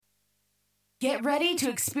Get ready to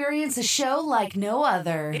experience a show like no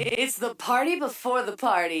other. It's the party before the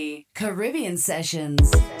party. Caribbean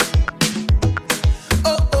Sessions.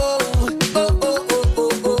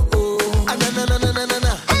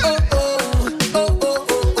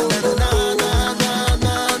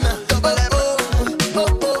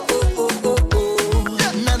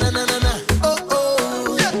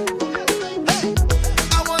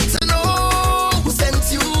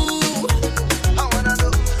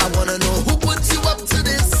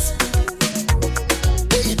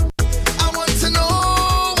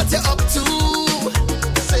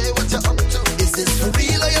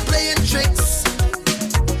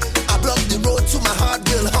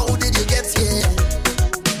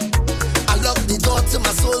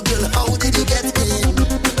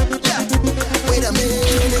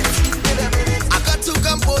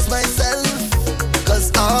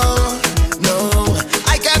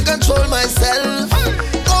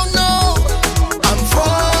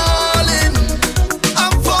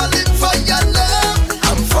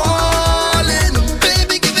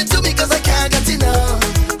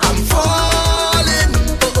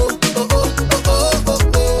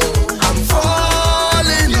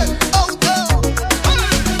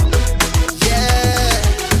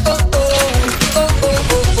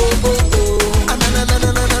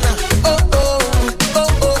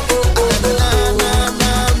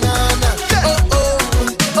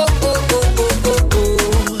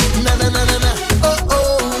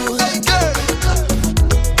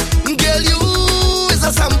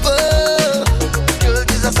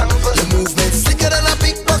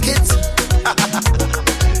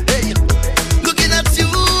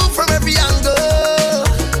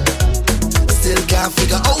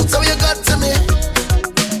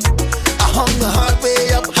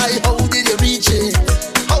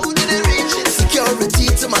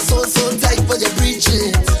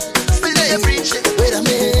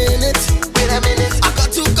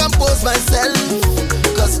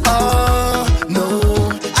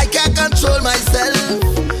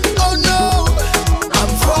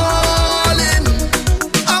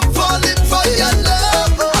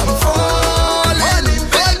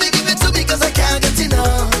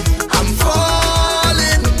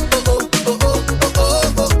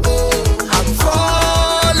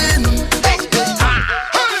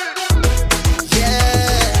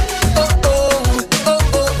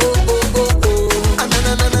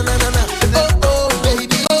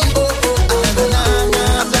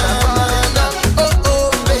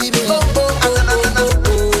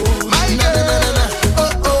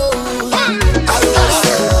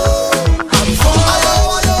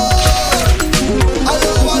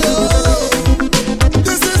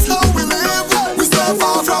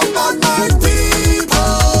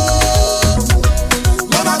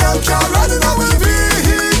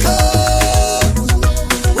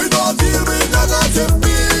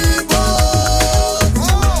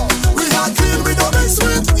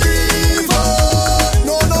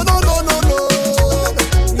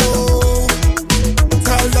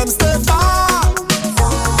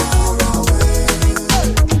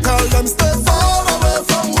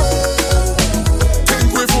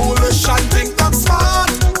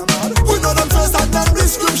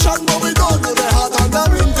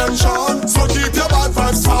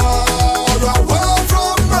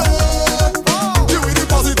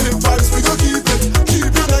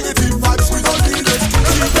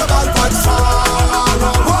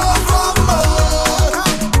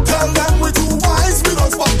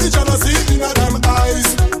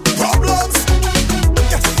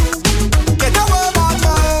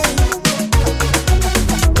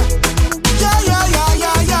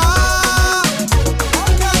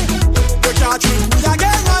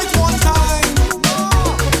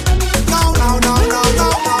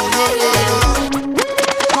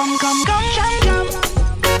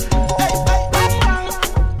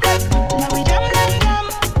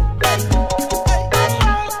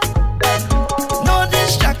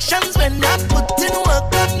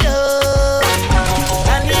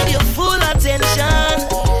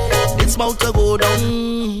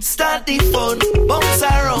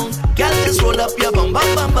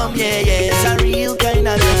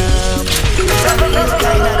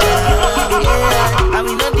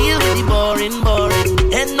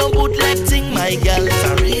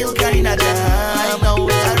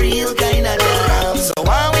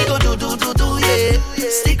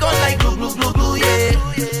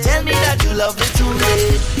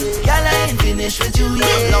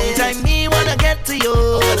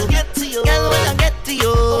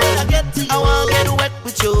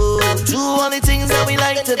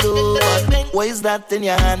 What is that in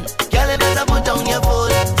your hand? Girl, you better put down your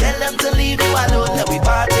phone. Tell them to leave you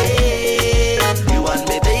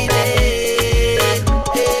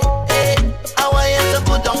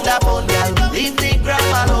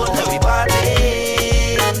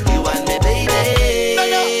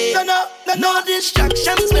No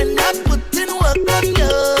distractions when I put in work on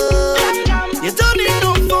you. You don't need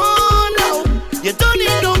no phone now. You don't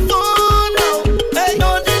need no phone now. Hey, no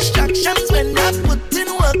distractions when I put in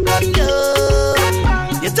work on you.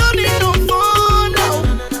 You don't need no phone now.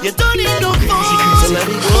 You don't need no phone. So let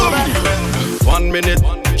me go back. 1 minute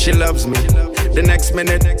she loves me, the next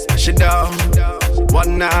minute she down.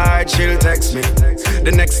 One night she'll text me,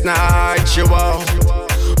 the next night she won't.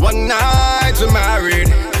 One night we're married,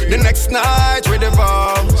 the next night we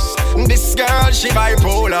divorce. This girl, she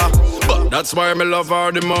bipolar, but that's why me love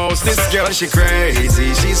her the most. This girl, she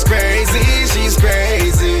crazy, she's crazy, she's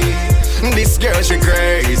crazy. This girl, she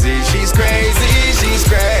crazy, she's crazy, she's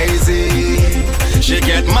crazy. She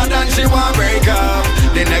get mad and she want break up.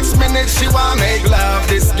 The next minute she want make love.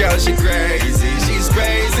 This girl, she crazy, she's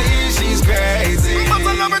crazy, she's crazy. But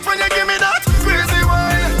I love it when you give me that crazy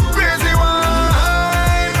wine, crazy wine.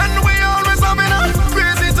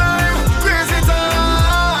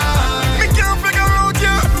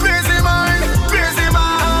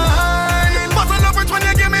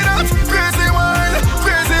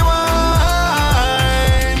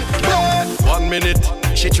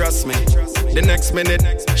 She trust me, the next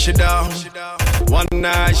minute she down. One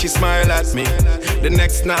night she smile at me, the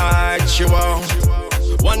next night she won't.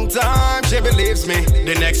 One time she believes me,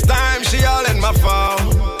 the next time she all in my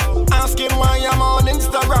phone. Asking why I'm on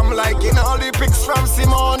Instagram, liking all the pics from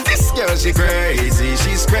Simone. This girl she crazy,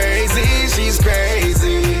 she's crazy, she's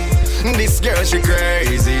crazy. This girl she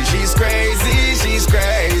crazy, she's crazy, she's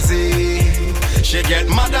crazy. She get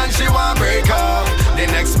mad and she want break up. The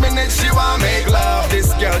next minute she want make love.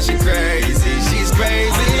 This girl she crazy, she's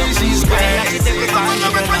crazy, she's crazy.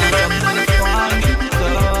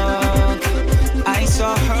 I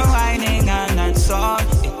saw her whining and I saw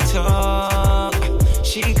it took.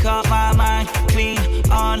 She caught my mind clean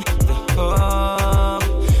on the hook.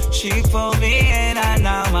 She pulled me in and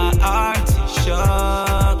now my heart is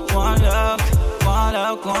shook. One look, one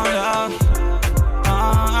look, one look.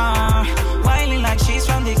 Whining like she's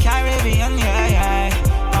from the Caribbean, yeah, yeah.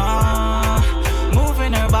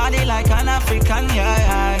 Moving her body like an African,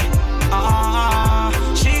 yeah, yeah.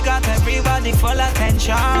 She got everybody full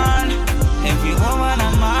attention. Every woman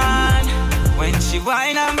a man. When she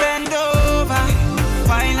whine and bend over,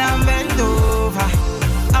 whine and bend over,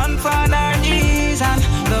 and on her knees and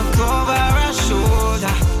look over her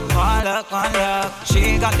shoulder. One look,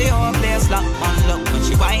 she got the whole place locked. One look, when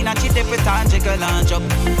she whine and she dip it and jiggle and jump.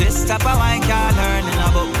 This type of wine can't learn in a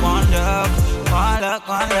book. One look, one look,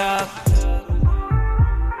 one look.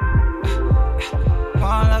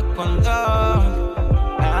 One look, one look.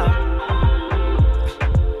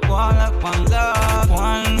 One look, one look,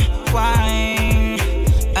 one wine.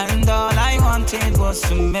 And all I wanted was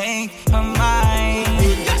to make her mine.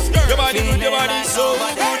 Your body good, your body so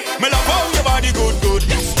good. Me love how your body good, good.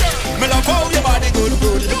 Me love how your body good,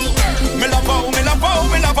 good. Me love how, me love how,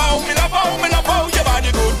 me love how, me love how, me love how your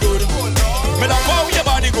body good, good. Me love how your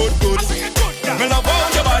body good, good. Me love how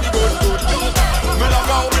your body good, good. Me love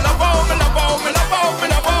how, me love how, me love how, me love how, me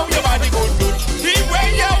love how your body good, good. The way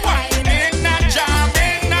you're whining and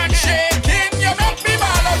jamming and shaking, you make me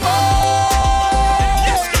ball of gold.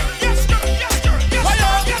 Yes, yes, yes, yes,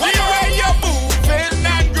 yes. The way you're moving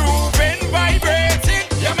and grooving, vibrating,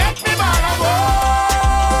 you make me ball of gold.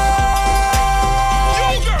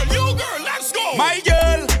 My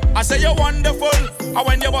girl, I say you're wonderful. And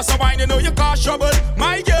when you bust a wine, you know you cause trouble.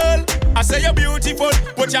 My girl, I say you're beautiful.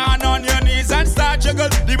 Put your hand on your knees and start juggle.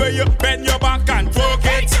 The way you bend your back and twerk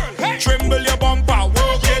it. Tremble your bumper,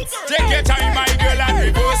 work it. Take your time, my girl, and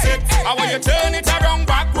reverse it. And when you turn it around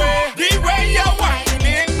back way, the way you're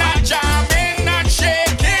whining and jamming and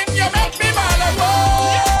shaking, you make me ball of gold.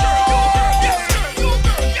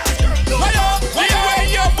 The way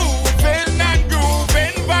you're moving and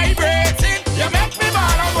grooving, vibrating, you make me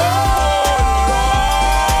ball of gold.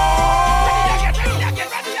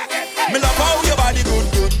 Me love how your body good,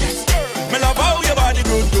 good. Me love how your body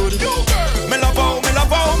good, good. Me love how, me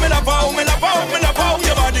love how, me love how, me love how, me love how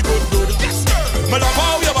your body good, good. Me love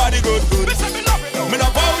how your body good, good. Me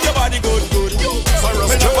love how your body good, good. Me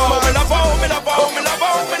love how, me love how, me love how, me love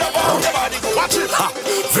how, me love how your body good. Watch it, ha.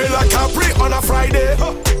 Villa Capri on a Friday.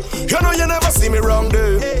 You know you never see me round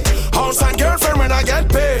there. House and girlfriend when I get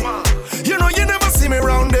paid. You know you never see me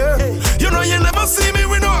round there. You know you never see me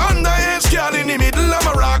with no underage girl in the middle of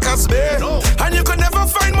Maracas Bay. And you could never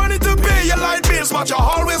find money to pay your light bills, but you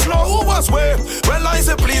always know who was where. Well, I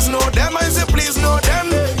say please know them, I say please know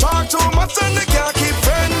them. Talk too much and they can't keep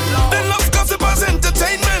friends. They love gossip as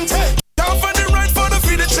entertainment. Can't find the right for the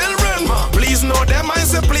feed the children. Please know them, I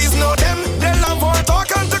say please know them. They love all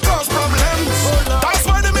talk and to cause problems. That's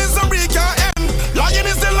why them is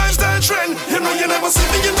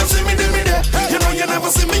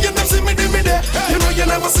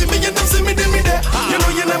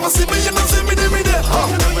see me, you don't see me, me there.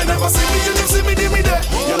 You know you never see me, you don't see me, me there.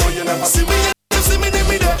 You know you never see me, you don't see me,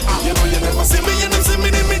 me there. You know you never see me, you don't see me,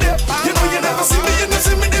 me there. You know you never see me, you don't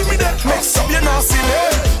see me, me there. Mix up, you not see me,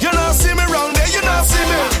 you not see me round there, you not see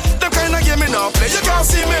me. The kind of game me now play, you can't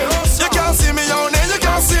see me, you can't see me out there, you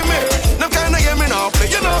can't see me. The kind of game me now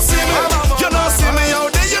play, you not see me, you not see me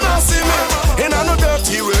out there, you not see me. In a no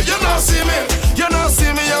dirty way, you not see me, you not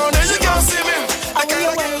see me out there, you can't see me. I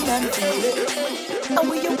can't wine and feel it. Oh,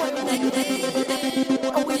 will you wine and feel it?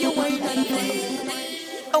 Oh, will you wine and feel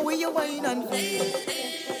it? Oh, will you wine and feel it?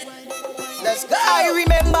 Let's go. I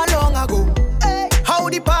remember long ago how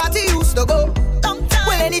the party used to go.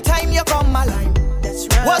 Well, anytime you come alive, that's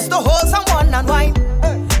right. Was to hold someone and wine.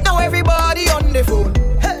 Now everybody on the phone.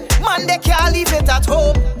 Man, they can't leave it at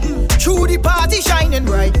home. Through the party shining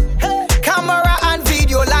bright. Camera and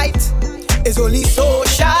video light. It's only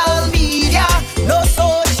social media, no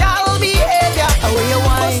social behavior. Away you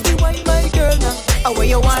wine, bust the wine, my girl now. Away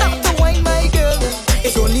you wine, stop the wine, my girl now.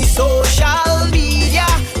 It's only social media,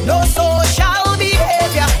 no social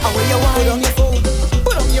behavior. Away you wine,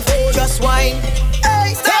 put on your phone, just wine.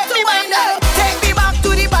 Hey, stop the wine now. Take me back to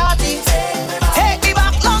the party. Take me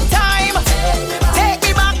back long time. Take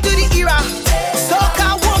me back to the era.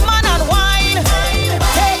 Soca woman and wine.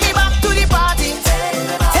 Take me back to the party.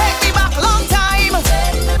 Take me back long time.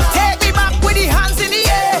 Take me back with the hands in the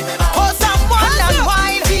air. Hold someone and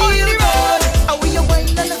wine on the road. Away you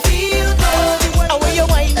wine and feel good. Away you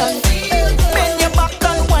wine and bend your back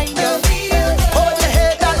and wine, girl. Hold your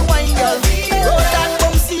head and wine, girl. Roll that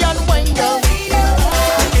bumpsy and wine, girl.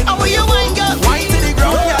 Away you wine, girl. Wine to the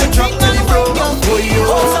ground, yeah, drop to the floor.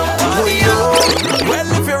 Well,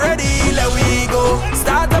 if you're ready, let we go.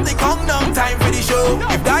 Start up the countdown, time for the show.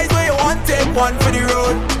 If that is where you want, take one for the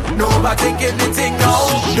road. No, but taking the thing now.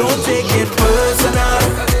 Don't take it personal.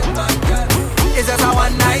 It's just a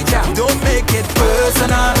one night jam. Don't make it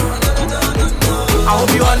personal. I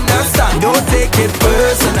hope you understand. Don't take it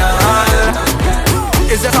personal.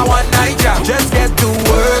 It's just a one night jam. Just get to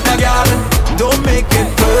work again. Don't make it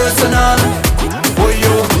personal. Oh,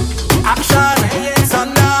 you action,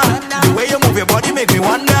 thunder. The way you move your body make me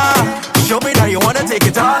wonder. Show me that you wanna take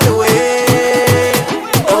it all the way.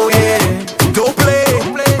 Oh yeah, don't play,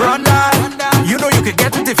 run that. You know you can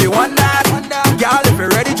get it if you want that. Girl, if you're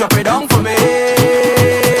ready, drop it down for me.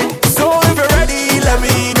 So if you're ready, let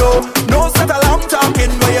me know. No set a long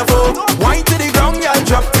talking where you go. Wine to the ground, girl,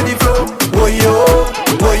 drop to the floor. Oh yo,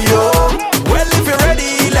 oh yo. Well, if you're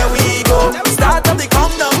ready, let we go. Start up the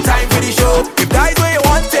countdown, time for the show. If that is where you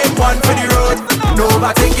want, take one for the road. No,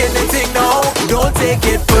 but taking the thing now. Don't take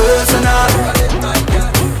it personal.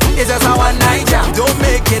 It's just a one night jam. Don't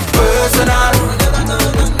make it personal.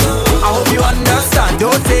 I hope you understand.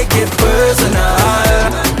 Don't take it personal.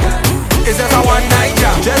 It's just a one night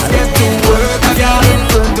jam. Just get to work again.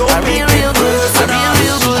 Don't make it personal.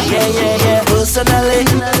 Yeah. Personally,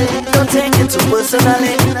 don't take it too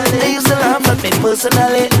personally. They used to laugh at me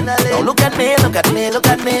personally. Now look at me.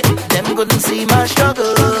 Them couldn't see my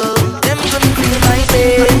struggle. Them couldn't feel my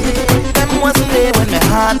pain. Them wasn't there when my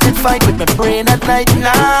heart did fight with my brain at night and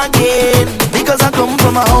again. Because I come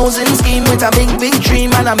from a housing scheme with a big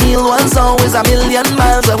dream, and a meal was always a million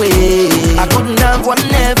miles away. I couldn't have one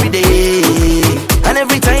every day. And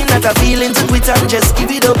every time that I feel into quit and just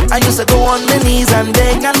give it up, I used to go on my knees and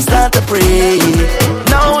beg and start to pray.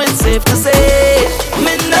 Now it's safe to say,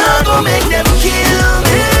 me not gonna make them kill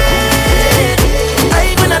me.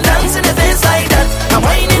 I when I dance in the face like that, I'm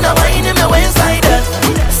whining my waist like that.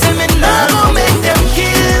 Say me not gonna make them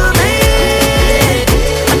kill me.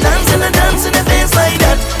 I dance in the face like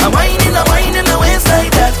that, I'm whining my waist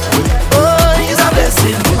like that. Oh, it's a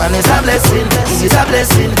blessing, man, it's a blessing. It's a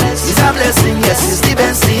blessing, it's a blessing. Yes, it's the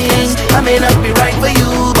best thing. I may not be right for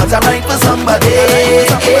you, but I'm right for somebody. It's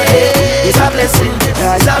a blessing,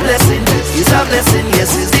 it's a blessing, it's a blessing.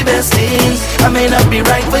 Yes, it's the best thing. I may not be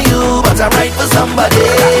right for you, but I'm right for somebody.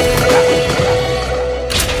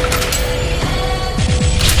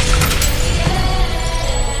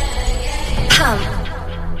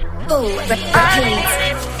 Oh, please.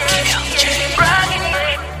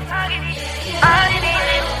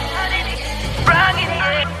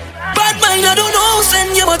 Bad mind, I don't know,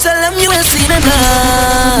 send you, but tell them you ain't see me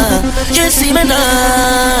now. You see me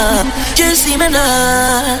now. You see me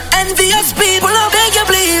now. Envious people, I beg you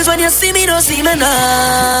please. When you see me, don't see me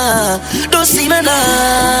now. Don't see me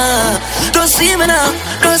now. Don't see me now.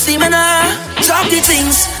 Don't see me now. Talk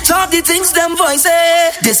the things, them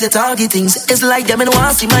voices. They say talk the things, it's like them and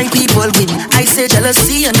want see my people win. I say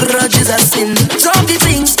jealousy and grudges are sin. Talk the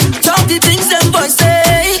things, them voices.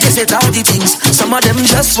 They say get all the things. Some of them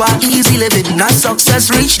just want easy living, not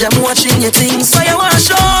success reach them watching your things. So you want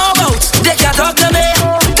show out, they can't talk to me.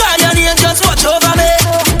 Guardian angels watch over me.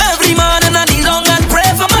 Every morning I kneel down and pray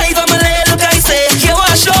for my family. Look I say, you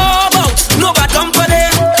want show out, no bad company.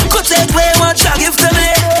 Could take away what you give to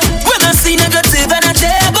me. When I see negative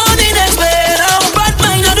energy, I go the next way. Now bad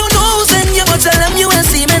mind I don't know, then you go tell them you ain't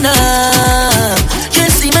see me now. You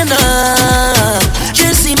ain't see me now.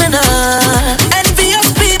 You ain't see me now. Envious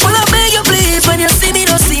people, I beg you please. When you see me,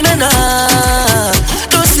 don't see me now.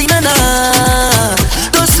 Don't see me now.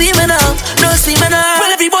 Don't see me now. Don't see me now.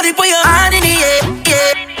 Well, everybody put your hand in the air,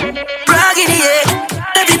 yeah. Brag in the air.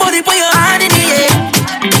 Everybody put your hand in the air.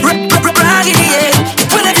 Brag in the air.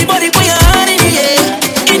 Well, everybody put your hand in the air,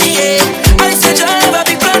 in the air. I said you'll never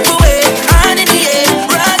be proud for it. Hand in the air,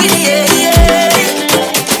 brag in the air, yeah.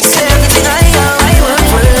 Say everything I am, I work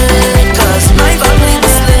for it. Cause my family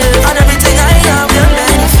was live. And everything I am will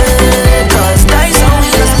benefit. Cause that's how we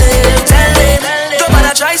just live. Tell it, don't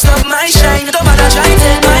matter try stop my shine. Don't matter try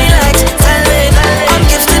take my light. Tell it, I'm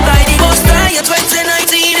gifted by the most high.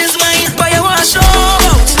 2019 is mine. But you want show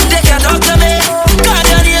out, they can't talk to me.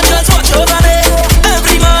 Guardian angels watch over me.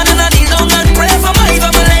 Every morning I kneel down and pray for my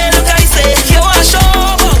family. Look I say, you want show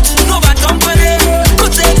out, no bad company.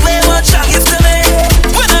 Could take away what you give to me.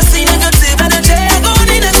 When I see negative energy, I go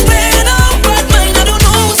the next way. Now bad mind I don't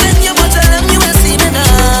know, then you go tell them you ain't see me now.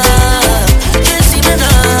 You ain't see me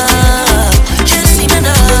now. You ain't see me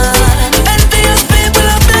now. Envious people,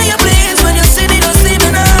 I beg you please. When you see me, don't see me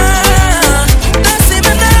now. Don't see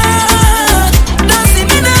me now. Don't see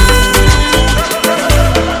me now.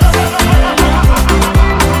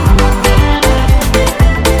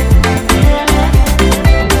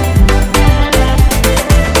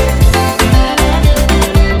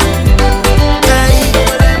 Hey,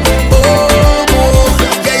 oh,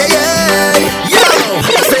 yeah, yeah,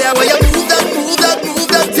 yeah. Yo, say I want you move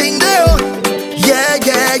that thing down. Yeah,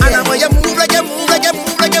 yeah, yeah. And I want you move like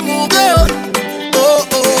you move down. Oh,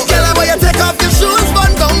 oh. Girl, I want you take off your shoes,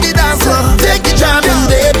 run down the dance floor. Take the jamming,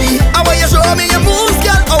 baby. I want you show me your moves,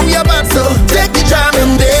 girl, how you bad so. Take the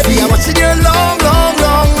jamming, baby. I want you there long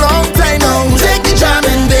time now. Take the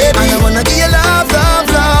jamming, baby. And I wanna give you love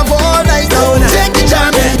all night now. Take the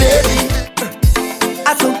jamming, baby.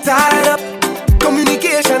 I so tied up,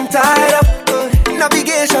 communication tied up,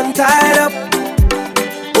 navigation tied up.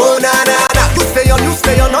 Oh na na na, you stay on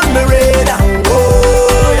my radar.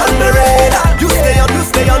 Oh, on my radar. You stay on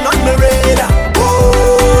my radar.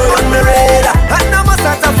 Oh, on my radar. And I must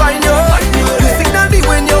have to find you. You signal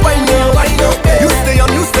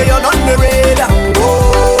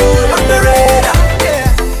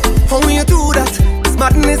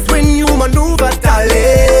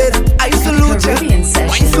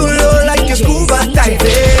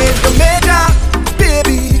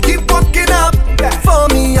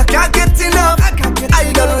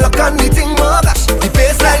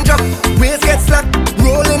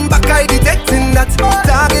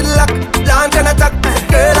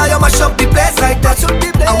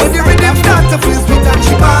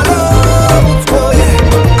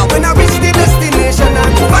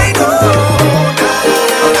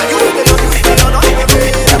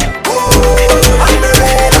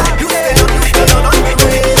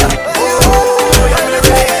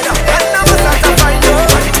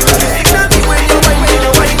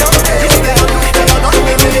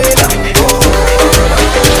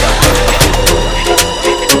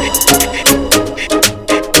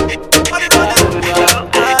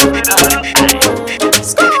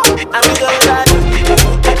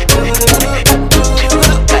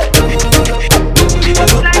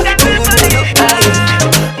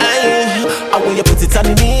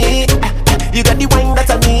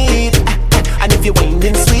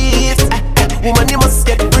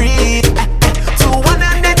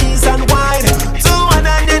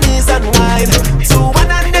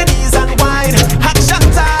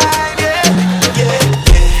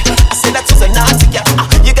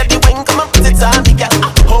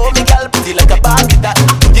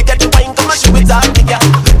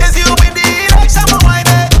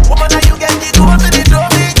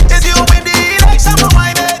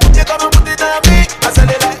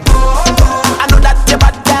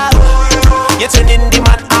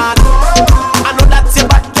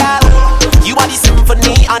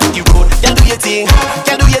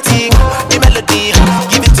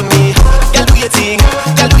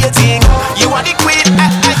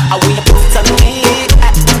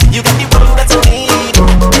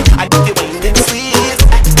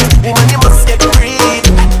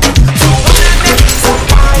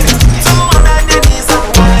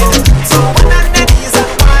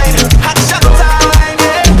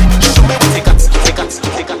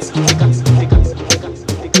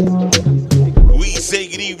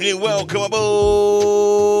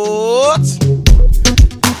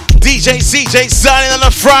DJ CJ signing on a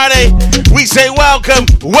Friday. We say welcome,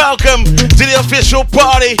 welcome to the official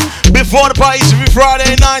party. Before the party should be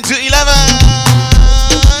Friday 9 to 11.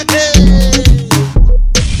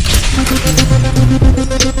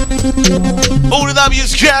 All the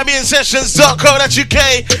W's,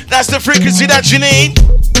 CaribbeanSessions.co.uk. That's the frequency that you need.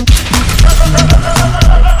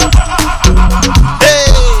 Hey,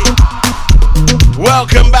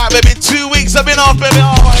 welcome back, baby. 2 weeks I've been off, baby.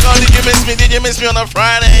 Oh my God, did you miss me? Did you miss me on a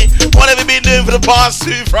Friday? What have you been doing for the past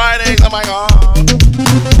 2 Fridays? Oh my God.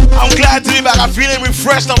 I'm glad to be back. I'm feeling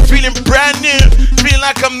refreshed. I'm feeling brand new. Feeling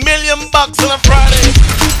like $1,000,000 on a Friday.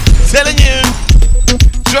 Telling you.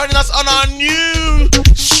 Joining us on our new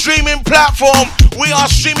streaming platform. We are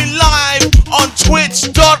streaming live on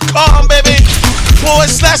twitch.com, baby.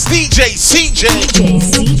 /DJ CJ.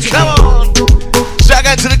 Come on. Shout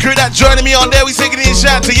out to the crew that joining me on there. We taking in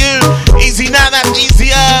shout to you. Easy now, that's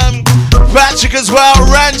Easy Patrick as well.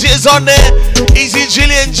 Ranji is on there. Easy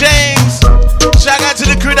Jillian James. Shout out to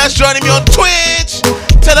the crew that's joining me on Twitch.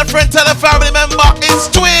 Tell a friend, tell a family member, it's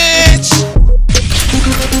Twitch.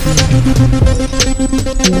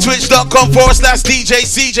 Twitch.com /DJ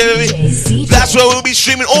CJ, baby. That's where we'll be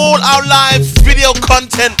streaming all our live video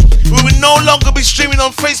content. We will no longer be streaming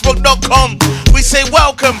on Facebook.com. We say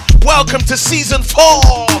welcome, welcome to season 4.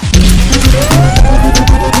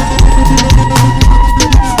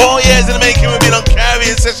 4 years in the making, we've been on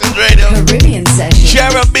Caribbean Sessions Radio.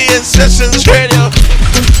 Caribbean Sessions Radio.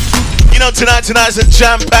 You know, tonight's a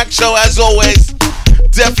jam-packed show as always.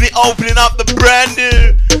 Definitely opening up the brand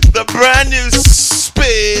new spin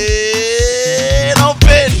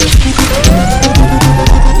open.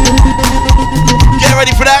 Get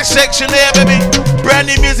ready for that section there, baby. Brand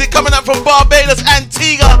new music coming up from Barbados,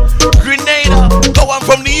 Antigua, Grenada. Got one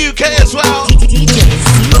from the UK as well.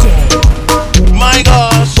 My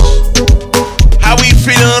gosh, how we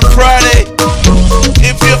feeling on Friday?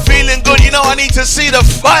 If you're feeling good, you know I need to see the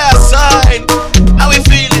fire side. How we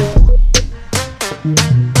feeling?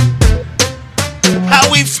 How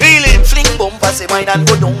we feeling? Fling bumper, say mine and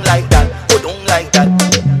go down like that. Go down like that.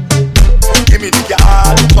 Give me the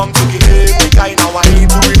girl who come to give. The kind of wine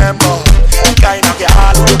to remember. The kind of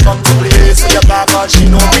girl who come to play. So your back on, she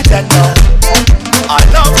no pretender. I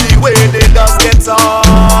love the way they just get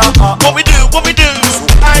on. What we do? So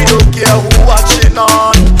I don't care who watching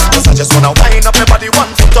on. Cause I just wanna wind up your body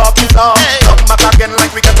 1 foot off the floor. Come back again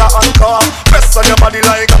like we get a encore. Press on your body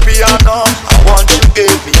like a piano. I want you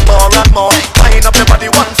give me more and more. Wind up your body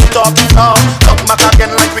 1 foot off the floor. Come back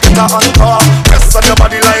again like we get a encore. Press on your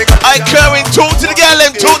body like a piano. I Kerwin, talk to the girl,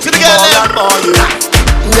 talk to the girl.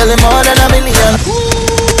 Girl, more than $1 million.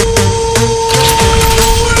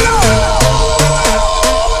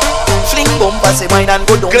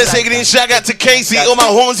 Gonna say good shout out to Casey, all my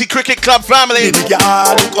Hornsey Cricket Club family.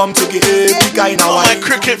 All my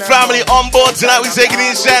cricket family on board tonight. We say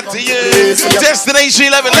good shout to you. Destination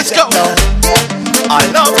 11, let's go. I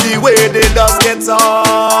love the way they just get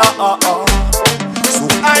on. So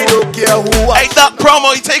I don't care who ain't that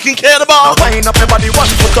promo, you taking care of the ball. Wind up your body 1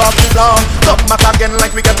 foot off the floor. Come back again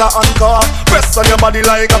like we get a encore. Press on your body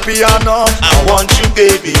like a piano. I want you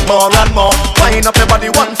baby more and more. Wind up your body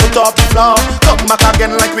 1 foot off the floor. Come back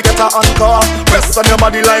again like we get a encore. Press on your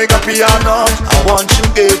body like a piano. I want you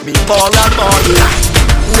baby more and more.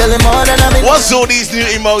 What's all these new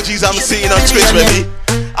emojis I'm seeing on Twitch, baby?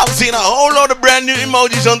 I'm seeing a whole lot of brand new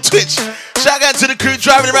emojis on Twitch. Shout out to the crew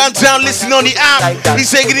driving around town, listening on the app. We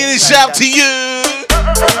say good evening, shout to you.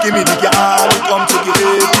 Give me the girl who come to give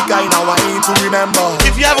the kind of wine to remember.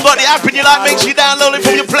 If you haven't got the app in your life, make sure you download it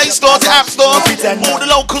from your Play Store, the App Store, all the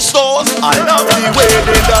local stores. I love the way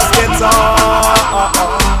they just get on.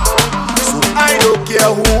 So I don't care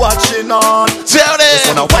who watching on. Tell them. Just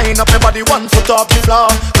wanna wind up your body 1 foot off the floor.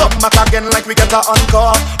 Come back again like we get a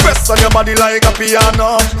encore. Press on your body like a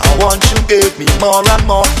piano. I want you give me more and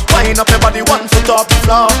more. Wind up your body 1 foot off the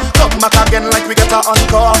floor. Come back again like we get a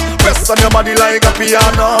encore. Press on your body like a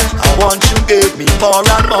piano. I want you give me more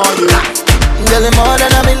and more. Girl, more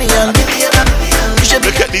than $1 million.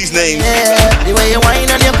 Look at these names. Yeah, the way you whine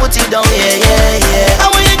and you put it down. Yeah. I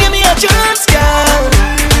want you give me a chance, girl,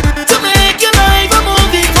 to make your life a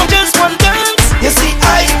movie from just one dance. You see,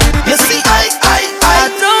 I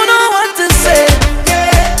don't know what to say.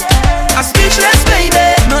 Yeah, I'm speechless,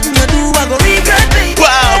 baby. Nothing you do, I go regret, baby.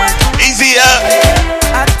 Wow, easy.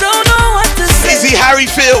 I don't know what to say. Easy, Harry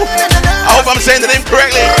Phil. I hope I'm saying the name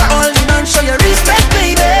correctly. All the man show your respect,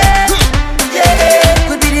 baby. Yeah,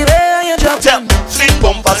 could be the way you drop them. Fling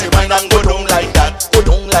bumper, say wine and go down like that. Go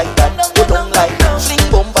down like that. Go down like that.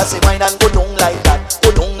 Fling bumper, say wine and go down like that.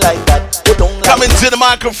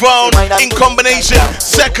 microphone in combination.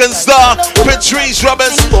 Second star, Patrice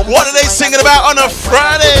Roberts. What are they singing about on a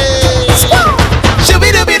Friday?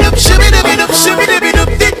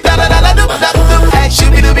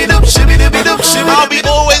 I'll be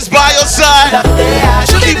always by your side,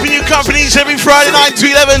 keeping you company every Friday night to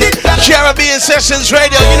 11. Caribbean Sessions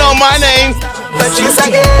Radio. You know my name.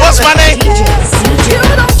 What's my name? You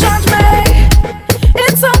don't judge me.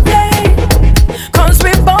 It's okay. 'Cause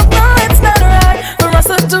we both know it's not right for us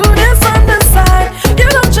to do this on the side. You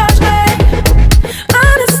don't judge me.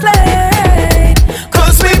 Honestly.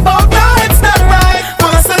 'Cause we both know it's not right for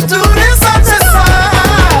us to do this on the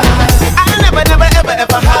side. I'll never, never, ever,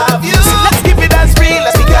 ever have you. Let's keep it as real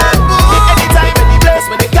as we can. Anytime, any place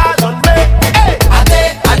when they call on me. Hey,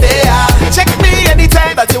 I dare. Check me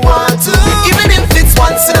anytime that you want to. Even if it's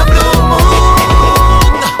once in a blue moon.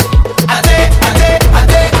 I dare.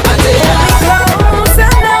 Close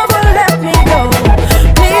and never let me go.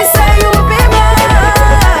 Please say you'll be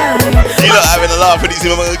mine. You're not having a laugh with these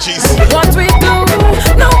emojis. What we do,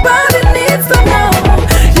 nobody needs to know.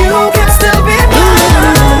 You can still be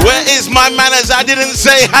mine. Where is my manners? I didn't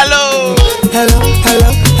say hello. Hello.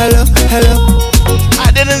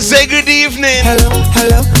 I didn't say good evening. Hello.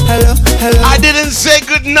 I didn't say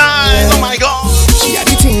good night. Oh my God. She had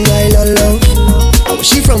the thing I love. How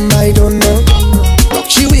she from I don't know. Rock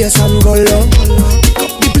she waist and go low. Pick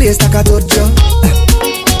up the place like a dojo.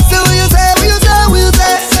 So what you say?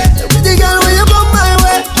 Pretty girl, when you come my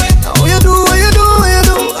way. Now what you do?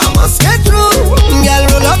 I must get through. Girl,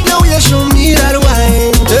 roll up now, you show me that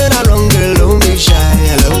wine. Turn around, girl, don't be shy.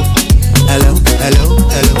 Hello.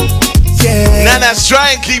 Yeah. Now that's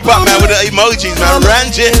try and keep up, man, with the emojis, man.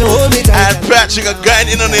 Ranjit and Patrick are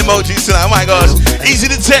getting in on the emojis tonight. Oh my gosh. Easy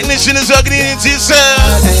the technician is hugging into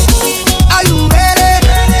yourself. Are you ready?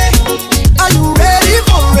 Are you ready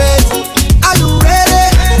for it? Are you ready?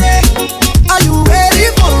 Are you ready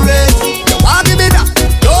for it? You want to be back?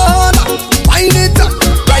 No, wind it up,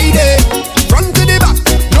 ride it, front to the back.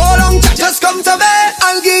 No long chat, just come to me.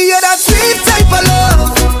 I'll give you that sweet type of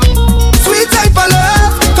love. Sweet type of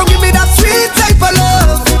love. Come give me that sweet type of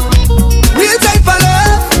love. Real type of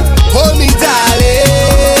love. Hold me, darling.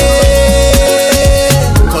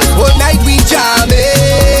 'Cause whole night we jamming.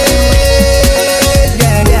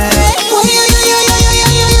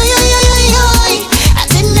 I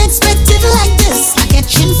didn't expect it like this. I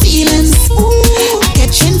catching feelings. I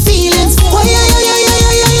catching feelings.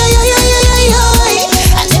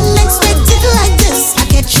 I didn't expect it like this. I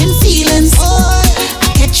catching feelings. I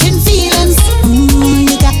catching feelings.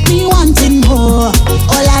 You got me wanting more.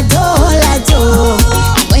 All I do.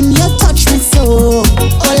 When you touch me so.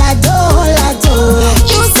 All I do.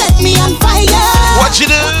 You set me on fire. What you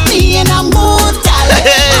do? Me in a mood, darling.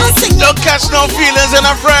 I'll sing Don't catch no feelings on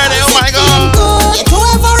a Friday. Oh my God. you do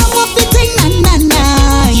ever rough up the thing, na.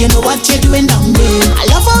 You know what you're doing down there. I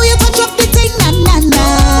love how you touch up the thing, na.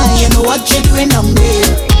 You know what you're doing down there.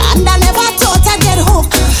 And I never thought I'd get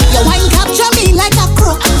hooked. Your wine capture me like a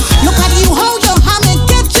crook. Look at you, how your hammer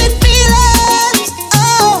catching feelings.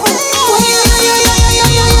 Oh,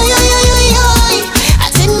 I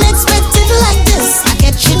didn't expect it like this. I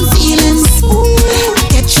catching feelings. I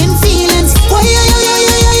catching feelings. I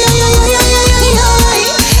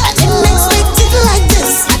didn't expect it like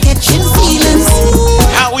this. I catching feelings.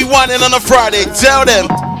 How we whining on a Friday? Tell them.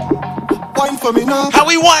 Wine for me now. How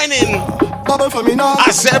we whining? Bubble for me now.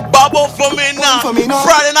 I said bubble for me now. For me now.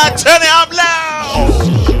 Friday night, turn it up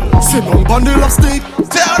loud. Sit on bundle of stick.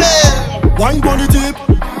 Tell them. Wine on the tip.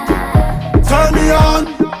 Turn me on.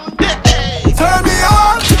 Turn me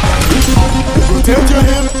on. Rotate your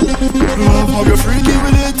hip. Love how you're freaky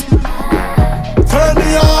with it. Turn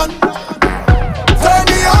me on. Turn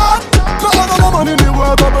me on. No other woman in the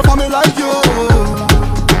world bubble for me like you.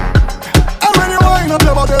 And when you wind up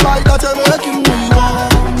your body like that, you're making me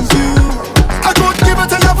want you. I could give it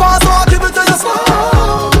to you fast or give it to you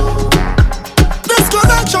slow. This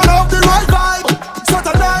connection of the right vibe.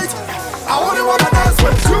 Saturday night, I only wanna dance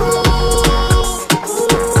with you.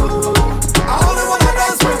 I only wanna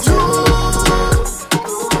dance with you.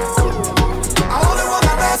 I only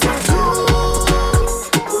wanna dance with you.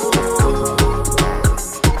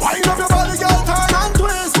 Wind up your body, girl, turn and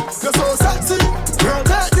twist. You're so sexy, girl,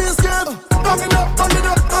 take this game. Down in your heart,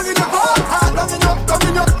 down in your heart. Take love, down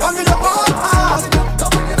in your heart. Down in your heart.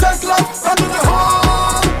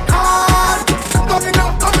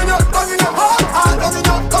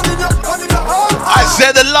 I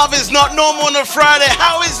said the love is not normal on a Friday.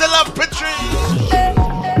 How is the love, Patrice?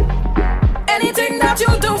 Anything that you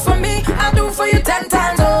do for me, I'll do for you 10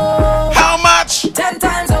 times over. How much? 10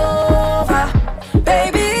 times over,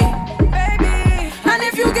 baby. And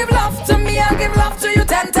if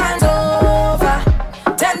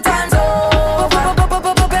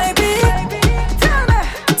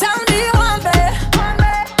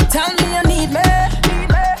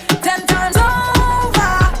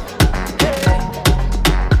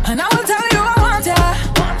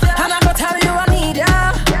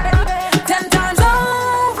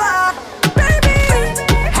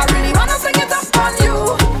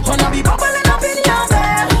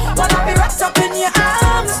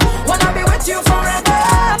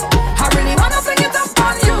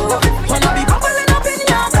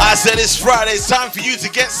This Friday, it's time for you to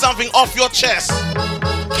get something off your chest.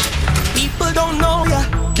 People don't know ya.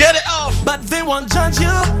 Get it off. But they won't judge you.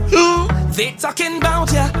 Who? They talking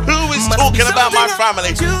about ya. Who is talking about my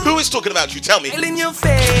family? Who is talking about you? Tell me. In your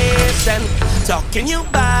face and talking you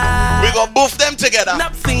back. We gonna boof them together.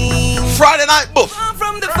 Nothing. Friday night boof.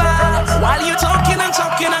 From the facts. While you talking and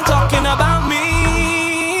talking and talking about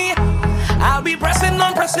me, I'll be pressing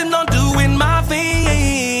on, doing my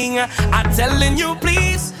thing. I'm telling you,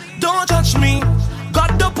 please don't touch me.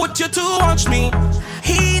 God don't put you to watch me.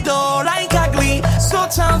 He don't like ugly, so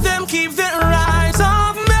tell them keep their eyes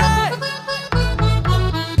off me.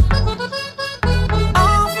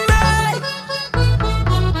 Off me.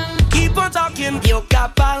 Keep on talking, you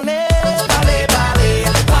got ballet, ballet, ballet,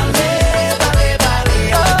 ballet, ballet, ballet, ballet,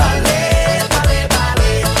 ballet,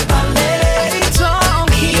 ballet, ballet,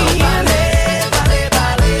 talking, ballet, ballet,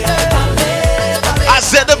 ballet, ballet. I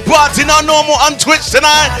said the party not normal on Twitch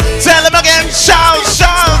tonight. Tell them again, shout,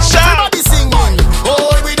 shout, shout. Everybody singing.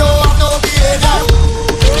 Oh, we don't have no behavior.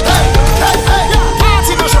 Hey, hey, hey.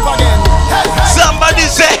 Party no shop again. Hey, hey. Somebody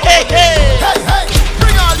say, hey, hey. Hey, hey.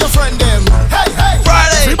 Bring all your friend them. Hey, hey.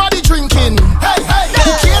 Friday. Everybody drinking. Hey, hey.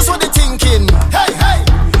 Who cares what they thinking? Hey, hey.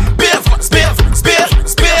 Biff, spiff, spiff,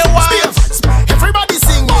 spiff, wife. Everybody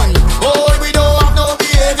singing. Oh, we don't have no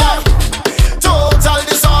behavior. Total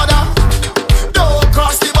disorder. Don't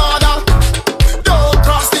cross the border. Don't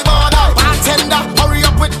cross the border. Bartender, hurry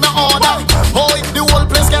up with my order. Boy, the whole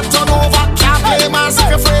place get turned over. Can't play mass if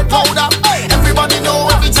you're afraid powder. Everybody know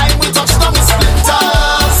every time we touch down it's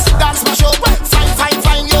splinters. That's my show. Fine, fine,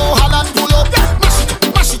 fine, yo, Holland pull up.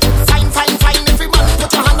 Mash it, fine, fine, fine. Every man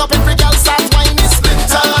put your hand up, every girl start whining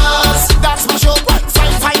splinters. That's my show.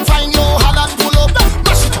 Fine, fine, fine, yo, Holland pull up.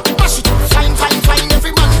 Mash it, fine, fine, fine.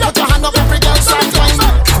 Every man put your hand up, every girl start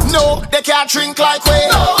whining. No, they can't drink like we.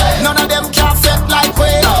 None of them can't fit like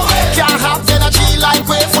we. Can't have energy like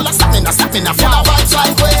we. Full of stamina, full of vibes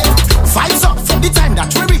like we. Vibes up from the time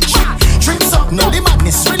that we reach. Drinks up, now the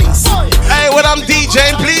madness release. Hey, when I'm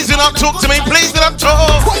DJing, please do not talk to me. Please do not talk.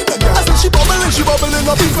 I said she bubbling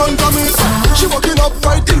up in front of me. She walking up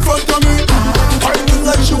right in front of me. Whining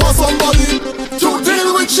like she was somebody to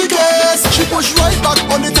deal with she gets. She push right back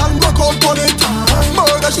on it and rock out on it.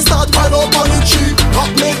 Murder, she start right up on it. She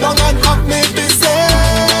have me down and have me busy.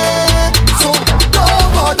 So don't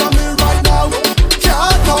bother me right now.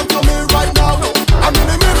 Can't talk to me right now. I'm in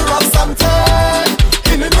the middle of something.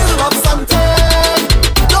 In the middle of something.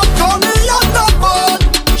 Don't call me on the phone.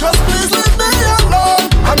 Just please leave me alone.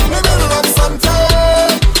 I'm in the middle of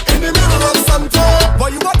something. In the middle of something.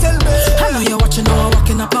 What you want tell me? I know you're watching, now I'm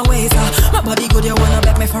walking up my ways. My body good, you wanna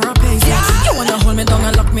beg me for a pace. You wanna hold me down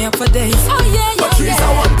and lock me up for days. Oh yeah, But trees I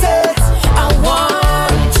want it. I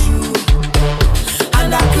want you,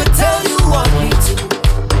 and I could tell you want me to.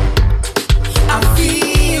 I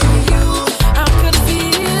feel you, I could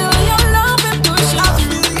feel your love and push you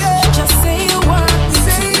through. Just say you want me,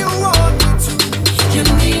 Say you want me to. you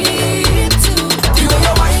need to. You want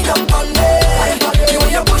your wind up on me. You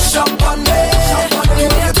want your push up on me. You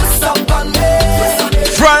want your twist up on me.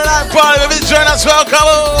 Friday night party, baby, join us,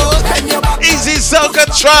 welcome. Bend your back. Easy Soca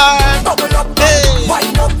Tribe. Bubble up. Hey.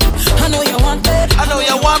 Wind up. I know you want it, I know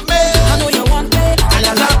you want me. I know you want it. And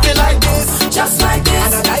I like it like this. Just like this,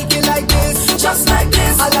 And I like it like this. just like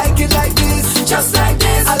this, I like it like this. just like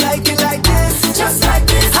this, I like it like this. just like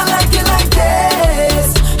this. I like it like this.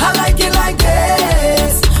 I like it like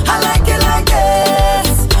this. I like it like this.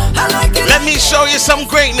 I like it. Let me show you some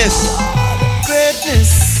greatness.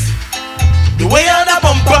 Greatness. The way on the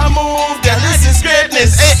bumper move, girl, this is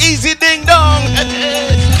greatness. Hey, easy ding dong.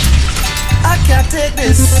 I can't take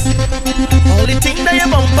this. Only thing that you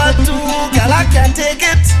bumper to, girl, I can't take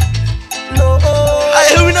it. No.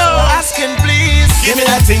 Hey, who know? Asking please. Give me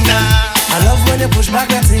that thing now. I love when you push back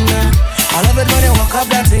that thing now. I love it when you walk up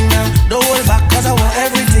that thing now. Don't hold back cause I want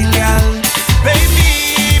everything, girl.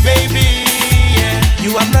 Baby, baby, yeah.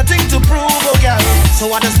 You have nothing to prove, oh girl. So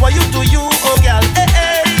what is what you do, you, oh girl. Hey,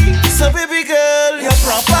 hey. So baby girl, you're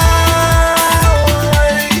proper.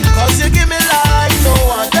 Cause you give me life, no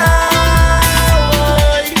other.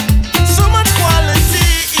 So much quality,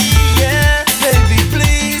 yeah. Baby,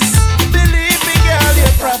 please, believe me, girl,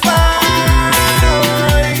 you're proper.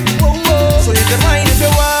 So you can whine if you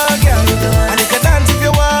want, girl. And you can dance if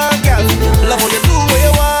you want, girl. Love what you do where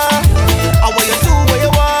you want. And what you do where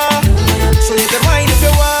you want. So you can whine if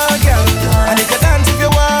you want, girl. And you can dance if you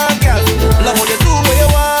want, girl. Love what you do where you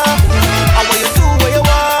want. And what you do where you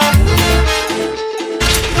want.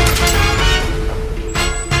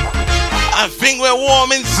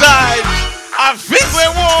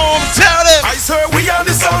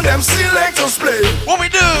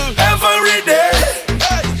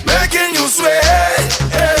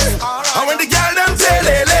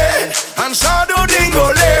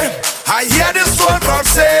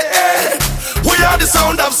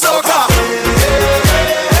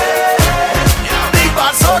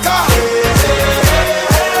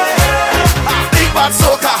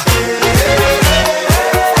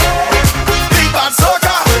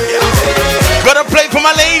 for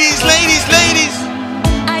my ladies.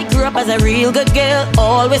 I grew up as a real good girl,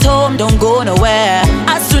 always home, don't go nowhere.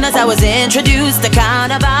 As soon as I was introduced to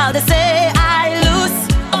carnival, they say I loose,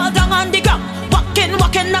 all down on the ground, walking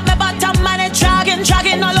up my bottom, and it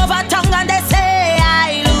dragging all over tongue, and they say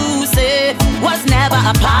I loose. It was never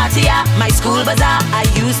a party at my school bazaar I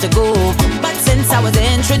used to go, but since I was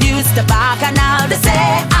introduced to Bacchanal, they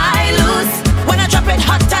say I loose. When I drop it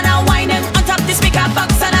hot and I whine it on top the speaker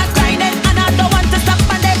box and I grind it, and I don't want to stop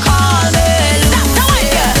and they call me loose.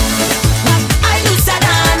 I looser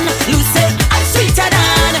than, loose it, I'm sweeter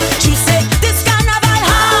than. She said this carnival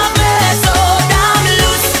have me so damn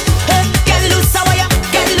loose. Get loose, how you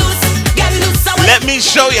get loose, get loose. Let me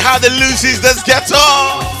show you how the loosies does get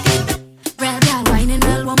on.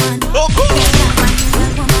 Oh, cool.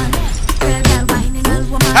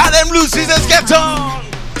 How them loosies does get on.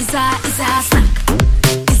 It's a snack.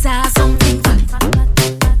 It's a something fun.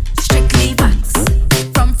 Strictly facts.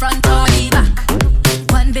 From front or the back.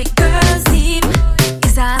 One big girl's team.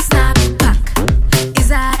 It's a snap pack.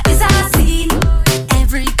 It's a scene.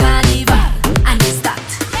 Every carnival. And it's that.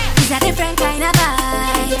 It's a different kind of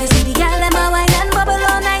vibe. You see the girl them a wine and bubble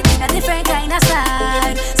all night. A different kind of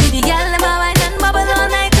style. See the girl them a wine and bubble all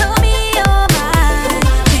night. To me, oh my.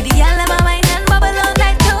 See the girl them a wine and bubble all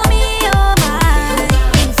night. To me, oh my.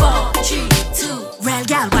 In 4, 3, 2. Real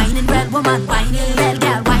gal whining, real woman whining. Real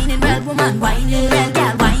gal whining, real woman whining. Real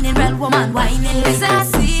gal whining, real woman whining. Is that a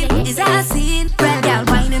scene? Is that a scene? Real gal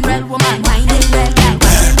whining, real woman whining. Real gal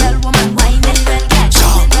whining, real woman whining. Real gal.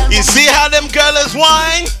 You see how them girls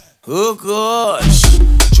whine? Oh gosh.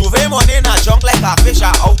 Juve money in a junk like a fish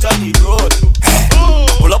out on the road.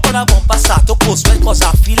 Pull up on a bumper, start to post well cause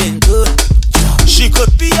I'm feeling good. She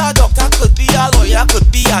could be a doctor, could be a lawyer, could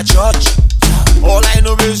be a judge. All I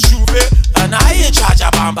know is Juve, and I ain't charge a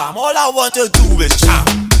bam bam. All I want to do is jam,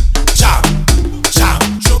 jam, jam.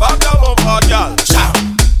 Show back the bumper, girl. Jam,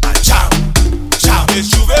 and jam, jam. It's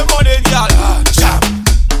Juve money, girl. Jam,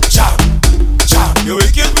 jam, jam. You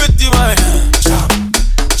wicked with the wine. Jam,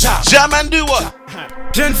 jam. Jam and do what?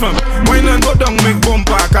 Gen fam, wine and go down, make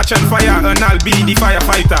bumper, catch and fire, and I'll be the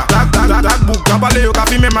firefighter. That book, kabale yo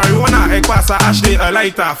kafi me marijuana, ek pasa ashte a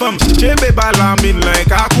lighter. Fam, chebe bala min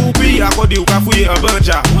like a kupi, akodi yo kafuye a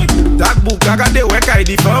banja. That book, agade wek I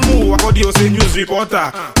di famu, akodi yo se news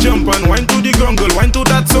reporter. Jump and wine to the grungle, wine to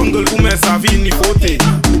that songle, kume sa vini fote.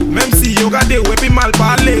 Même si yo gade wepi mal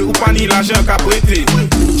parle, ou pani l'argent ka prete.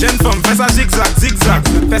 Gen fam, fais sa zigzag,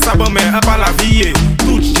 fais sa bon mais un pas la vie.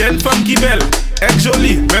 Touch gen fam ki belle. Ek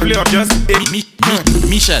joli, me up just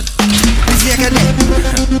Mission.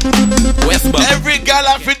 Every girl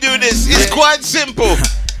have to do this. It's quite simple.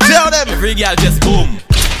 Tell them. Every girl just boom.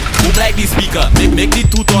 Boom like the speaker. Make the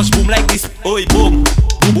two touch boom like this. Oi boom.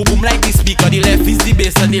 Boom boom boom like the speaker. The left is the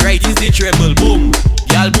bass and the right is the treble. Boom.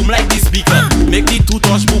 Girl boom like the speaker. Make the two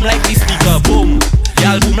touch boom like the speaker. Boom.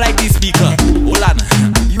 Girl boom like the speaker. Hold on.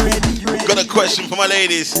 You ready? Got a question for my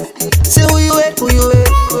ladies. Say who you with?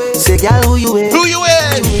 Say girl who you with? Who you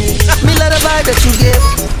with? Me love the vibe that you give.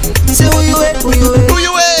 Say who you with? Who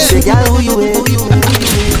you with? Say girl who you with?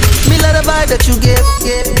 Me love the vibe that you give.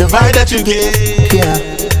 The vibe that you give. Yeah.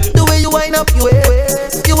 The way you wind up your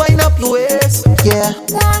waist. You wind up your waist. Yeah.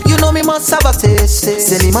 You know me must have a taste.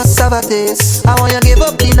 Say me must have a taste. I want you give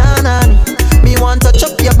up the nanani. Me want to touch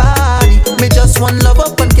up your body. Me just want love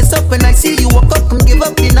up and kiss up when I see you walk up and give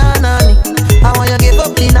up the nanani. I want you give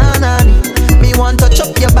up the nanani. Me want to touch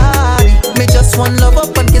up your body. Me just want love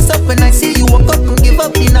up and kiss up when I see you walk up and give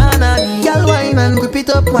up the nanani. Y'all wine and grip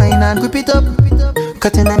it up, wine and grip it up.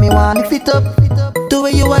 Cutting at me want lift it up. The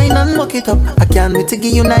way you wine and walk it up. I can't wait to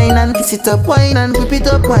give you 9 and kiss it up. Wine and grip it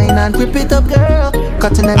up, wine and grip it up, girl.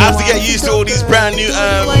 Cutting at me. I have to get used to all these brand new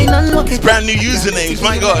usernames.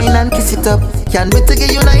 My God. Wine and kiss it up. Can't wait to give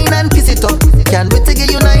you 9 and kiss it up. Can't wait to give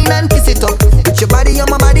you 9 and kiss it up. With your body on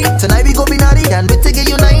my body, tonight we go be naughty. Can't wait to give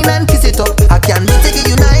you 9 and kiss it up. I can't wait to give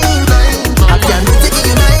you 9. I can't wait to give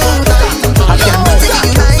you 9. I can't wait to give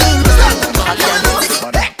you 9. I can't wait to give you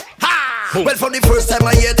 9. Well, from the first time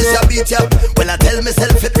I hear this, I beat ya. Well, I tell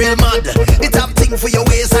myself it real mad. It have thing for your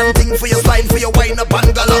waist and thing for your spine, for your wind up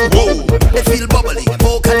and go long. Whoa, they feel bubbly,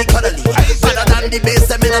 vocally cuddly. Better than the bass,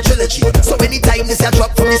 them in a trilogy. So anytime this I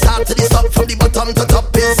drop from the start to the stop, from the bottom to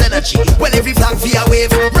top is energy. Well, every flag for your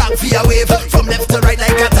wave, rock for your wave, from left to right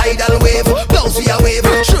like a tidal wave. Blouse for your wave,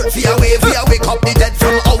 shirt for your wave. We wake up the dead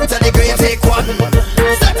from out of the grave. Take one,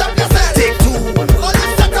 set up yourself. Take two,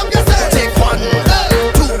 set up yourself. Take one,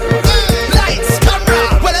 two, lights,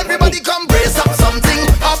 camera. Well, everybody come brace up something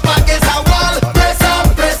up against a wall. Brace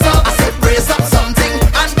up, brace up. I said brace up something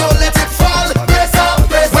and don't let it fall. Brace up,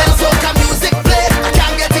 brace up. When soca music play, I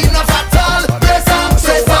can't get enough at all. Brace up,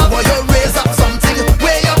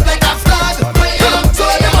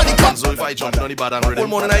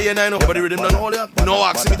 morning, I hear 9 over the rhythm done all ya. No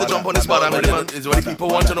asking me to jump on this spot, I'm rhythm. It's what the people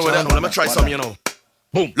want to know where they know. Let me try some, you know.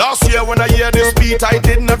 Boom. Last year when I hear this beat, I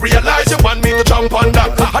didn't realize you want me to jump on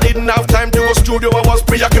that. I didn't have time to go studio, I was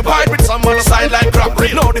preoccupied with some on the sideline crap.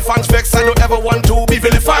 Know the fans vex, I don't ever want to be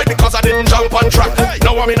vilified because I didn't jump on track.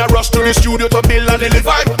 Now I'm in a rush to the studio to build a little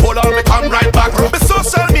vibe. Hold on, me come right back. The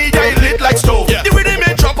social media is lit like stove. The rhythm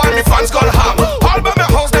ain't drop and me fans gone ham. All by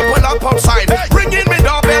my house, they pull up outside. Bring in me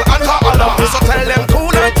doorbell and car alarm. So tell them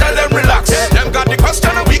cool and tell them relax. Them got the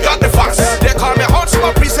question and we got the facts. They call me hot, so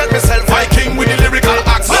I present myself Viking with the lyrical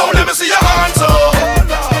acts. Now let me see your hands up,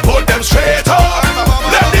 hold them straight up.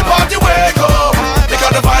 Let the party wake up,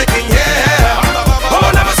 because the Viking, yeah. Oh,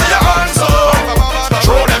 let me see your hands up,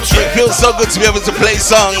 throw them straight. It feels so good to be able to play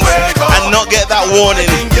songs and not get that warning.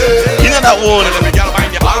 You know that warning. Let me get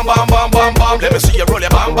behind you, bam, bam, bam, bam, bam. Let me see you roll your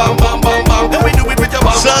bam, bam, bam, bam, bam. Let me do it with your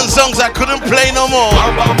bam. Certain songs I couldn't play no more.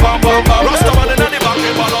 Bam, bam, bam, bam, bam. Rastaman in the back,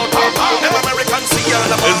 they ball out, bam, bam. Them Americans see you.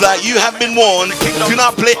 It's like you have been warned. Do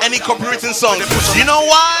not play any copywritten songs. You know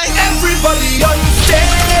why? Everybody on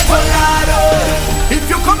stage, Colorado. If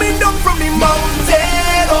you're coming down from the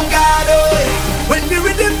mountain, oh God, when the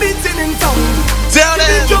rhythm beating in town, tell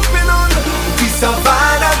them jumping on the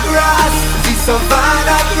savannah grass, the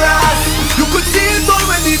savannah grass. You could see it all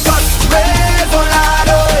when the dust red,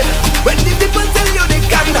 Colorado. When the people tell you they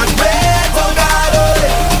cannot red, Colorado.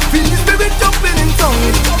 Feel the spirit jumping in town.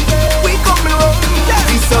 We coming around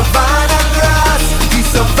the savannah grass, the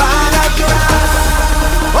savannah grass.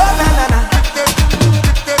 Oh na na na.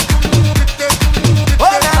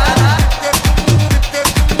 Oh na na na.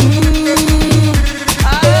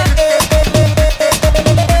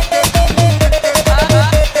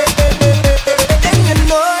 Then you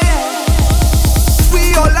know, yeah, we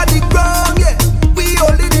all at the ground, yeah, we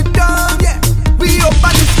all in it down, yeah, we up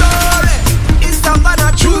at the story. It's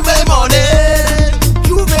Savannah Juve morning,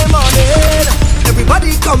 Juve morning.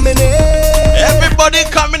 Everybody coming in. Everybody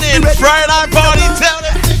coming in. Friday night party. Tell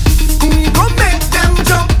them. We gon' make them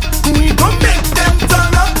jump. We gon' make them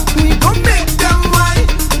turn up. We gon' make them wine.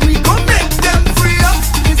 We gon' make them free up.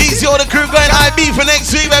 Easy, all the crew going IB for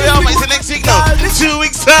next week, baby. Oh, it's the next week now. 2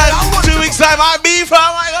 weeks time. 2 weeks time. IB for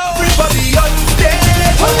my God. Everybody on stage.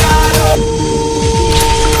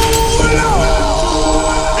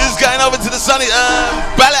 This is going over to the sunny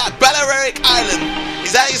Balearic Island.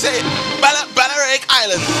 Is that how you say it? Balearic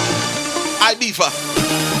Island. Ibiza.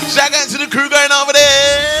 Shout out to the crew going over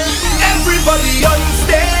there. Everybody on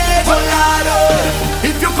stage. Colorado.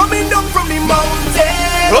 If you're coming down from the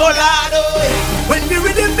mountain, Colorado. when the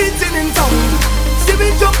rhythm beating in town, see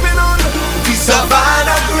me jumping on the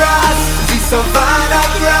savannah grass, the savannah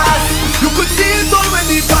grass. You could see it all when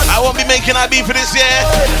the dust. I won't be making IB for this year.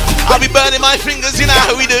 I'll be burning my fingers, you know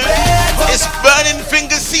how we do. It's burning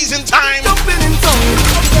fingers season time. Jumping in town.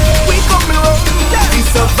 We coming around the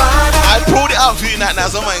savannah. I pulled it out for you now,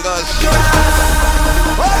 oh my gosh.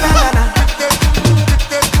 Oh na na na.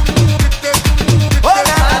 Oh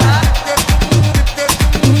na na na.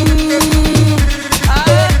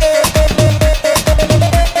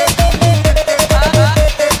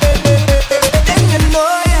 Then you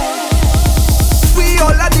know, yeah, we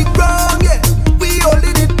all at the ground, yeah, we all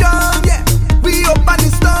in it down, yeah, we up on the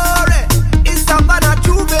story. It's Savannah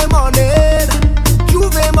Juve morning,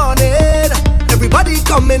 Juve morning. Everybody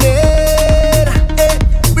coming in,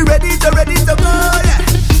 we ready to go, yeah.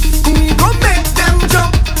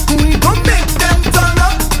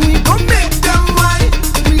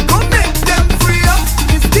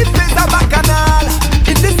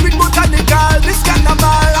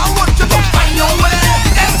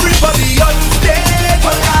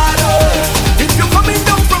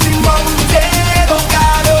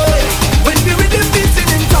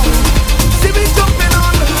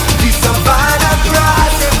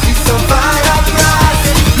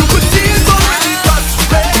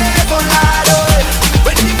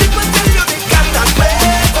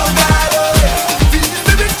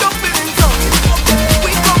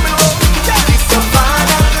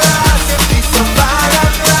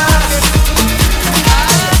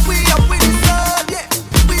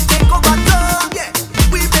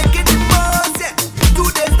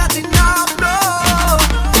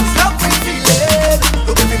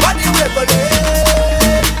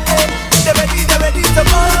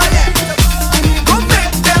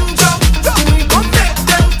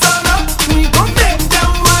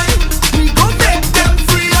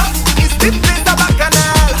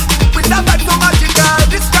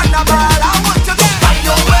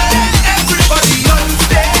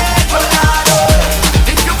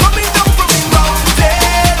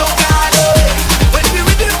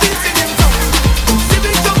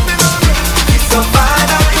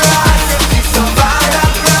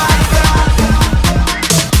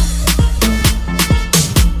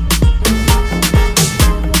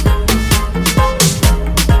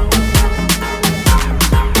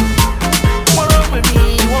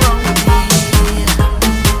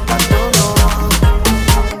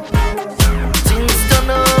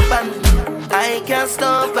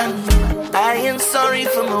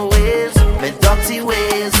 my ways, my dirty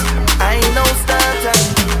ways. I know starter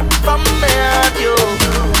from me at you.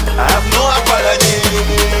 I have no apology,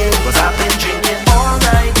 'cause I've been drinking all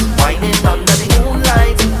night, whining under the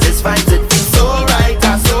moonlight. This vibe it feels so right,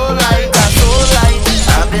 so right, so right.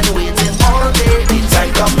 I've been waiting all day.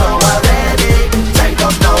 Time come now already. Time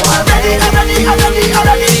come now already.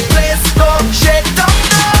 Already. The place go shake down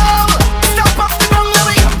now. Stop off the ground, let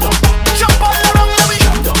me jump all around, let me.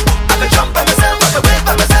 I can jump by myself, I can wait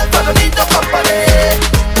by myself, I don't need no company.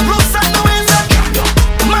 Rules and the ways and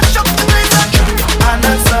mash up the place and I'm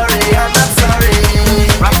not sorry, I'm not sorry.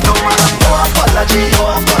 Right now I have no apology, no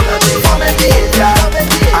apology for me behavior.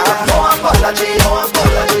 I have no apology, no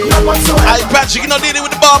apology. Not whatsoever. Hey Patrick, you not dealing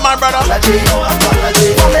with the ball, my brother. No apology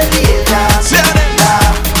for me behavior.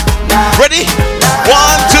 Ready?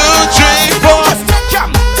 1, 2, 3, 4. Take jam,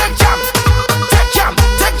 take jam, take jam,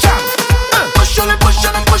 take jam. Push on it, push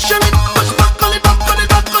on it, push on it. Push back on it, back on it,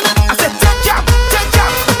 back on it. I said take jam, take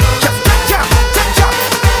jam. Just take jam, take jam.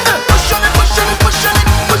 Push on it, push on it, push on it.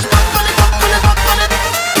 Push back on it, back on it, back on it.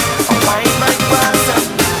 Find my person,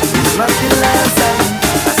 it's not the last time.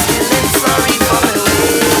 I'm feeling sorry for my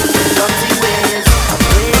ways, dirty ways. I'm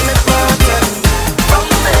playing the button from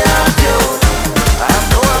the audio. I have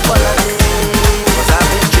no apology, 'cause I've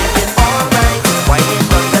been drinking all night, whining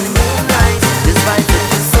under the moonlight. This vibe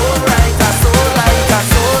is so right, so light,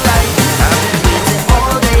 so light. I've been waiting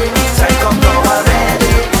all day. Time come now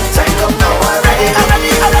already. Time come now already.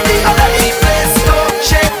 Already. Let's go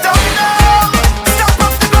shake down now. Stop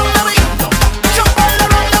off the ground, let me jump all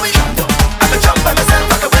around, let me. I can jump by myself,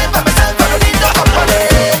 I can wait by myself, I don't need no company.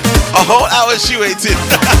 A whole hour she waited.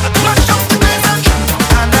 Mash up the place and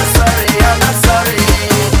I'm not sorry, I'm not sorry.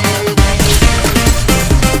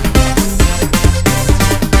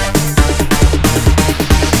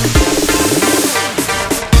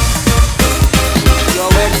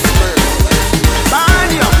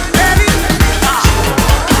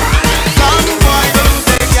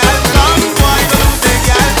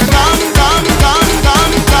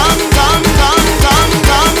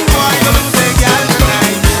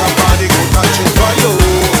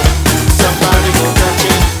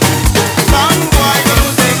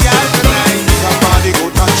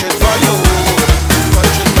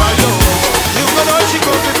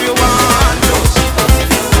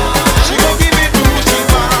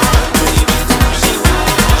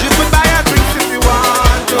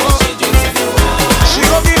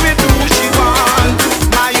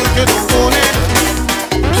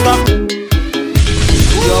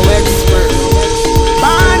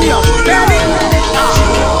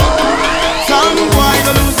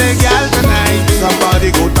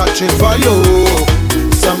 It for you.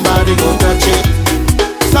 Somebody go touch it.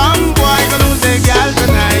 Some boy gonna lose their girl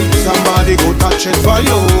tonight. Somebody go touch it for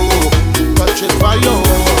you. Touch it for you.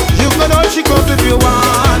 You can know she goes if you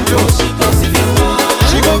want to.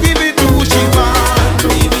 She go give it to who she want to.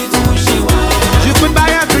 You could buy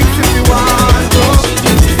her drinks if you want to.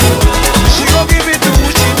 She go give it to who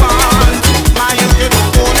she want. My you get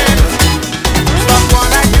own it. Someone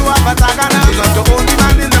like you have a tagana. You're not the only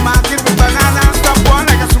man in the market with banana.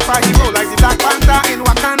 Hero like the Black Panther in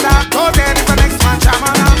Wakanda. Go there is the next man,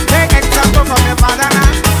 Shamana. Take example from your father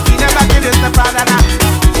now. He never killed his brother now.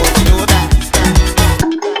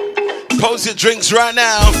 Post your drinks right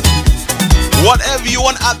now. Whatever you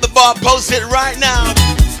want at the bar, post it right now.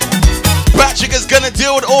 Patrick is gonna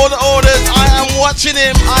deal with all the orders. I am watching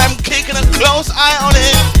him. I am keeping a close eye on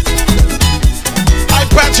him. I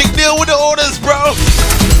Patrick, deal with the orders, bro.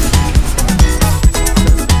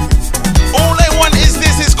 All I want is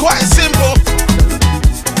this. It's quite simple.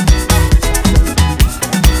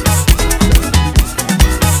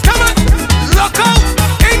 Come on, look out!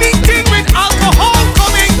 Anything with alcohol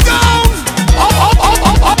coming down.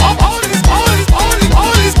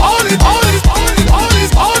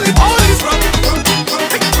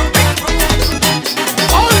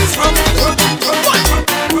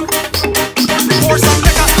 Pour some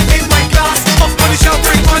liquor in my glass. Up on the shelf,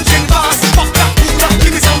 bring punching glass. Fuck that cooler,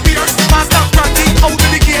 give me some beer. Pass that brandy out of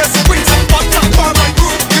the gears. Bring some vodka for my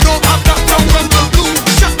crew. You don't have that down rumble glue.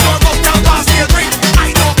 Shut your mouth now, pass me a drink.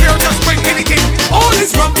 I don't care, just bring anything. All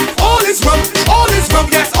is rum, all is rum, all is rum.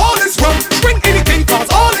 Yes, all is rum. Bring anything, cause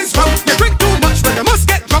all is rum. You drink too much, but you must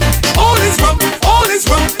get drunk. All is rum, all is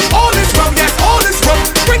rum, all is rum. Yes, all is rum.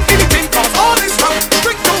 Bring anything, cause all is rum.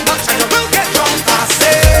 Drink too much and you will get drunk. I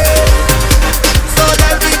say, so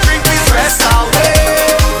that we drink this rest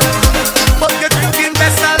away. But you're drinking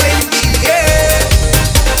vessel in the air.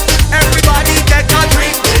 Everybody get a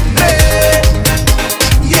drink with me.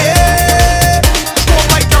 Yeah. Pour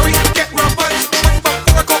my curry, get my punch. Bring back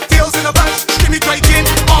 4 cocktails in a bunch. Give me dry gin.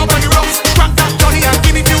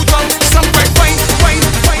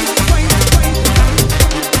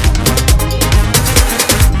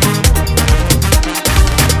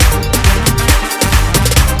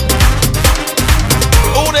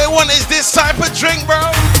 a drink, bro.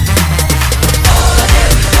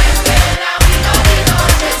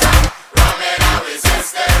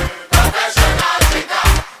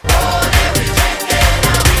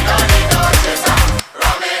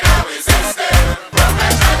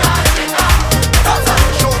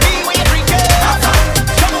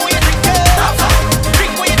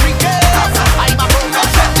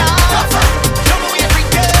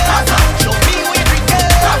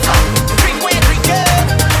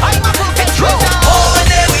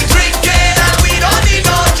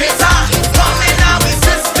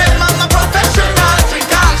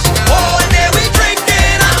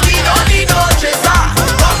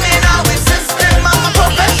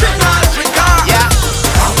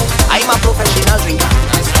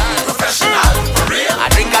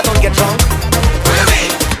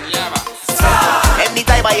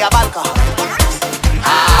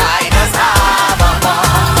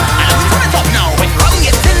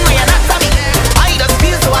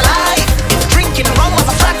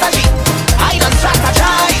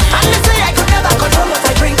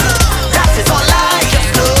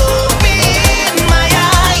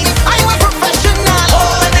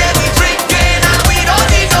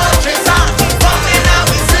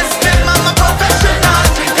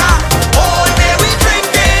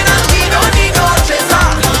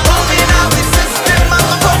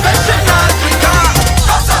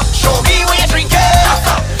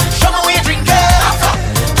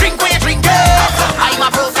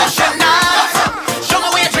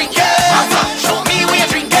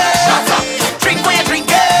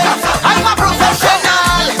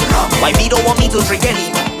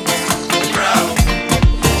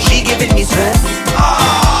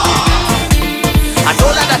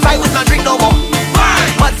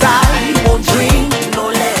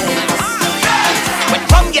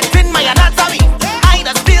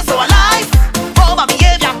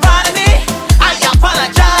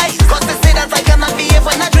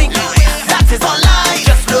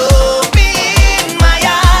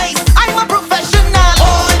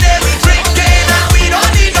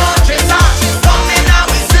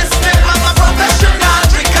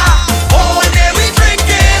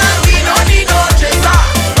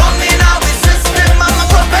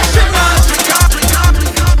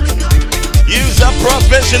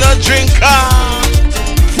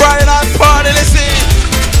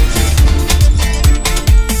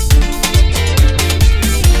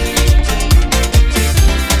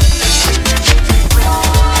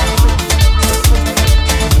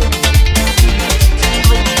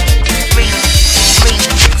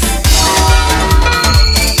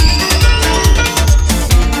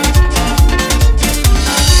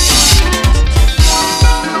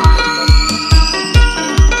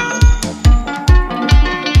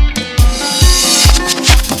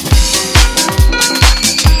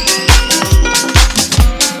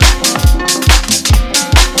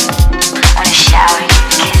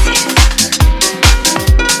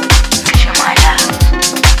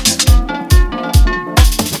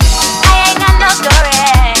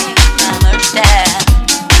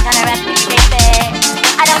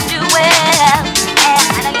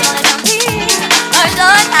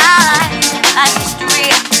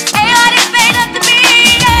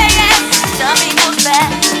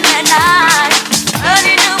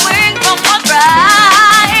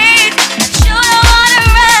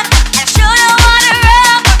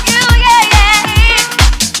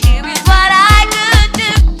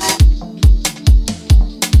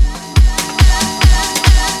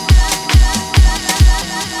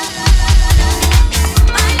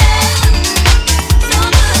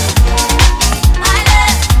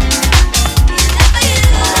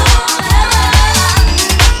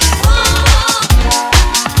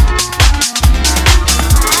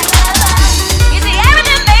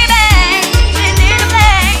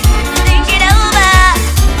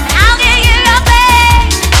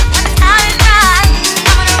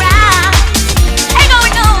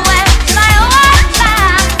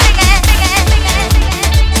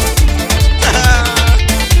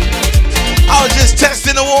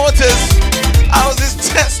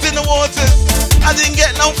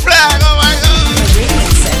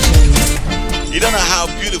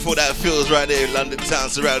 Right there in London town,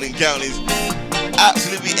 surrounding counties.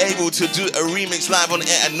 Absolutely able to do a remix live on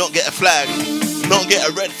air and not get a flag, not get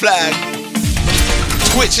a red flag.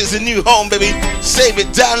 Twitch is a new home, baby. Save it,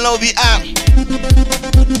 download the app.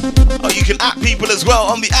 Or you can app people as well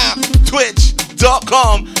on the app.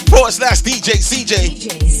 Twitch.com/DJ CJ.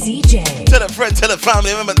 Tell a friend, tell a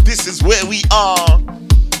family. Remember, this is where we are.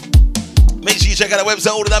 Make sure you check out our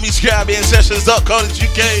website,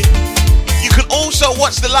 allthewscaribbeansessions.co.uk. You can also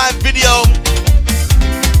watch the live video.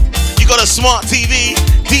 You got a smart TV,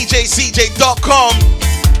 DJCJ.com.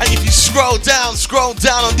 And if you scroll down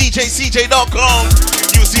on DJCJ.com,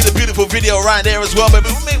 you'll see the beautiful video right there as well. But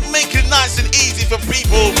make it nice and easy for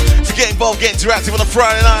people to get involved, get interactive on a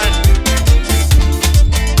Friday night.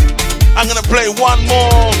 I'm gonna play one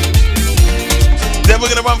more. Then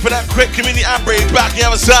we're gonna run for that quick community ad break. Back on the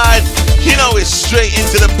other side, you know it's straight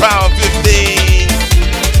into the Power 15.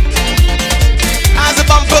 How's the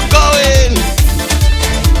bumper going?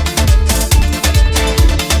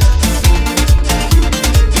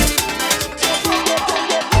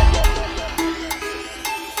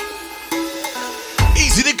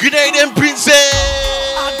 Easy the Grenadian princess.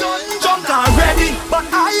 I done jumped already, but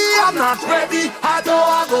I am not ready. I know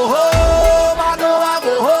I go home, I know I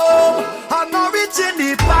go home. I'm not reaching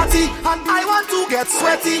the party, and I want to get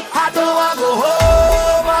sweaty. I know I go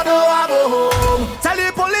home, I know I go home. Tell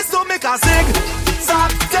the police to make a sing.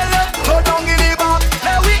 Stop, tell them, go down in the bar.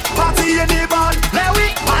 Let we party in the bar. Let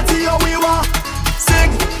we party how we want.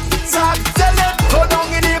 Sing, stop, tell them, go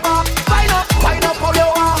down in the bar. Wind up how you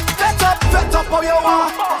want. Fet up how you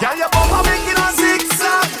want. Girl, your bumper making a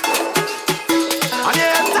zigzag, and you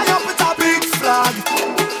tie up with a big flag.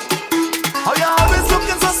 How you always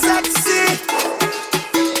looking so sexy.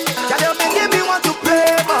 Girl, you're making me want to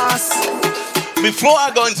play mass. Before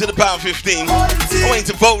I go into the Power 15, I want you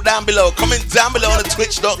to vote down below. Comment down below on the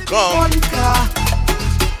Twitch.com.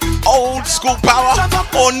 Old school power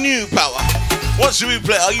or new power? What should we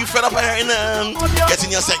play? Are you fed up of hearing get in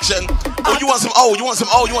your section? Or you want some old, you want some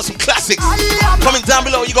classics? Comment down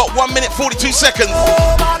below. You got 1 minute 42 seconds.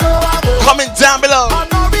 Comment down below. I'm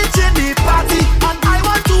not reaching the party, and I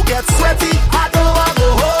want to get sweaty. I know I go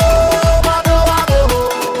home, I know I go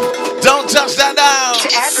home. Don't touch that down. To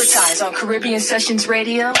advertise on Caribbean Sessions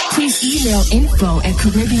Radio, please email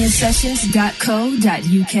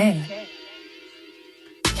info@caribbeansessions.co.uk.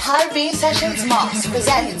 Caribbean Sessions Moss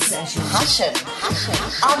presents Passion.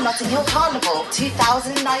 Our Notting Hill Carnival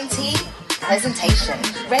 2019 presentation.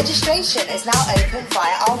 Registration is now open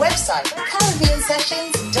via our website,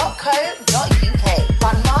 caribbeansessions.co.uk.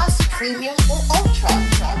 Fun Mass, Premium or Ultra.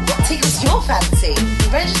 What tickets your fancy?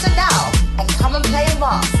 Register now and come and play a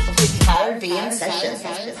mass with Caribbean Sessions.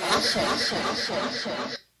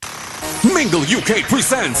 Mingle UK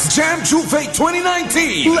presents Jam Juve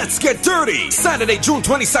 2019. Let's get dirty. Saturday, June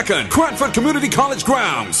 22nd, Cranford Community College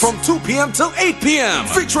grounds from 2 p.m. till 8 p.m.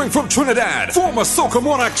 Featuring from Trinidad, former Soca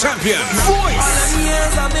Monarch champion, Voice.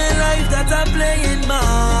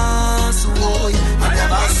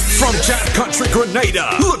 From Jam Country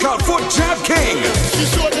Grenada, look out for Jam King.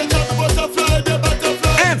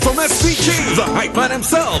 And from SVG, the hype man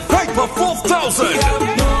himself, Hyper 4000.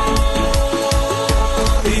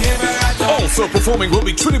 Also performing will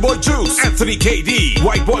be Trinity Boy Juice, Anthony KD,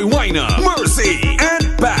 White Boy Winer, Mercy,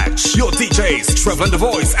 and Batch. Your DJs, Trevor the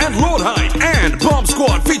Voice and Lord Hype, and Bomb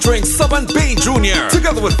Squad featuring Sub and Bane Jr.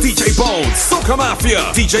 Together with DJ Bones, Soca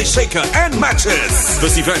Mafia, DJ Shaker, and Matches.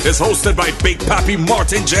 This event is hosted by Big Pappy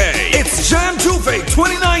Martin J. It's Jam Juve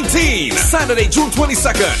 2019. Saturday, June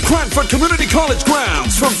 22nd, Cranford Community College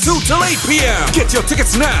grounds from 2 till 8 p.m. Get your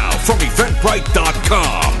tickets now from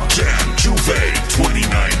Eventbrite.com. Jam Juve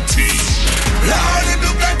 2019.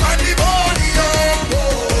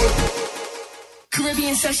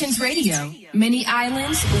 Caribbean Sessions Radio. Many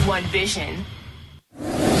islands, one vision.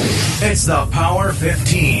 It's the Power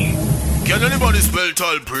 15. Can anybody spell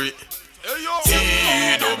Talpre?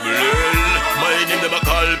 T-double-L. My name never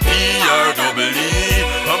call P-R-double-E.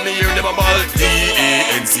 From me here never call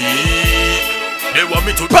T-A-N-C. They want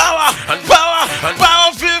me to power and power and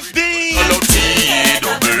power 15. Hello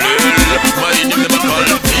T-double-L. My name never call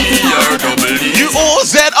P-R-double-E. You all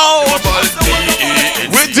said old.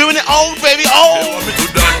 We're doing it old, baby, old.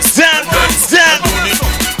 Dance.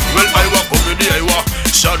 Well, I walk up in the Iowa.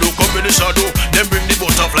 Shadow come in the shadow. Them bring the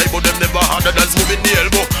butterfly, but them never had a dance moving the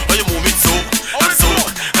elbow. When you move it so and so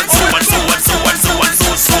and so and so and so and so and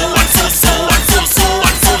so so and so so and so so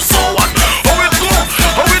and so so and how it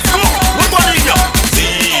go? Nobody here.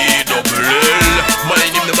 T-double-L. My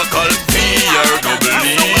name never call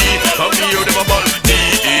P-R-double-E. From here never call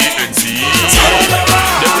D-A-N-C.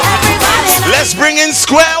 Let's bring in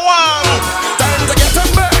square one. Time to get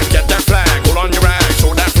them back. Get that flag, hold on your rag.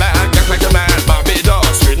 Show that flag, act like a man.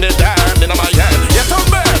 Barbados, Trinidad, in my hand. Get them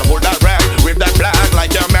back, hold that rag. Wave that flag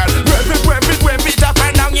like a man. Wave it up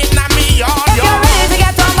and down in me yard. If you're ready to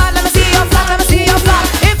get on bad, let me see your flag, let me see your flag.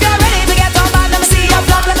 If you're ready to get on bad, let me see your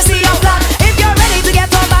flag, let me see your flag. If you're ready to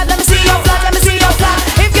get on bad, let me see your flag, let me see your flag.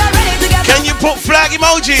 If you're ready to get Can you put flag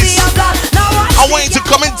emojis? I want you to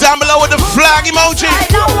comment down below with the flag emoji.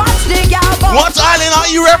 What island are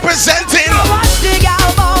you representing?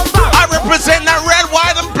 I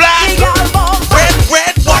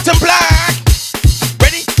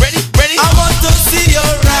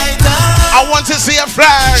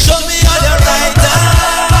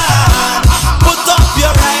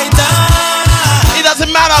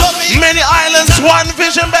Many islands, one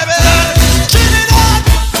vision, baby. Trinidad,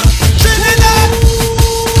 Trinidad.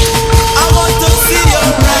 I want to see your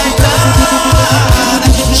right hand.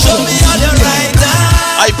 Show me on your right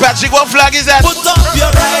hand. Hey Patrick, what flag is that? Put up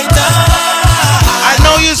your right hand. I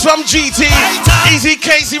know you're from GT. Easy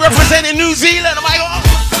Casey representing New Zealand. Oh my God.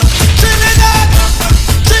 Trinidad,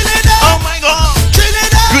 Trinidad. Oh my God.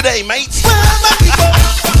 Trinidad. Good day, mate. Where are my people?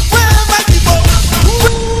 Where are my people?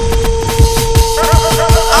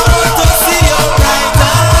 I want to see your right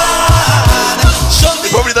hand. Show me.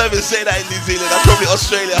 They probably don't even say that in New Zealand. That's probably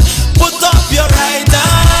Australia. Put up your right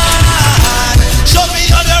hand. Show me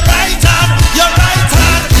on your right hand. Your right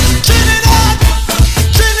hand. Trinidad,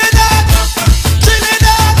 Trinidad,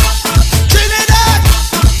 Trinidad, Trinidad.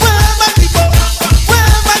 Where are my people? Where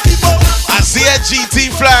are my people? I see a GT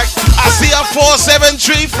flag. I see a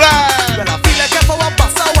 473 flag. Well, I feel like if I want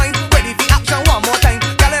bust a wine, ready for action one more time.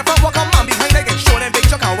 Girl, if I walk a man behind again, show them big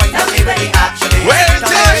chuck and wine. Tell me ready, actually. Where it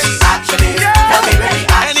is? Actually, tell me ready,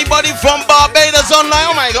 actually. Anybody from Barbados online?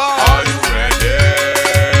 Oh my God. Are you ready?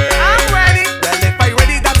 I'm ready. Well, if I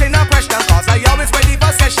ready, that's in a question. Cause I always ready for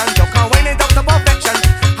session. Chuck and wine it up to perfection.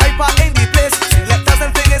 Hyper in the place. Selectors and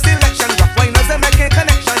figure selection. Rough winers and making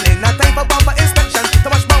connection. In a time for bumper inspection. Too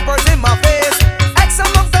much bumpers in my face. X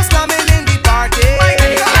amongst the slamming in the party.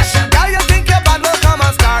 Girl, you think you're bad, well, come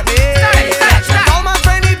and start me. Call my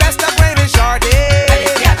friend, the best of friend is shorty.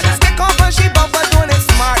 Stick off when she bumper doing it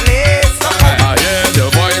smartly. I hear the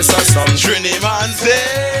voice of some Trini man say.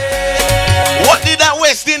 What did that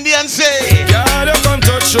West Indian say? Girl, you come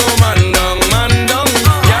touch your man down, man down.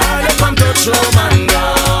 Girl, you come touch your man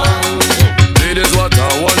down. It is what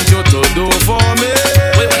I want you to do for me.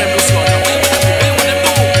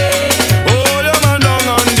 Hold your man down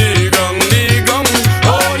on the gong, the gong.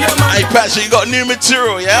 Hold your man. Hey Patrick, you got new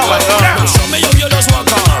material, yeah? Oh my God. Show me how you just walk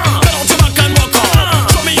on. Get out your back and walk on.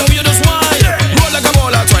 Show me how you just whine. Roll like a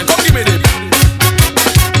ball of twine. Come give me the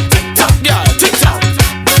tick tock, girl, tick tock.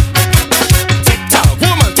 Tick tock,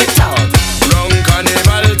 woman, tick tock. Round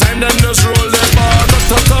carnival time, them just roll the bar.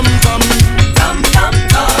 Come, come.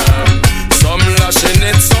 Some lashing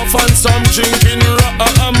it soft and some drinking rum.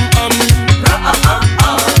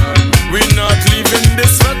 We not leaving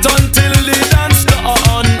this sweat until the dance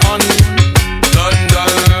done. Done.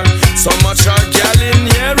 So much a gal in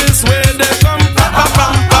here is where they come.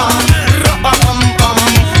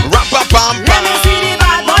 Let me see the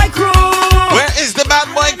bad boy crew. Where is the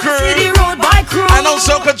bad boy crew? See the road boy crew. I know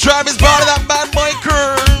Soca Tribe is part of that bad boy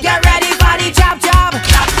crew. Get ready for the chop chop.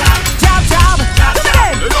 Chop chop. Chop chop. Come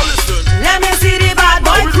again. Let me see the bad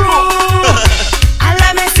boy crew. And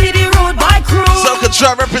let me see the road boy crew. Soca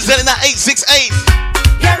Tribe representing that 868.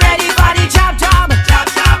 Get ready for the chop chop. Chop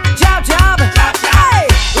chop. Chop chop. Hey,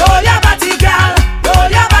 roll your body, girl. Roll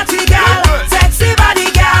your body, girl. Sexy body,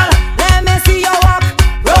 girl. Let me see your walk.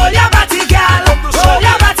 Roll your body, girl. Roll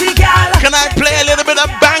your body, girl. Can I play a little bit of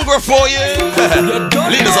Bangra for you?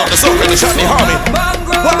 Leaders of the Soca and the Shotney Army.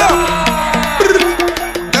 What up?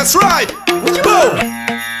 That's right. Boom.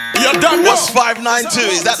 You're done. What's 592?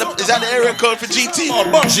 Is that the area code for GT? Oh,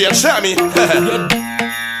 Bunchy and Shammy.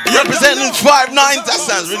 Representing 59. That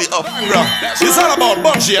sounds really off. It's all about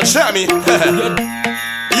Bunchy and Shammy.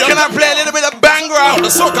 Can I play a little bit of Bangra? Oh,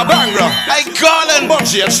 the Soca Bangra. Hey, Garland.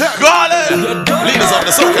 Bunchy and Shammy. Garland. Leaders of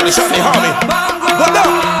the Soca and the Shotney Army. What up?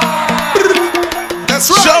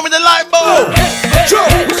 That's right. Show me the light bulb.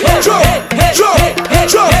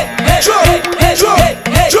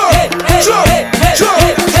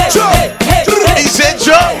 He said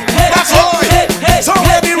Joe. That's right. So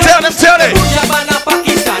Tell them. What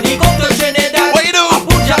you do?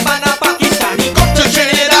 To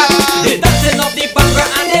Trinidad.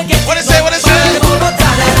 What it say?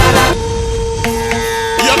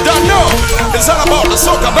 You don't know. It's all about the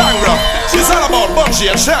Soca Bangra. It's all about Bunchy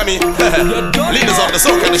and Shammy. Leaders of the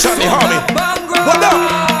Soca and the Shotney Army. What up?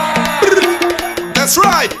 That's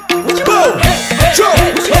right. Boom. That's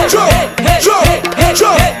right.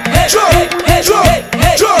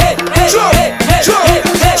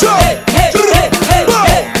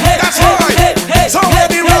 So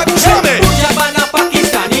baby, rock Johnny.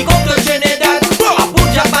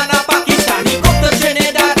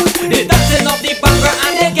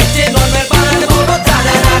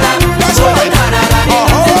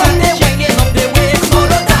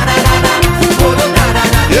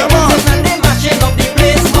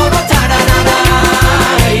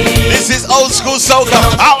 This is old school soca.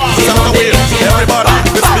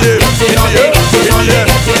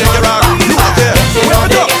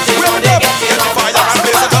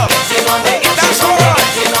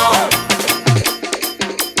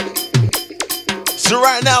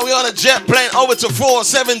 to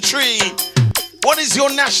 473. What is your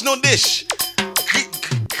national dish?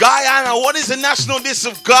 Guyana. What is the national dish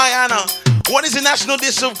of Guyana? What is the national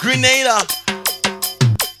dish of Grenada?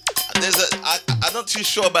 I'm not too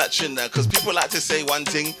sure about Trinidad because people like to say one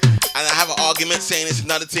thing and I have an argument saying it's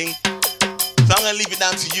another thing. So I'm gonna leave it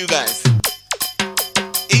down to you guys.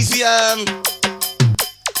 Easy on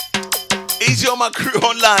my crew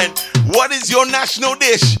online. What is your national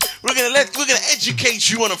dish? We're gonna educate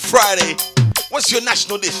you on a Friday. What's your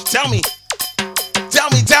national dish? Tell me. Tell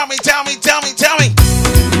me.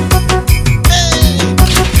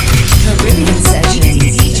 Caribbean Sessions,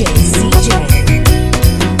 DJ CJ.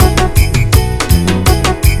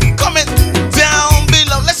 Comment down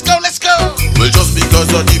below. Let's go. Well, just because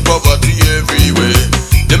of the poverty everywhere,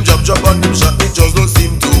 them jump and them shot me just don't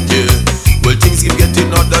seem to care. Well, things keep getting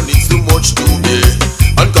hard and it's too much to bear.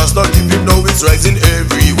 And cost of living now it's rising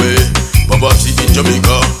everywhere. Poverty in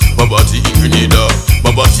Jamaica, poverty in Grenada,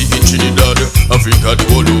 poverty in Trinidad, Africa the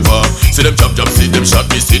whole over. See them jump, see them shot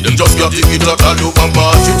me, see them just got it out all over.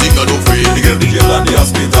 But you think I don't free? They get the jail and the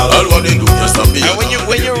hospital. All what they do can't stop me. And when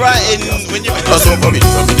you're writing, that's all from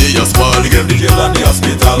the day you're small. They get the jail and the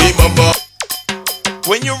hospital. Me mama.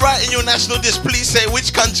 When you're writing your national dish, please say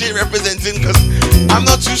which country you're representing, because I'm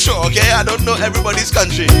not too sure, okay? I don't know everybody's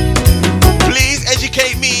country. Please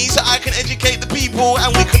educate me so I can educate the people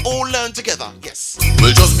and we can all learn together. Yes.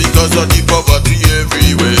 Well, just because of the poverty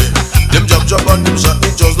everywhere, them jump and them shot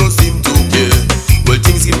me just don't seem to care. Well,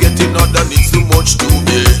 things keep getting hard and it's too much to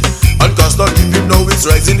bear. And cost of living now it's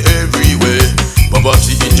rising everywhere.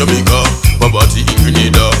 Poverty in Jamaica, poverty in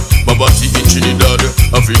Grenada, poverty in Trinidad,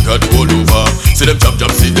 Africa the whole over. See them jump,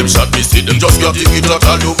 see them shot me, see them just got it out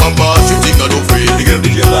all over. But you think I don't free? They get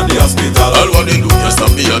the jail and the hospital. All what they do can't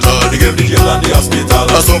stop me at all. They get the jail and the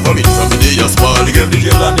hospital. That's all from the day you're small. They get the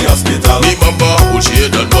jail and the hospital. Me mama, who she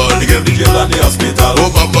head and ball. They get the jail and the hospital.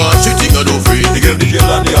 Oh mama, you think I don't free? They get the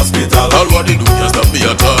jail and the hospital. All what they do can't stop me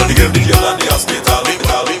at all. They get the jail and the hospital.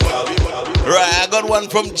 Right, I got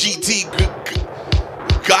one from GT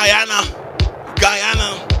Guyana.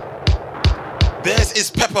 Theirs is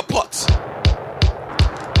pepper pot.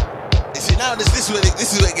 You see, now this is where it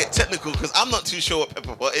gets technical because I'm not too sure what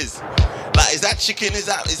pepper pot is. Like, is that chicken? Is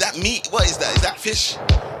that meat? What is that? Is that fish?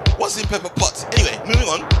 What's in pepper pot? Anyway, moving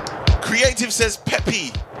on. Creative says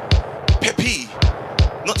peppy.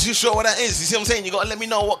 Not too sure what that is. You see what I'm saying? You gotta let me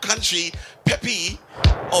know what country peppy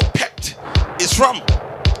or pepped is from.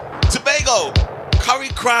 Tobago, curry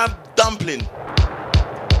crab dumpling.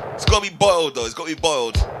 It's gotta be boiled though. It's gotta be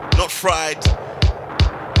boiled, not fried,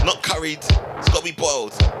 not curried. It's gotta be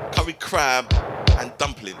boiled. Curry crab and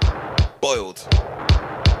dumpling, boiled.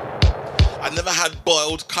 I've never had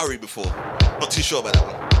boiled curry before. Not too sure about that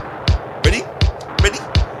one. Ready?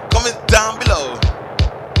 Comment down below.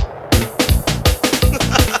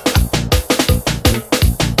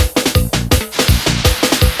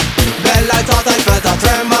 Well, I thought I felt a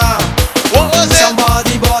tremor. What was it?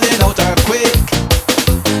 Somebody bought an earthquake.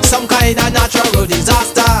 Some kind of natural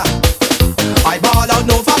disaster. I bawled out,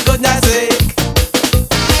 no, for goodness sake.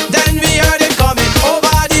 Then we heard it coming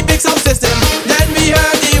over the big sound system. Then we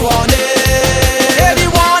heard the warning.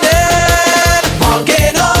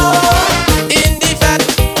 Volcano in the fed.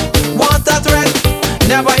 Water threat.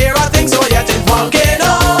 Never hear a thing so yet. It's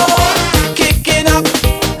volcano kicking up.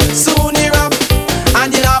 Soon erupt.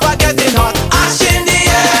 And you never getting hot. Ash in the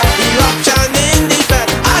air. Eruption in the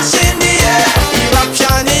fed. Ash in the air.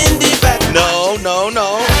 Eruption in the fed. No.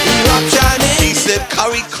 Eruption in. He said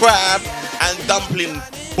curry crab and dumpling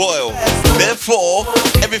boil. Therefore,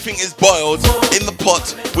 everything is boiled in the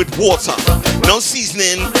pot with water. No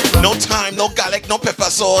seasoning, no thyme, no garlic, no pepper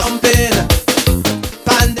sauce.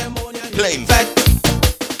 Plain.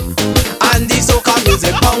 And the soca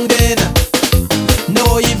music pounding.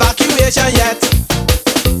 No evacuation yet.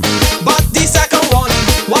 But the second one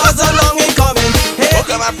was a long in coming. Hey, what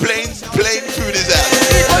kind of plain food is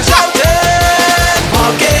that? people shouting.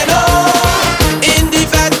 Volcano in the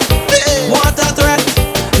fed. Water threat.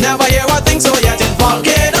 Never hear a thing so yet. It's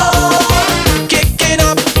volcano kicking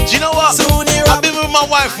up. Do you know what? Soon I've been with my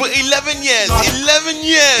wife for 11 years. 11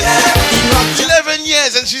 years. 11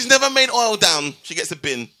 years and she's never made oil down. She gets a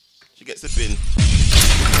bin.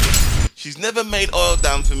 She's never made oil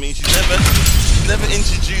down for me. She's never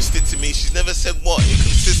introduced it to me. She's never said what it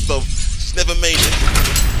consists of. She's never made it.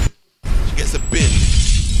 She gets a bin.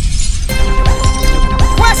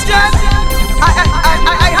 Question. I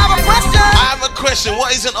have a question. I have a question.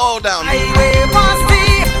 What is an oil down? Highway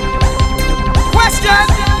Pasty. Question.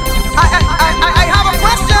 I have a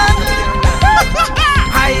question.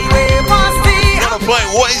 Highway Pasty. trying to find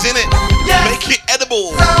what is in it. Make it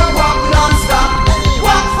edible. Walk non-stop.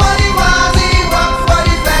 Walk for the wazi, walk for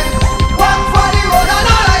the vet. Walk for the road and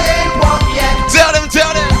all I ain't walk yet. Tell them.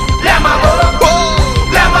 Let my go.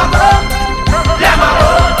 Let my go. Let my go.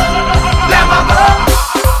 Let my go.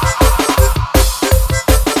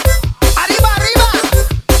 Arriba, arriba.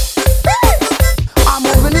 I'm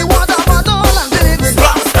moving the water bottle and feeling it.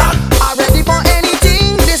 I'm ready for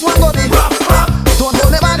anything. This one go be. Don't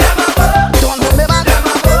hold me back. Don't hold me back.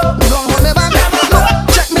 Don't hold me back.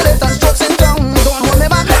 Check me later, strokes in tongue. Don't hold me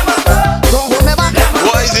back. Don't hold me back.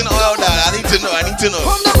 What is in oil that? I need to know.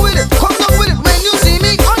 Come down with it. Come down with it. When you see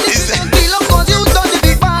me on the street, feel up 'cause you done the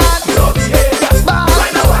big bad. Bad.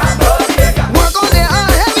 Work on there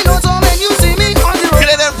and heavy notes. So when you see me on the road.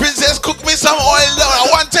 Let them princess cook me some oil down. I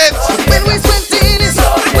want it. When we sweating is,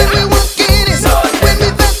 when we walking is, when we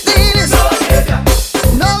betting is.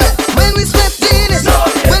 No, when we sweating is,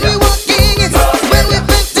 when we walking is, when we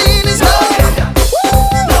betting is.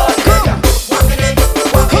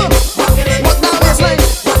 Walk down this line.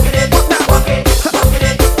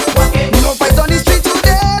 No fight on the street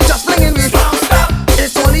today, just flinging me.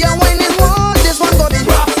 It's only a whining war, this one go be.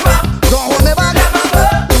 Don't hold me back,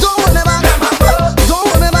 don't hold me back, don't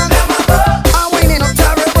hold me back. I'm whining up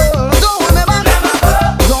terrible. Don't hold me back,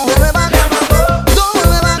 don't hold me back, don't hold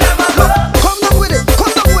me back. Come down with it,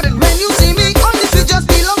 come down with it. When you see me on the street, just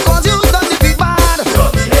feel up 'cause you done the big bad.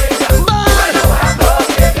 Bad.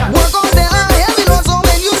 Work on there and heavy load, so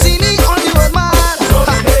when you see me on the road, mad.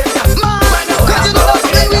 Mad. 'Cause you know that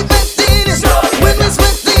when we betting is, when we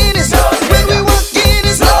sweating is, when we walking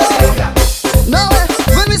is. No,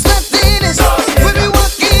 when we sweating is, when we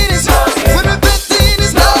walking is, when we betting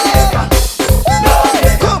is.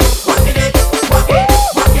 Come.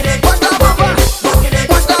 Watch that bumper,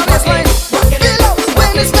 watch that baseline. Feel up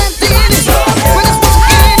when it's sweating is, when it's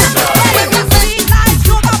walking is, when we betting.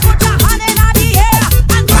 Put your hand in the air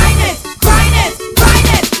and grind it, grind it, grind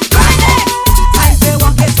it, grind it. Time for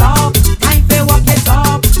walk it up, time for walk it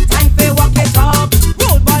up, time for walk it up.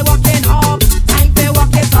 Road boy walking up, time for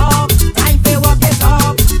walk it up, time for walk it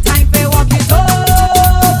up, time for walk it up.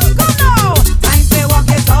 Come now, time for walk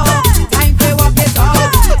it up, time for walk it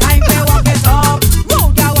up, time for walk it up.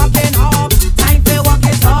 Road guy walking up, time for walk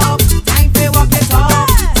it up, time for walk it up,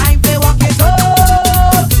 time for walk it up.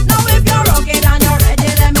 Now if you're rugged and you're ready,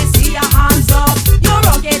 let me see your hands up. You're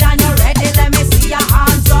rugged and you're ready, let me see your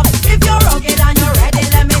hands up. If you're rugged and you're ready,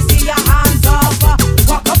 let me see your hands up.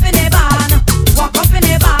 Walk up in the van, walk up in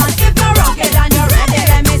the van. If you're rugged and you're ready,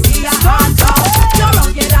 let me see your hands up. You're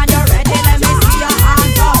rugged and you're ready, let me see your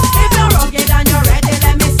hands up. If you're rugged and you're ready,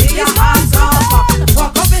 let me see your hands up.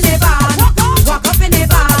 Walk up in the van, walk up in the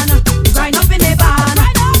van. Grind up in the van,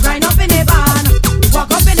 grind up in the van.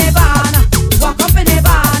 Walk up in the van, walk up in the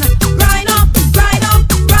van. Grind up, grind up,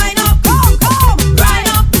 grind up, come, come. Grind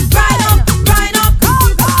up, grind up, grind up,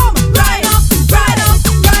 come, come. Grind up, grind up,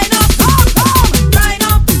 grind up, come, come. Grind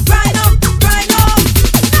up, grind up, grind up.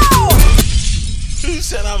 No! Who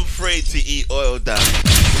said I'm afraid to eat oil down?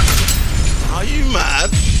 Are you mad?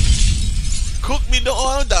 Cook me the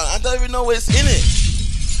oil down. I don't even know what's in it.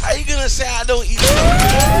 How you gonna say I don't eat stuff?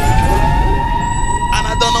 And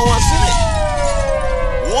I don't know what's in it.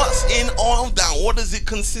 What's in oil down? What does it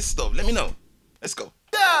consist of? Let me know. Let's go.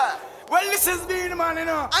 Yeah. Well, this is me, the man, you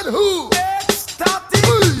know. And who? Stop it.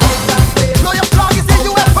 Blow your flag is a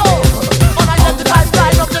UFO. Unidentified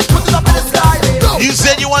flying object, put it up in the sky. Go. You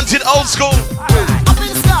said you wanted old school. Up in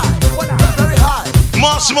the sky, very high.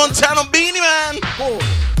 Marsh Montana Beanie Man.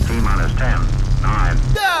 T-minus 10, 9.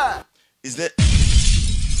 Yeah. Is that?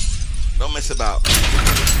 Don't mess about.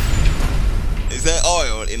 Is there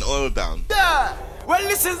oil in oil down? Yeah. Well,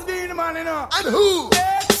 this is me, the man, you know. And who?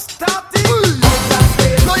 Stop it.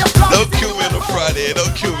 Blow your flag. Don't kill me on a Friday.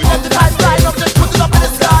 Don't kill me. Unidentified flying object, put it up in the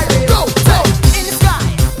sky. Go. In the sky.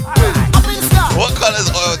 Up in the sky. What color's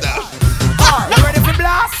oil down? You ready for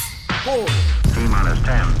blast? T-minus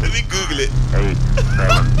 10. Let me Google it. 8,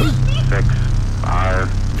 7, 6, 5.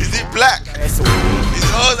 Is it black? Is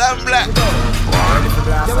all that black?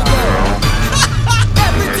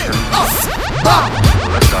 Everything.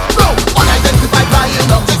 Go. Unidentified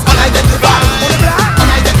flying objects. Unidentified.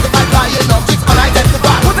 Unidentified flying objects.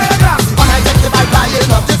 Unidentified. Unidentified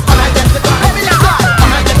flying objects. Unidentified.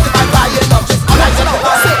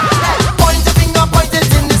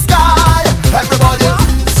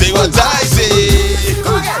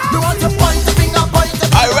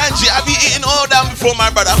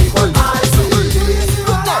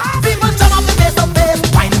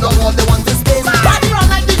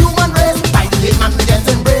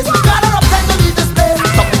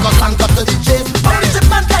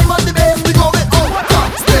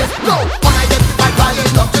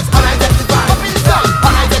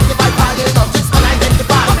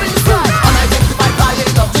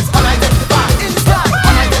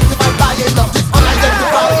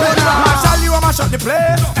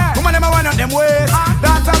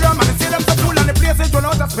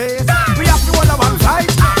 have to hold a one side.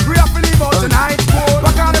 We have to leave out tonight.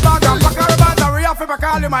 Back on the back and back on the back and we have to back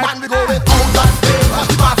on the mic. Man, we go with out of space. That's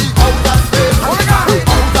the party out of space. Oh my God.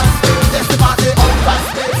 Out of space. That's the party out of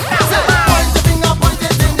space. Point the finger, point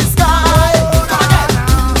it in the sky. Come again.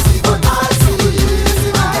 See what I see.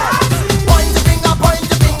 Point the finger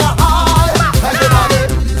high. Everybody,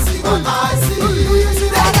 see what I see.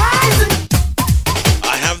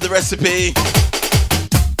 I have the recipe.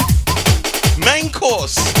 Main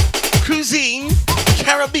course, cuisine,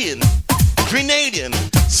 Caribbean, Grenadian,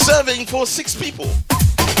 serving for 6 people.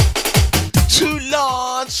 2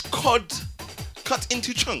 large cod cut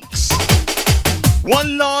into chunks.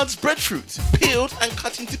 1 large breadfruit, peeled and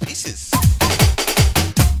cut into pieces.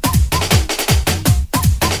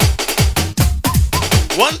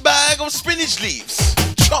 1 bag of spinach leaves,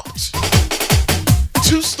 chopped.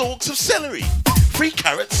 2 stalks of celery, 3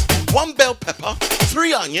 carrots, 1 bell pepper,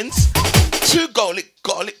 3 onions, 2 garlic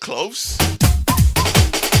cloves,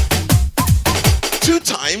 2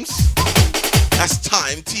 thymes. That's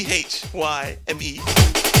thyme, T-H-Y-M-E.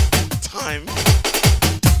 Thyme.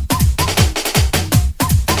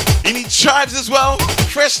 You need chives as well.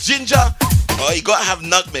 Fresh ginger. Oh, you gotta have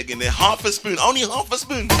nutmeg in there. Half a spoon. Only half a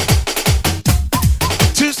spoon.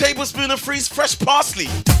 2 tablespoons of fresh parsley.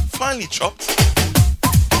 Finely chopped.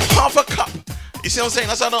 Half a cup. You see what I'm saying?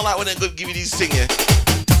 That's why I don't like when they give you these things, yeah?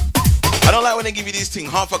 I don't like when they give you these things.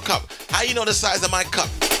 Half a cup. How you know the size of my cup?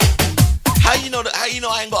 How you know I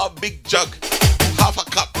ain't got a big jug? Half a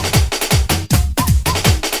cup.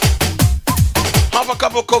 Half a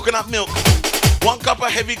cup of coconut milk. 1 cup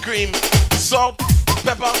of heavy cream. Salt,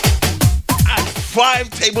 pepper, and 5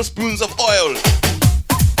 tablespoons of oil.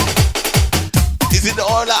 Is it the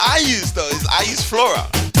oil that I use though? I use Flora.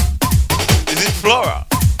 Is it Flora?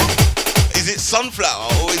 Is it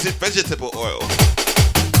sunflower or is it vegetable oil?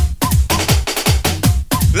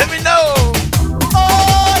 Let me know.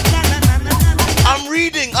 I'm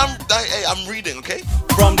reading. I'm reading, okay?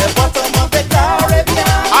 From the bottom of the Caribbean,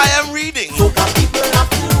 I am reading. soca people have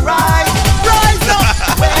to rise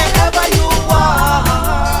up wherever you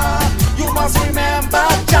are. You must remember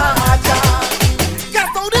Jah Jah.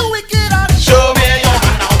 Get out the wicked and Show me your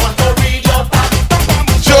hand. I want to read your back.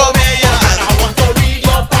 Show me your hand. I want to read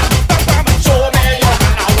your back. Show me your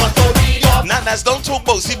hand. I want to read your back. Nanas, don't talk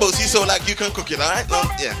bossy so like you can cook it, alright? No,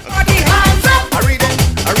 yeah. Body hands up. I read it.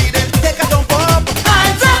 Take a jump up.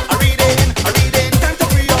 Hands up. I read it. Time to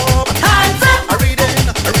free up. Hands up. I read it.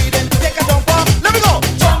 Take a jump up. Let me go.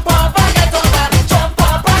 Jump up and get on back. Jump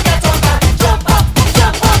up and get on back. Jump up.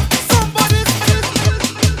 Somebody.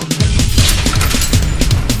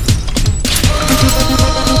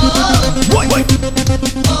 Why?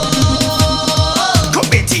 Come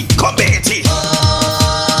Betty.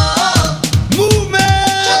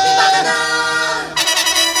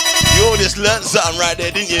 You just learned something right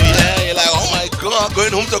there, didn't you? Yeah, you're like, oh my God,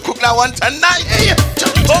 going home to cook that one tonight. Hey,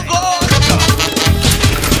 oh God.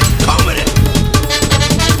 Come with it.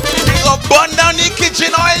 They go burn down the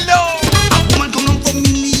kitchen oil now. A woman come home from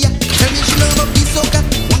India. Tell me she love a piece of cat.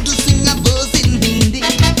 Want to sing a verse in Hindi.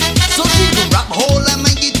 So she go rap whole of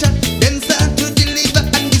my guitar. Then start to deliver.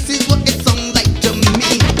 And this is what it sound like to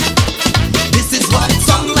me. This is what it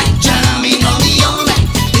sound like. Jamming on the all night.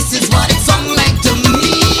 This is what it sound like to me.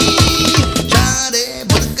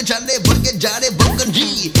 Jade burger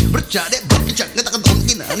G. Jade burger chak. Nata kan tong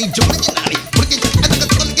kinani. Jom na kinani. Burger chak. Nata kan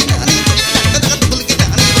tong kinani. Nata kan tong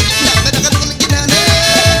kinani. Nata kan tong kinani.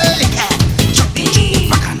 Chutney,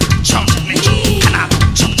 makana. Chutney, kana.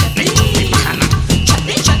 Chutney, makana.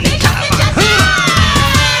 Chutney, kana.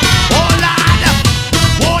 Oh Lord,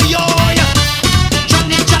 oh yo,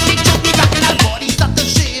 chutney, makana. Body start to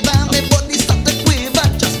shiver, my body start to quiver.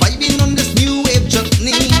 Just vibing on this new wave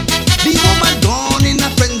chutney. The woman gone in a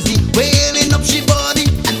frenzy, wailing up she body,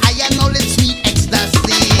 and I am all in sweet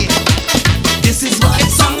ecstasy. This is what it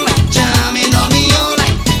sound like, jamming on me all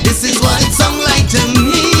night. This is what it sound like to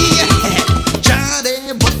me.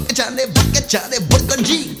 Jade burger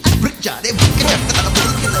G.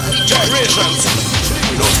 Gyrations,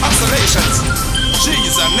 those oscillations.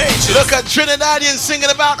 G's and nature. Look at Trinidadians singing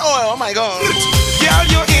about oil. Oh my God. Girl,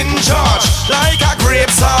 you're in charge, like a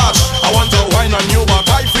grape sarge. I want to wine on you, but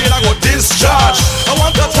I feel I go discharge. I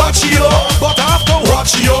want to touch you, but I have to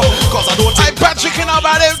watch you. Cause I don't I Patrick and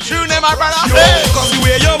about them tune them, my brother. Cause the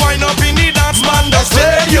way you wine up in the dance, man, that's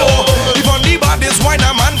you. Even the baddest wine,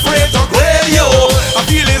 a man afraid to grade you. I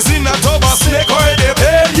feel it's in a tub of snake oil, they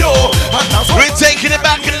pay you. And that's what we're taking it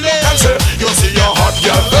back in the day. You see your hot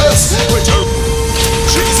girl first with your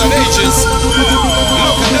G's and H's.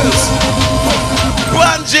 Look at this.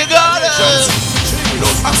 One jigger.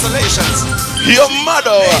 Those oscillations. Your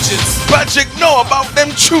mother. Patrick know about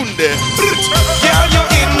them tune there. Girl, you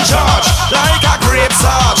in charge, like a grape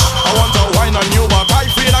sarge. I want to wine on you, but I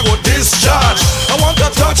feel I go discharge. I want to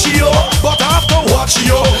touch you, but I have to watch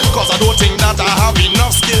you. Cause I don't think that I have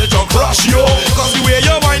enough skill to crush you. Cause the way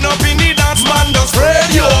you wind up in the dance, man, does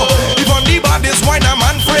afraid you. Even the baddest wine, a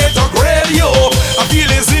man afraid to grade you. I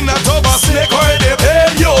feel it's in a tub of snake oil, they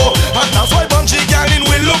pay you. And that's why bunchy girl in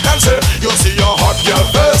will look and say, you see your hot girl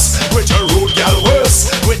first, with your rude girl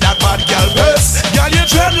worse, with that bad girl first. Girl, you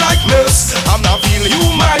tread like this. I'm not feel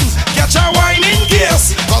human. Catch a wine in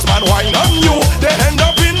case. Cause man wine on you, they end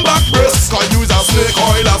up in back breast. Cause use a snake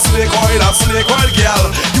oil, a snake oil, a snake oil girl.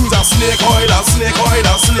 Use a snake oil, a snake oil,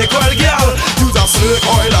 a snake oil girl. Use a snake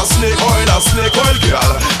oil, a snake oil, a snake oil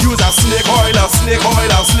girl. Use a snake oil, a snake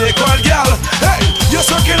oil, a snake oil girl. Hey, your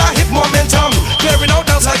circular hit momentum, clearing out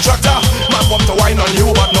dance like tractor. Man want to wine on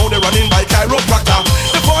you, but now they're running by chiropractor.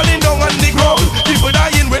 They're falling down on the ground, people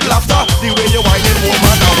dying with laughter. The way you're whining,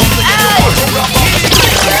 woman, I want to get you all to rap.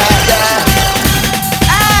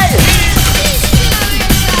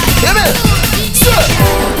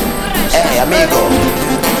 Hey, amigo.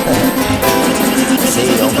 See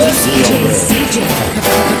you,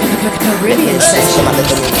 Caribbean session.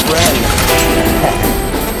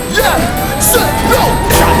 Yeah, say no.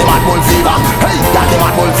 If you're the mad bull fever, hey, you're the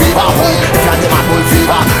mad bull fever. If you're the mad bull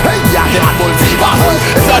fever, hey, you're the mad bull fever.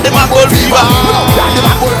 If you're the mad bull fever, you're the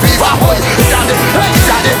mad bull fever. If you're the, hey,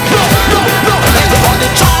 you're the, no.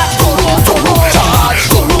 Everybody charge, go room, charge,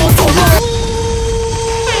 go room.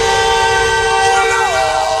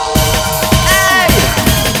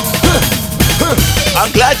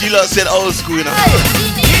 I'm glad you lot said old school, you know.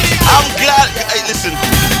 I'm glad. Hey, listen.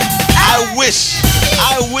 I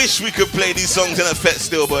wish we could play these songs in a fest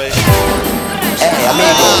still, boy. Hey,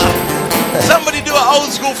 amigo. Somebody do an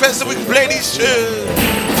old school fest so we can play these tunes.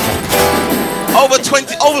 Over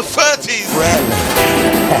 20, over 30s.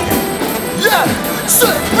 Yeah,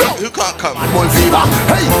 say no. Who can't come? Mad bull fever,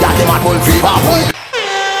 hey, you're the mad bull fever.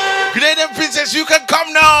 Canadian princess, you can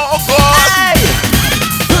come now, oh God.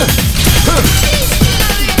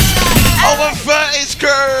 Over 30s,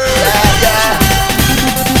 girl.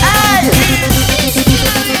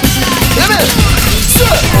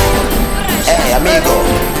 Hey, amigo.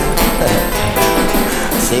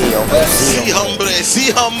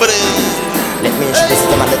 Si hombre. Let me introduce you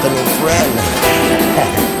to my little new friend.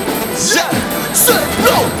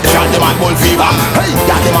 No. You're the mad bull fever. Hey,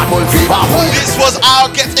 you're the mad bull fever. This was our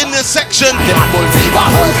get in the section. The mad bull fever.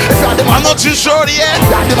 I'm not too sure yet.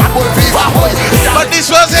 You're the mad bull fever. But this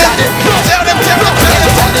was it. Tell them.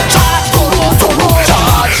 Charge, go room,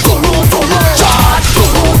 charge, go room, charge, go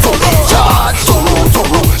room, charge, go room,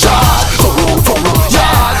 charge, go room,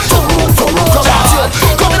 charge, go room, charge.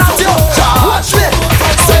 Coming at you, charge me.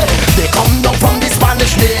 Say they come down from the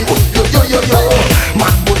Spanish lane. Yo.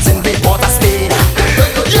 Mad bulls in the Port of Spain.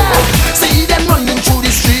 Yeah, see them running through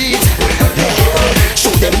the street.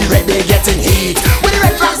 Show them the red, they getting heat. With the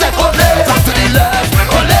red flags, they hold left, flag to the left,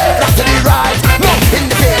 hold left, flag to the right. No, in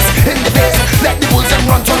the face. Let the bulls them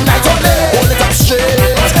run tonight. Hold it up straight.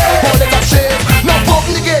 Now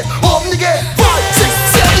open the gate. 5, 6,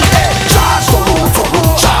 7, 8. Charge, go room,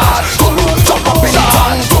 charge, go room, jump up in the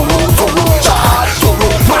tongue, go room, charge, go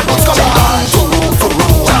room. Mad bulls coming down, go room,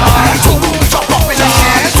 charge, go room, jump up in the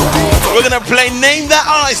tongue. We're gonna play Name That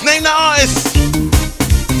Artist.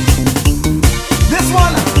 This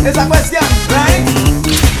one is a question, right?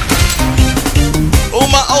 All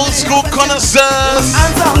my old school connoisseurs.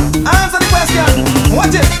 Answer the question.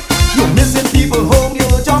 Watch it. You're missing people home, you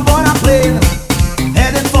jump on a plane,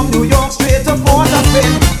 heading from New York straight to Port of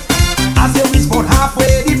Spain. As you reach about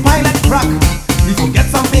halfway, the pilot crack. He forget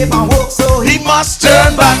some paperwork, so he must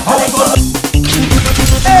turn back.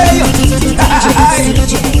 Hey,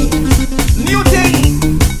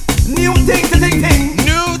 new thing to thing.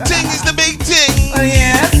 New thing is the big thing.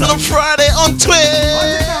 Yes. On Friday on Twitch.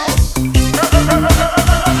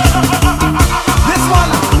 This one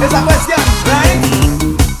is a question, right?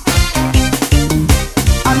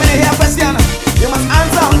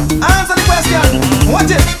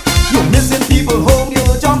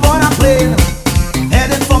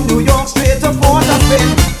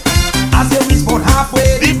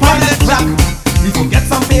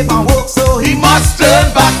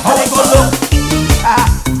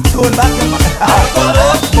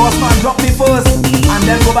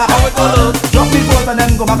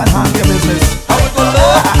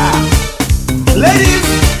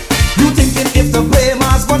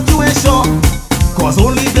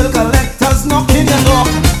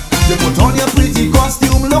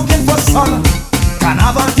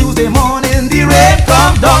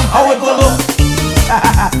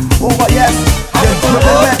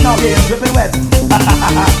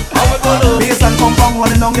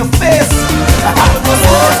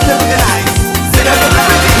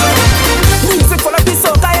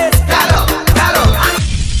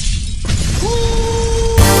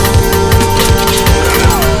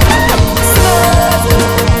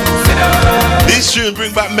 tune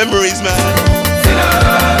bring back memories, man.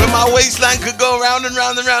 When my waistline could go round and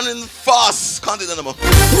round and round and fast. Can't do that no more.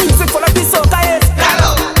 Music full of this soca is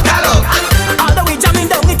Gallo, gallo. All the way jamming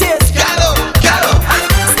down it is Gallo, gallo.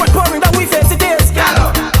 Squad pouring down we face it is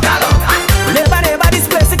Gallo, gallo. Never this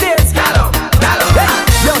place it is Gallo, gallo.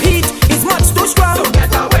 Your heat is much too strong, so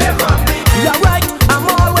get away from me. You're right, I'm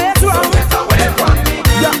always wrong, so get away from me.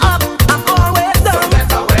 You're up, I'm always down, so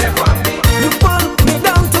get away from me. You pull me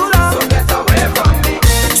down too long, so get away from me.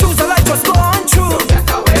 Choose the light, just go on through, so get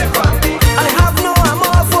away from me. I have no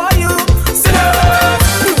amor for you.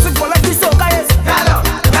 Music for like this soca is Gallo,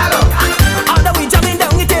 gallo. All the way jamming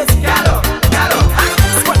down it is Gallo, gallo.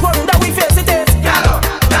 Squad pouring down we face it is Gallo,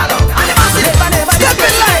 gallo. Never step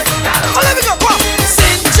in life. Oh, let me go.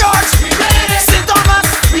 St. George, St. Thomas,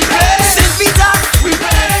 St. Peter,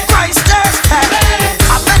 Christ Church.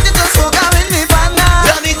 I bet it was soca with me partner.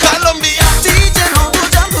 Down in Colombia, teaching how to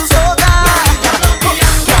jump to soca.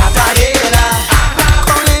 Cartagena,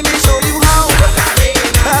 come let me show you how.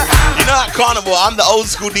 you know at Carnival, I'm the old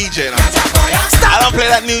school DJ now. I don't play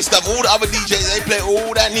that new stuff. All the other DJs, they play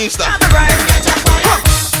all that new stuff.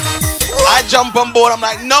 I jump on board, I'm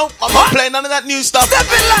like, nope, I'm not playing none of that new stuff.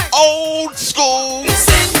 Old school.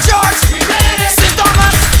 St. George, St.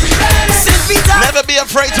 Thomas, St. Peter. Never be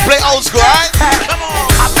afraid to play old school, right? Come on.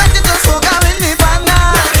 I bet it was soca with me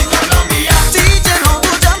partner. Teaching how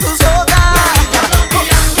to jump to soca.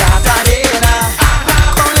 Cartagena,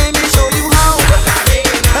 come let me show you how.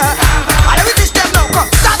 I let me teach them now. Come,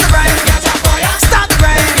 start the grind. Start the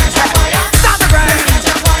grind. Start the grind.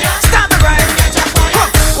 Start the grind.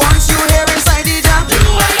 Come, once you hear inside the jam,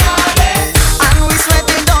 and we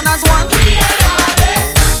sweating down as one.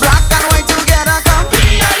 Black and white together come.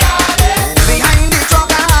 Behind the truck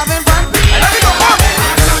and having fun. Let me go.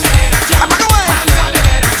 I'm back away.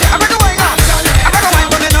 I'm back away now. I'm back away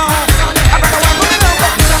coming on. I'm back away coming on.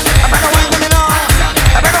 I'm back away coming on.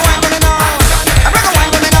 I'm back away coming on. I'm back away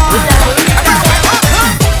coming on.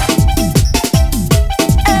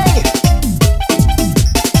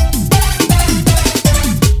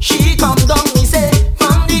 She come down, me say,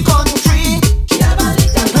 from the country. She have a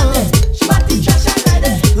little body, she body trash and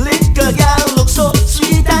ready. Little girl look so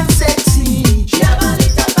sweet and sexy. She have a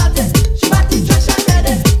little body, she body trash and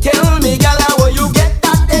ready. Tell me, girl, where you get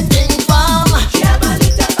that thing from? She have a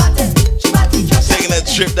little body, she body trash and Taking a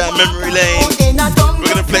trip down memory lane. We're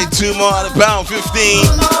gonna play 2 more at about 15.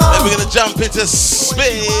 Then we're gonna jump into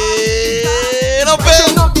spin up it.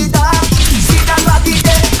 See that body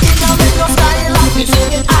there, it don't make no style like me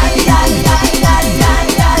singing. Aye, aye, aye, aye,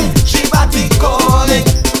 aye, aye. She body calling,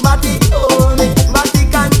 body hold me, body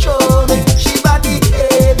control me. She body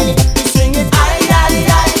heavy, singing. Aye, aye,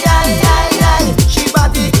 aye, aye, aye, aye. She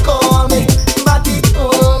body call me, body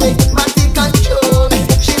hold me, body control me.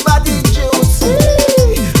 She body juicy.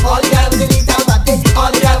 All the guy with the little body,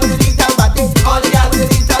 all the guy with the little body, all the guy with the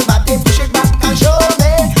little body. Push it back and show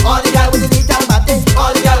me. All the guy with the little body,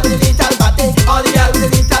 all the guy with the little body, all the guy with the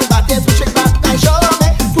little body. Push it back and show me.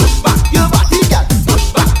 Push back your body, girl.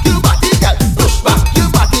 Push back your body, girl. Push back your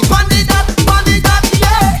body. Body that,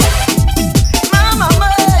 yeah. Mama,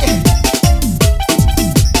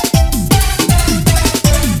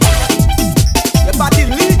 your body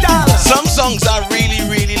little. Some songs I really,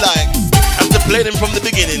 really like. Have to play them from the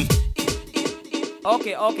beginning.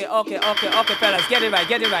 Okay, fellas, get it right.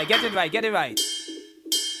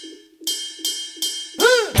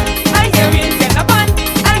 I hear it in the band,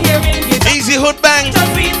 I hear it in Easy hood bang.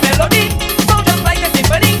 just sweet melody, so just like a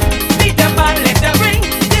symphony. Beat them and let them ring.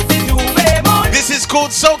 This is Juve Moon. This is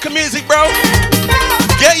called soca music, bro.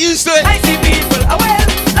 Get used to it. I see people aware,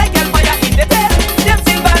 like hellfire in the tail. Them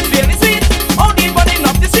sing band very sweet, only burning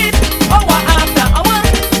up the street. Hour after hour,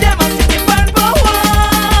 them a sitting band for one.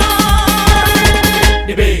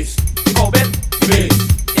 The bass, the cowbell, the bass,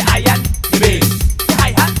 the hi-hat, the bass, the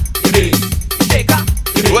hi-hat, the bass, the shaker.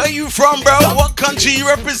 Where you from, bro? What country you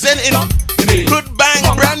representing? Good bang,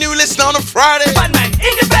 brand new listener on a Friday. One man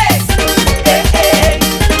in the place.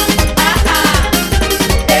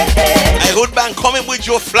 Hey, hood bang, comment with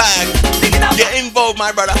your flag. Get involved,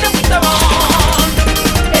 my brother.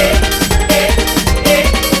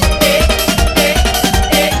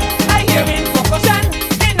 I hear in percussion,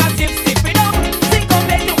 in a zip stick it up. Sing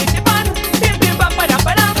complete with the band, bim bim bam ba dam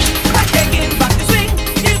ba dam. I take it back to swing,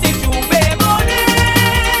 this is Juve morning.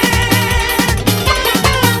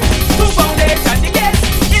 Two foundation the case,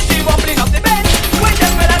 is the rumbling of the bass. When the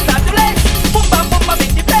fellas start to lace, boom bam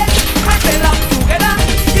in the place. I fell up together,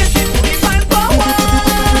 this is to the fan power.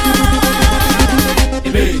 The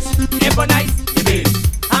bass, ever nice.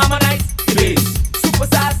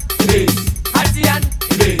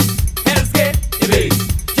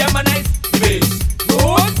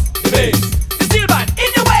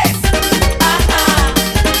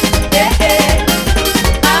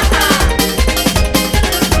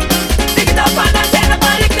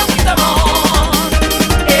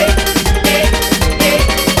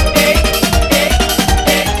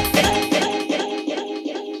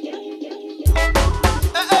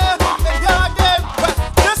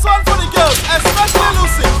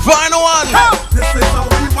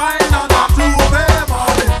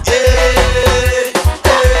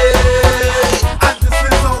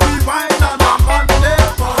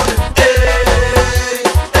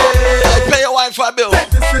 5 bill. This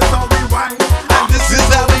is how we wine, and this is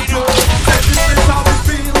how we do. This is how we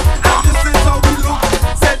feel, and this is how we look.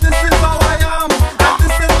 Said this is how I am, and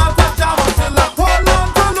this is my pajama. Till I hold on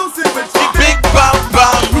to Lucy with she big bam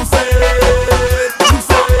bam. Lucy,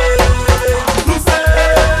 Lucy, Lucy,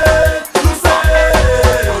 Lucy,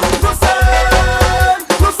 Lucy,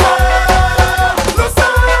 Lucy, Lucy.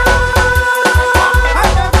 And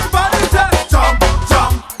everybody just jump,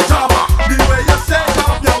 jump, jump. The way you shake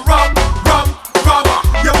up your rum, rum, rum.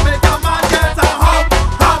 You make a man get a hum,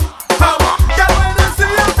 hum, hum. Get when you see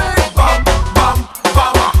a big bum, bum,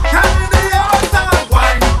 bum. Hand in the air and start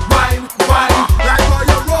wine, wine, wine. Like how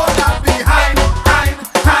you roll that behind, hind,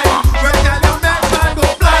 hind. When girl you make man go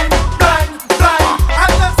blind, blind, blind.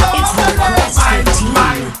 And that's how It's the Request 15.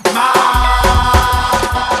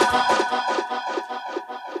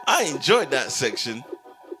 I enjoyed that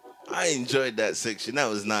section. That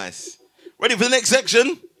was nice. Ready for the next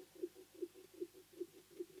section?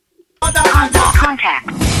 Contact.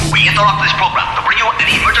 We interrupt this program to bring you an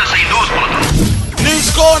emergency news bulletin. News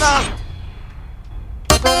corner.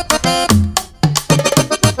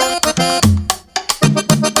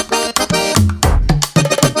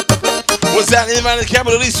 What's happening around the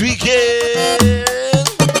capital this weekend?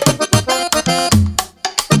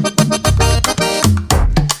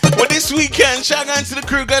 Well, this weekend, shout out to the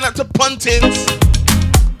crew going up to Pontins.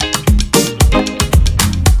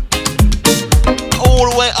 All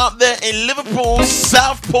the way up there in Liverpool,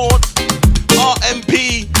 Southport,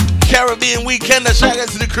 RMP, Caribbean weekend. Shout out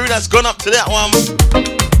to the crew that's gone up to that one.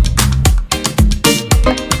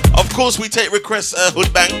 Of course, we take requests,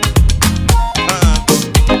 Hoodbang.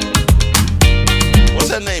 What's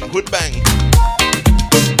her name? Hoodbang.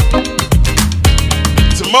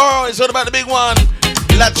 Tomorrow is all about the big one.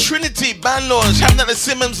 La Trinity band launch happening at the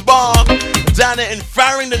Simmons Bar down there in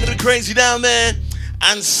Farringdon. Gonna be crazy down there.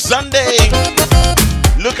 And Sunday,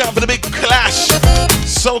 look out for the big clash.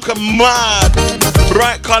 Soca Mad.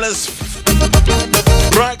 Bright colors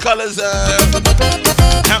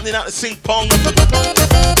happening out the Sing Pong.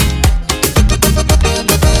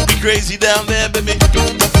 Be crazy down there, baby.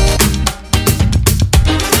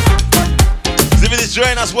 So if it is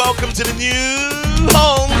joining us, welcome to the new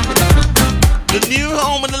home. The new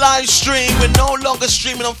home and the live stream. We're no longer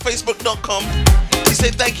streaming on Facebook.com. We say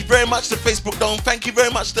thank you very much to Facebook.com. Thank you very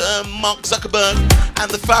much to Mark Zuckerberg and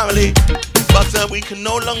the family. But we can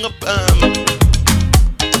no longer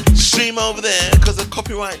stream over there because of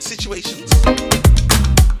copyright situations.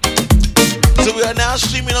 So we are now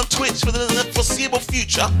streaming on Twitch for the foreseeable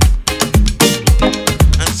future.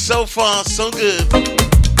 And so far, so good.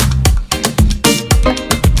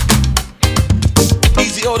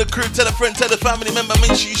 Easy all the crew, tell a friend, tell a family member,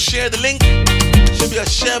 make sure you share the link. Should be a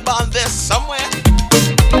share button there somewhere.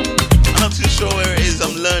 I'm not too sure where it is.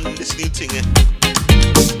 I'm learning this new thing here.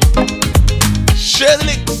 Share the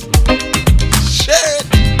link. Share it.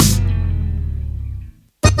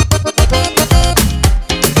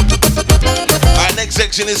 Alright, next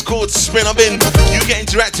section is called Spin Up In. You get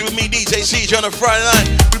interactive with me, DJ CJ, on a Friday night.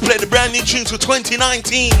 We play the brand new tunes for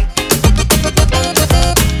 2019.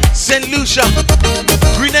 St. Lucia,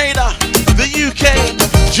 Grenada, the UK,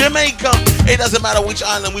 Jamaica. It doesn't matter which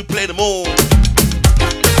island, we play them all.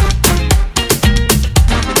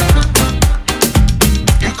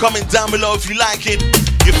 You comment down below if you like it.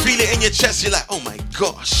 You feel it in your chest, you're like, oh my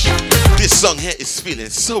gosh, this song here is feeling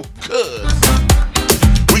so good.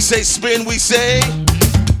 We say spin, we say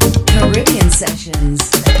Caribbean Sessions.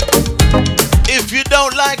 If you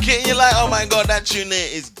don't like it, you're like, oh my god, that tune there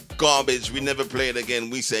is garbage, we never play it again.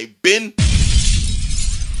 We say bin,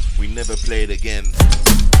 we never play it again.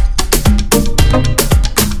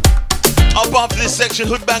 Up after this section,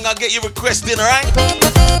 Hoodbang, I'll get your request in, alright?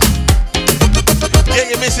 Get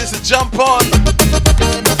your missus to jump on.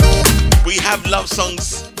 We have love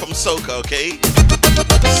songs from Soca, okay?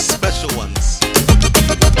 Special ones.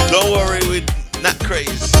 Don't worry, we're not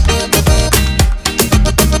crazy.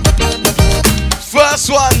 First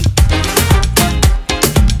one,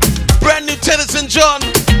 brand new Tennyson John.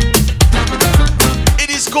 It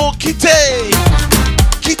is called Kite.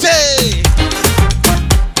 Kite.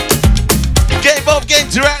 Game of Game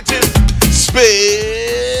Interactive.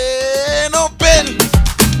 Spin open.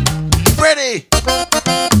 Ready.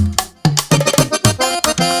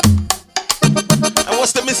 And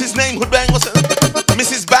what's the missus name? Hoodbang? What's it?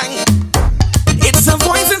 Mrs. Bang? It's a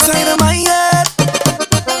voice inside of my head.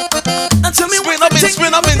 And tell me spin up in,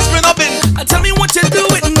 spin up in, spin up in. And tell me what you're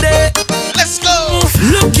doing there. Let's go.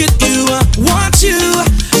 Look at you, watch you.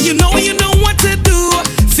 You know what to do.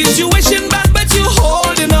 Situation bad, but you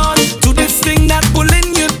holding on to this thing that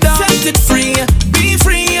pulling you down. Set it free, be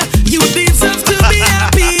free. You deserve to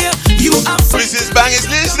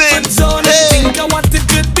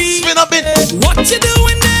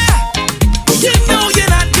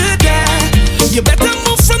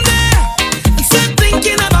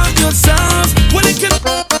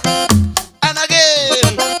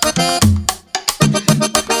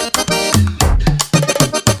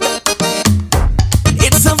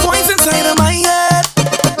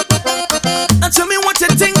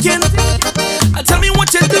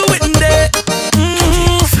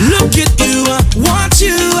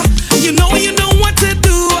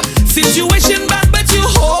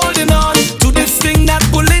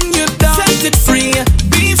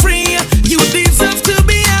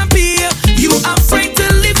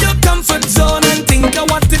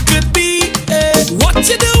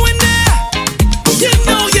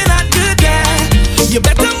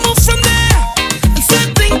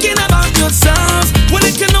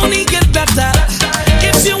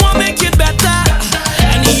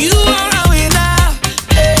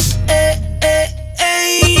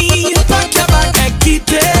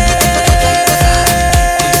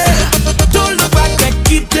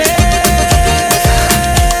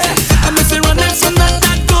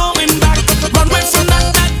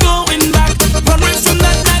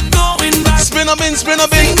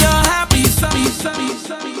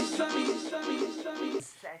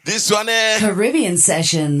This one here. Caribbean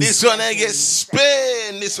Sessions. This one here gets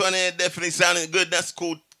spin. This one here definitely sounding good. That's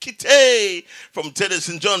called Kitty from Teddy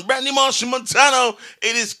St. John. Brandy Marshall Montano.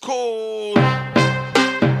 It is called Good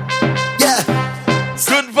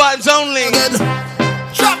Vibes Only.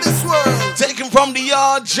 Drop this word. Taken from the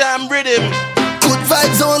Yard Jam Rhythm. Good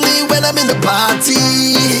vibes only when I'm in the party.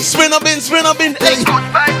 Spin up in. Hey. Good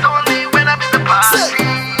vibes only when I'm in the party.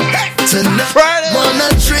 Tonight, Friday. wanna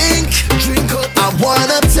drink up. I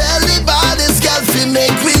wanna tell you about this girl fi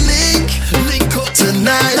make we link up.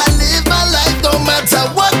 Tonight I live my life no matter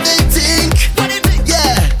what they think.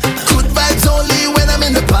 Yeah, good vibes only when I'm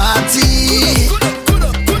in the party.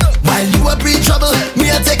 While you are breathe trouble,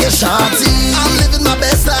 me I take a shorty. I'm living my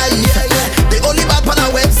best life. They only back on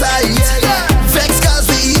our website. Vex cause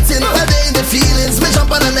we eating, while they in the feelings. Me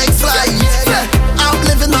jump on the next flight. I'm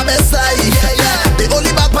living my best life. They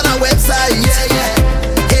only back on our website.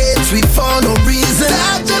 Hate we for no reason.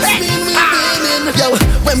 I just mean me winning. Yo,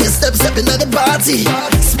 when me step in at the party,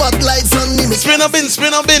 spotlights on me. Spin up in.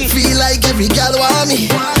 Feel like every gal want me.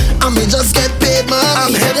 I may just get paid money.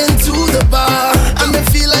 I'm heading to the bar. I may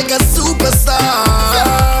feel like a superstar.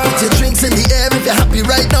 Put your drinks in the air if you're happy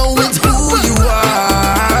right now with who you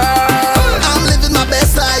are. I'm living my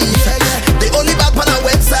best life. They only back on our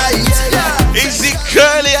website. Is it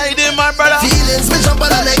curly? How you doing, my brother? Feelings, me jump on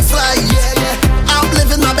the next flight. I'm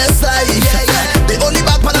living my best life. They only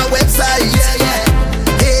back on our website.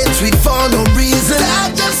 Hate we for no reason.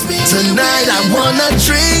 Tonight I wanna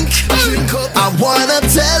drink up. I wanna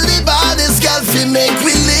tell you about this girl fi make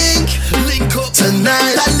we link up.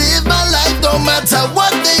 Tonight I live my life no matter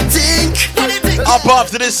what they think. Up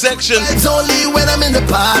after this section. It's only when I'm in the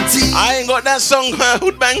party. I ain't got that song,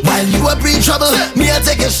 Hood Bang. While you are breathe trouble, me I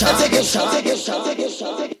take a shot.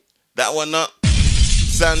 That one not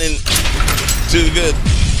sounding too good.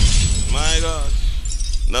 My gosh.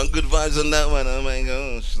 No good vibes on that one. Oh my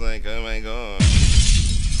gosh. Like, oh my gosh.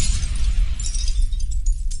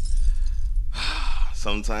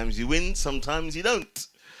 Sometimes you win, sometimes you don't.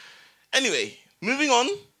 Anyway, moving on.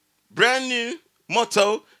 Brand new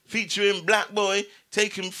Motto featuring Black Boy,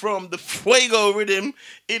 taken from the Fuego Rhythm.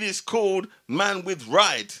 It is called Man with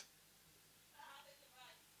Ride.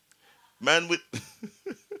 Man with...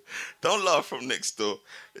 Don't laugh from next door.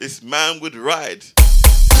 It's Man with Ride.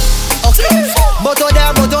 Okay. Moto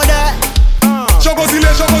there.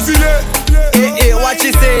 Chocosile. Hey, what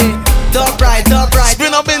you say? Top right.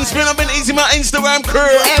 Spin up in, easy my Instagram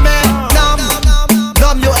crew.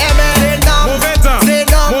 Nom you aimé. Mauvais temps.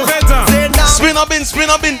 Spin up in,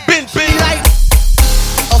 bin.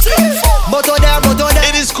 Okay. Moto there.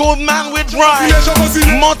 It is called Man with Ride.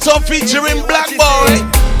 Motto featuring Black Boy.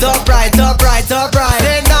 Top right.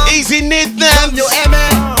 Easy knit dance. You aimé.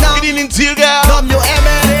 Good evening to you, girl. Nom you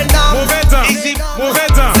aimé. Mauvais temps. Easy.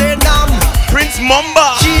 Prince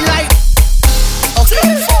Mamba. She like.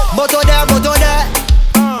 Okay. Moto there.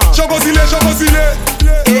 Chocosile.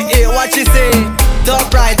 Hey, what you say?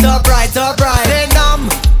 Top right. Say nom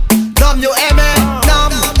you aimé.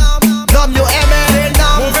 Nom you aimé.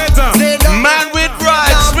 Mauvais temps. Say nom. Man with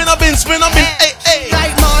Ride. Spin up in. Hey.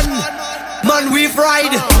 Like man with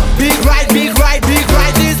ride. Big ride this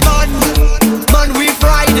man with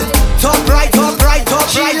ride. Top right.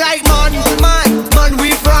 She like man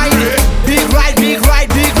with ride. Big ride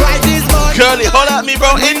this man. Curly, holla at me,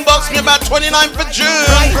 bro. Inbox me about 29th of June.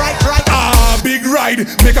 Right. Big ride,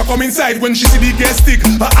 make her come inside when she see the gas stick.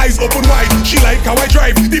 Her eyes open wide, she like how I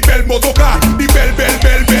drive the bell motor car. The bell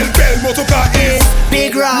motor car is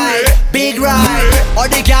big ride. All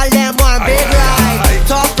the girl them want big ride.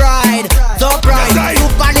 Top ride.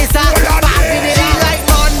 Super Nissan, passing it in like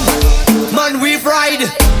man with ride.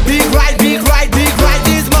 Big ride this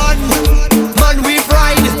man with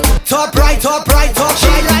ride. Top right.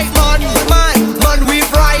 She like man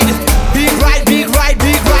with ride. Big ride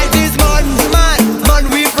this man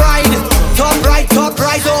with ride. Top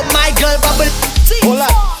right. Oh my girl bubble. Hola.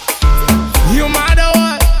 You matter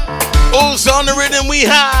what? Also on the rhythm we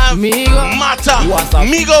have Mata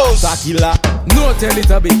Migos. No tell it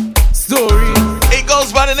a bit story. It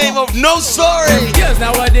goes by the name of No Story. Yes,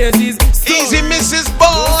 nowadays is Easy Mrs.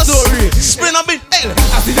 Boss. Spin up it. Hey.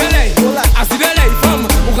 I see the light from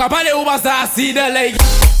Ukapale Ubasa. I see the light.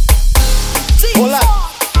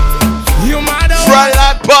 You mad? Friday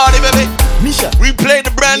night party, baby. Misha. We play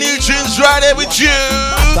the brand new tunes right there with you.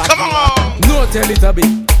 Come on. No tell it a bit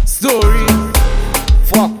story.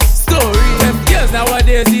 Fuck story. Them girls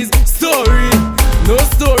nowadays is story. No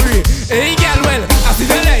story. Hey girl, well, I see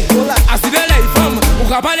the light from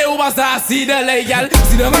Ukapale Ubasa. I see the light, girl.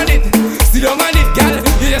 Sit down on it, girl.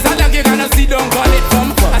 You just act like you gonna sit down on it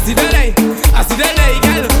from. I see the light, girl.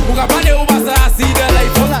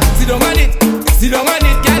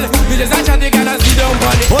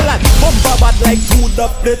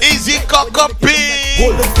 shoulder plate. Easy cock up,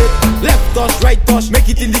 hold it straight. Left touch, right touch, make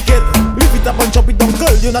it indicate. Lift it up and chop it down,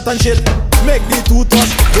 girl, you not on shit. Make the two touch,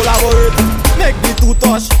 collaborate. Make the two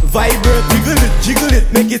touch, vibrate. Wiggle it, jiggle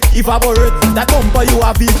it, make it evaporate. That bumper you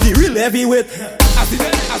have is the real heavyweight.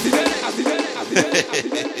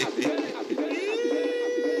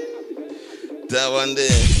 That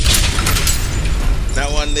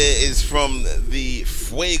one there is from the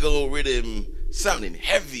Fuego rhythm, sounding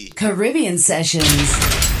heavy. Caribbean Sessions.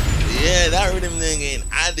 Yeah, that rhythm thing ain't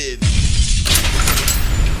added.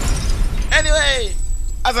 Anyway,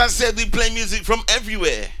 as I said, we play music from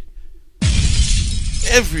everywhere.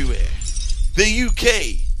 Everywhere. The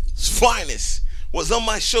UK's finest was on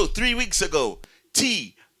my show 3 weeks ago.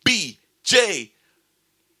 TBJ,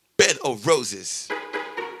 Bed of Roses.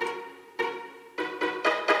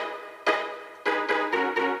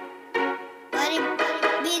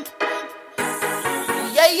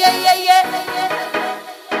 Yeah.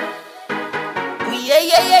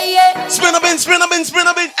 Spin up in.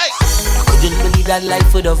 Hey. Couldn't believe that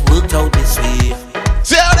life would have worked out this way.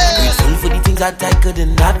 Grateful for the things that I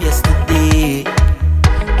couldn't have yesterday.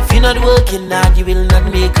 If you're not working hard, you will not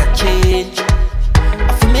make a change.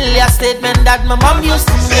 A familiar statement that my mom used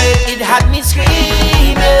to say, it had me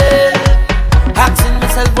screaming, asking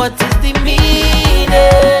myself what is the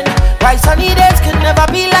meaning. Why sunny days could never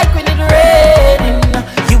be like when it's raining.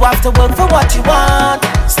 You have to work for what you want.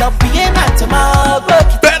 Stop being anti-mob.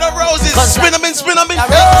 Bed of Roses. Spin them in.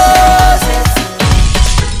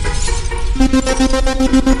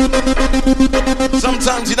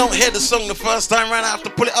 Sometimes you don't hear the song the first time right, I have to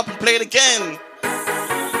pull it up and play it again.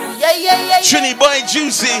 Trini Boy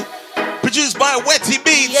Juicy, produced by Wetty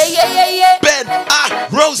Beats. Bed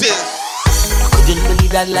of Roses. I couldn't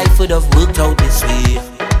believe that life would have worked out this way.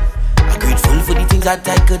 I'm grateful for the things that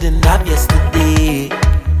I couldn't have yesterday.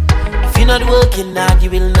 If you're not working hard, you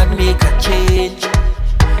will not make a change. A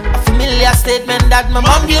familiar statement that my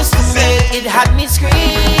mom used to say, it had me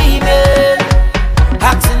screaming,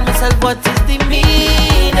 asking myself what is the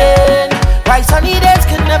meaning. Why sunny days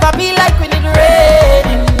could never be like when it's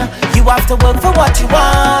raining. You have to work for what you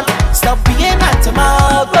want. Stop being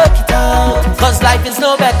anti-mob, work it out. Cause life is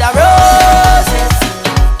no bed of roses.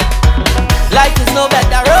 Life is no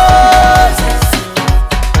bed of roses.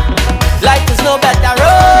 Life is no bed of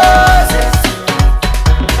roses.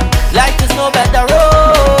 Life is no bed of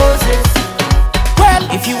roses. Well,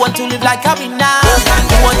 if you want to live like a now,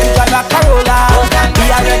 you want to drive a Corolla, be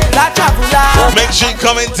a regular traveler. Make sure you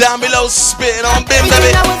comment down below, spit on Bim, baby.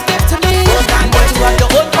 Everything that was given to me, but you have your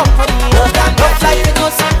own company. Don't fly with no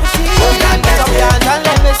sympathy. Get up your hands and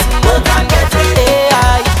let me see.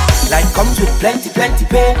 AI. Life comes with plenty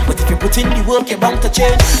pain, but if you put in the work, you're bound to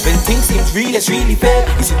change. When things seem real, it's really fair.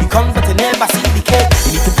 You see the come, but you never see the cake.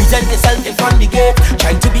 You need to present yourself in front of the gate.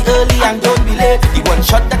 Try to be early and don't be late. The one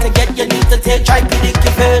shot that you get, you need to take. Try predict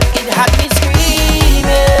your fate. It had me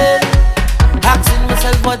screaming, asking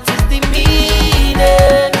myself what is the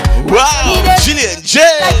meaning. Wow, Gillian J.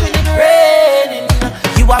 Like when it's raining,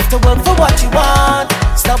 you have to work for what you want.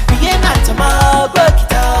 Stop being anti-mob, work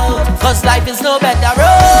it out. Cause life is no bed of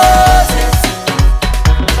roses.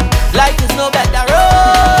 Life is no bed of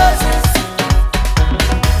roses.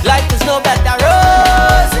 Life is no bed of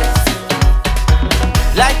roses.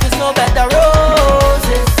 Life is no bed of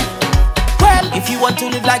roses. Well, if you want to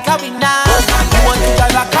live like a winner, you want to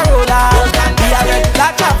drive a Corolla, be a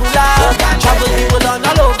regular traveler, travel people on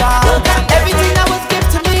all over. Everything that was given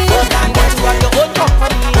to me, you want to have your own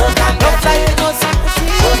company. Don't fly with no sympathy.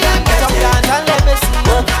 Get up your hands and let me see.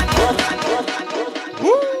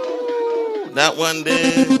 That one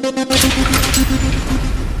there.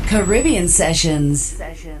 Caribbean Sessions.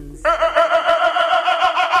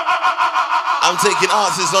 I'm taking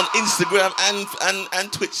answers on Instagram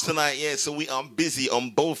and Twitch tonight, yeah. So we are busy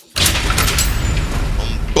on both.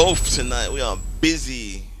 On both tonight. We are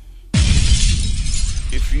busy.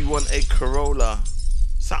 If you want a Corolla,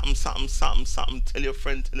 something, tell your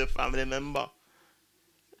friend, tell your family member.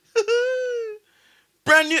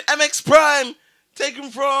 Brand new MX Prime,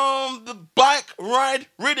 taken from the Bike Ride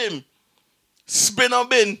Rhythm. Spin or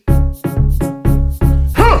bin.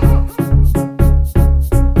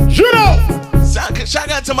 Shut up! Shout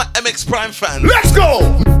out to my MX Prime fans. Let's go!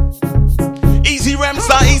 Easy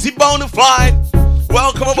Ramstar, easy Bonafide.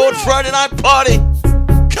 Welcome aboard Friday Night Party.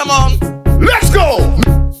 Come on. Let's go!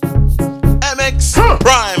 MX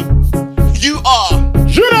Prime. You are.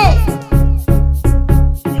 Shut up!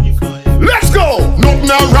 Let's go! Nothing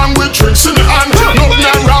wrong with tricks in the hand.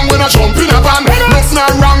 Nothing wrong when I jump in a van.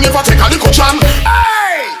 Nothing wrong if I take a little chan.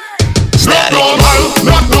 Hey! Not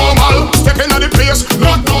normal. Step in the place.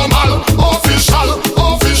 Not normal. Official.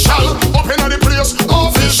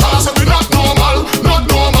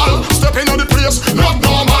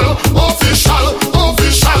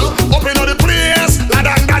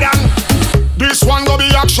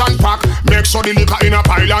 action pack. Make sure the liquor in a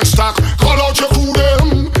pile and stack. Call out your crew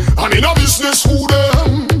them, and in a business who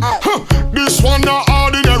them. This one not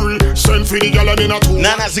ordinary. Send for the girl and in a two.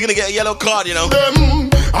 Nana's gonna get a yellow card, you know. Them,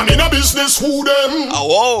 and in a business who them. Oh,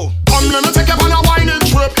 whoa. Come let me take you on a whining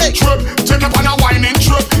trip. Trip, take you on a whining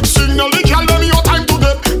trip. Signal the girl them your time to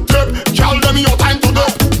dip. Dip, girl them your time to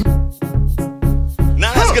dip.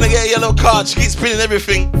 Nana's gonna get a yellow card. She keeps spinning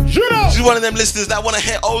everything. She's one of them listeners that wanna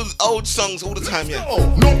hear old songs all the time, yeah.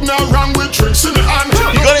 Nothing wrong with tricks in the hand.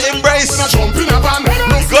 You gotta embrace.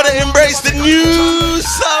 You gotta embrace the new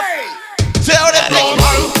stuff. Tell them.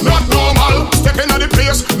 Normal, not normal. Stepping on the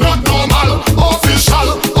place, not normal.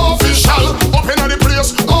 Official, official. Open on the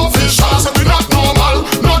place, official. Say we not normal,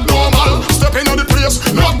 not normal. Stepping on the place,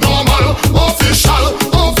 not normal. Official,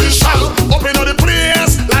 official. Open on the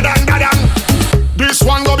place, ladan gadan. This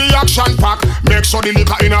one go be action pack. Make sure the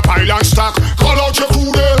liquor in a pile and stack. Call out your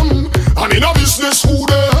crew them, and in a business who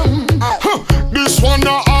them. This one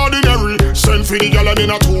not ordinary. Send for the girl and in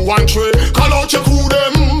a 2-1-3. Call out your crew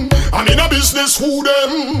them, and in a business who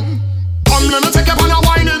them. Come let me take you on a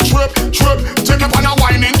whining trip. Trip, take you on a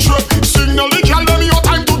whining trip. Signal the girl them your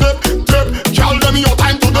time to dip. Dip, girl them your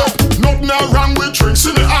time to dip. Nothing wrong with drinks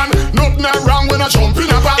in the hand. Nothing wrong when I jump in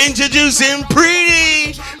a van. Introducing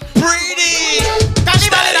Pretty.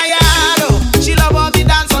 Carnival in a yard. She love all the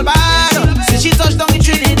dancehall band. Since she touched down in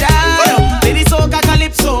Trinidad, lady soca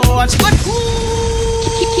calypso and she got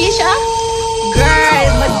Keisha. Girl,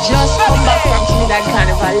 but just come back from Trinidad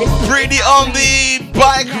Carnival. Pretty on the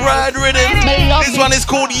bike ride rhythm. This one is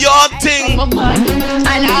called Yachting.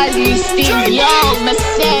 And all these things, yo,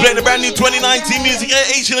 mistake. Play the brand new 2019 music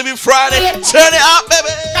each and every Friday. Turn it up,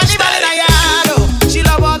 baby. Carnival in a yard. She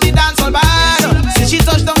love all the dancehall band. Since she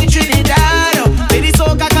touched down in Trinidad, lady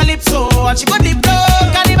soca calypso and she got lip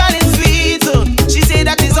dog. Carnival is sweet. She say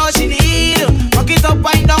that is all she need. Rock it up,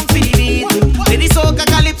 wind down, feel it. Lady soca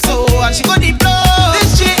calypso and she got lip dog.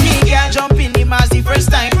 This chick can't jump in the mass the first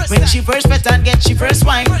time. When she first met and get she first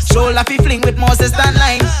wine. So laughy fling with Moses and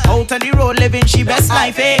line. Out on the road living she best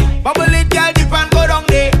life, eh. Bubble it, girl, dip and go down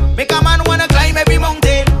there. Make a man wanna climb every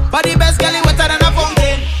mountain. But the best girl is wetter than a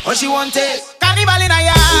fountain. Oh, she want it. Carnival in a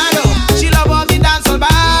yard. She love all the dancehall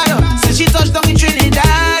band. Since she touched down in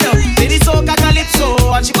Trinidad, lady soca calypso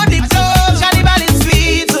and she got dip dog. Carnival is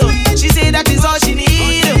sweet. She say that is all she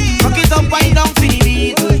need. Rock it up, wind down, feel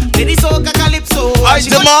it. Lady soca calypso. Hi,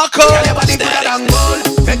 DeMarco. Everybody good and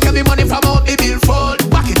gold. Take every money from out the billfold.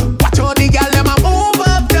 Back it. Watch all the girl them a move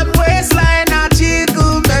up them waistline and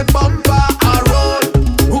jiggle make bumper a roll.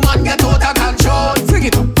 Woman get out of control. Bring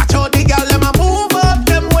it up. Watch all the girl them a move up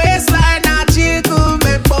them waistline and jiggle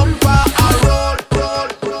make bumper a roll.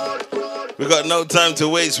 We got no time to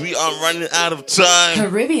waste. We are running out of time.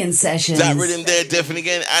 Caribbean Sessions. That rhythm there definitely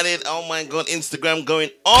getting added. Oh my God, Instagram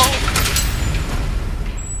going on.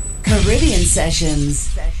 Caribbean Sessions.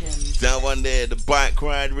 That one there, the bike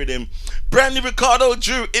ride rhythm. Brand new Ricardo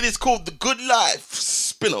Drew. It is called The Good Life.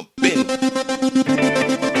 Spin up, bin. Come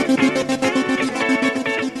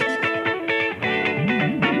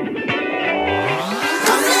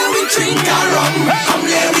here, we drink a rum. Come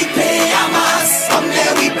here, we play a mass. Come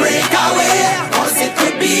here, we break away. Cause it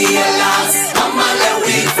could be a loss. Come on, let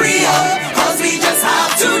we free up. Cause we just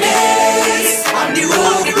have 2 days. On the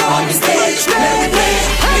road, on the stage. Let we play.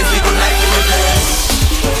 If we could like we play.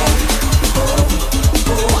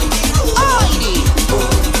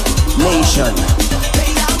 Nation.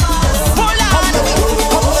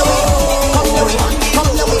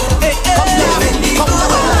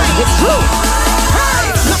 It's true.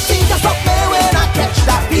 Nothing can stop me when I catch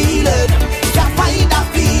that feeling. Can't find that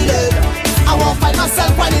feeling. I won't find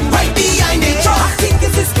myself running right behind the truck. I think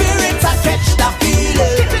it's the spirit I catch that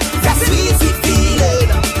feeling. That sweet, sweet feeling.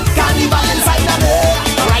 Carnival inside of me.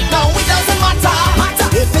 Right now it doesn't matter.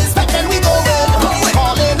 If it's back then we go in.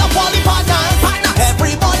 Calling up all the partners.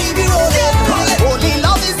 Everybody be rolling. Only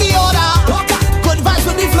love is the order. Good vibes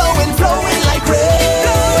will be flowing, flowing like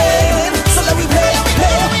rain. So let me play,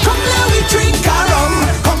 play. Come let we drink our rum.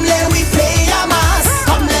 Come let we play a mass.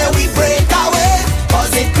 Come let we break away.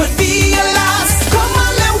 Cause it could be a last. Come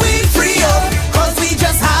on let we free up. Cause we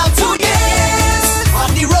just have 2 years.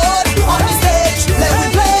 On the road, on the stage. Let we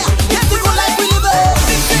play. Get the good life we live it.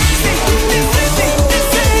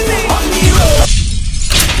 On the road.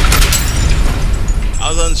 I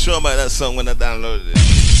was unsure about that song when I downloaded it.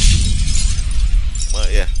 Well,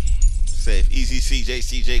 yeah. Safe. Easy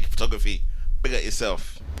CJ Photography. Big up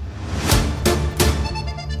yourself.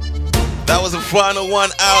 That was the final one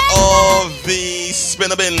out of the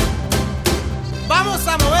Spinner Bin. Vamos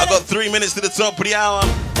a mover. I got 3 minutes to the top of the hour.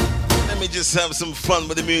 Let me just have some fun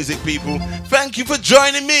with the music, people. Thank you for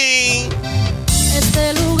joining me.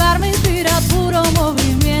 Este lugar me inspira puro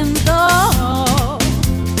movimiento.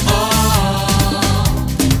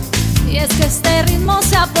 Y es que este ritmo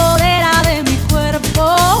se apodera de mi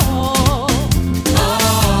cuerpo.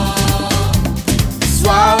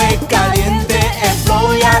 Suave, caliente, el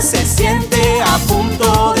flow ya se siente a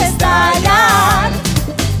punto de estallar.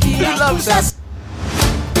 Y la pulsación.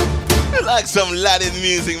 I like some Latin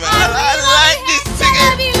music, man. I like this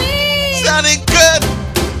singing. Sounding good.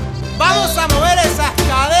 Vamos a mover esas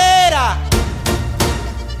caderas.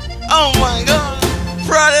 Oh my God.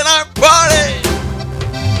 Friday night party.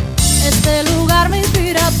 Este lugar me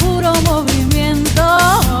inspira puro movimiento.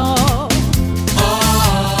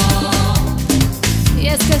 Y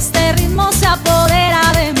es que este ritmo se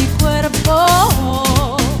apodera de mi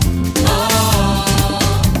cuerpo.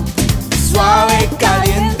 Suave,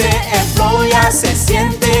 caliente, el flow ya se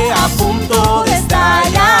siente a punto de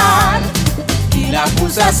estallar. Y la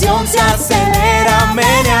pulsación se acelera,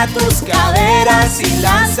 menea tus caderas y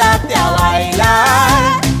lánzate a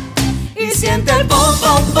bailar. Y siente el pum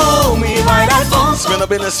pum pum y baila el pum pum.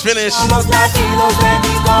 Con los latidos de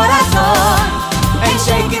mi corazón. And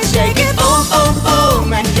shake it, boom, boom,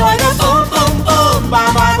 boom. Enjoy the boom, boom, boom.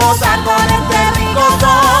 Vamos a gozar con este rico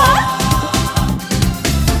son.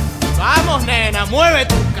 Vamos, nena, mueve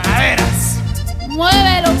tus caderas.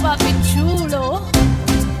 Muévelo, papi chulo.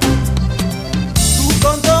 Tu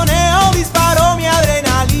contoneo disparó mi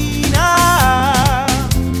adrenalina.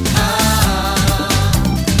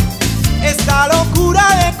 Esta locura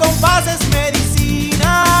de compás es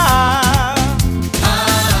medicina.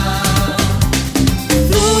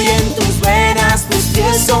 Fluye en tus venas, tus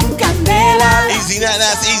pies son candela. Easy,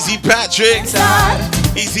 that's Easy Patrick.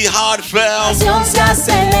 Easy Hardfell. Se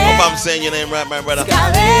acelera. Hope I'm saying your name right, my brother.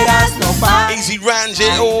 Caderas no paran. Easy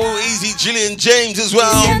Ranjit. Oh, Easy Jillian James as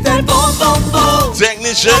well. Siente el boom, boom, boom.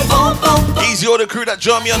 Technician. Boom, boom, boom. Easy all the crew that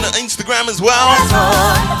join me on the Instagram as well.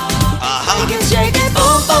 Shake it,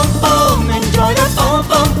 boom, boom, boom. Enjoy the boom,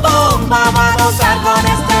 boom, boom. Vamos a gozar con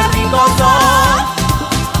este rico son.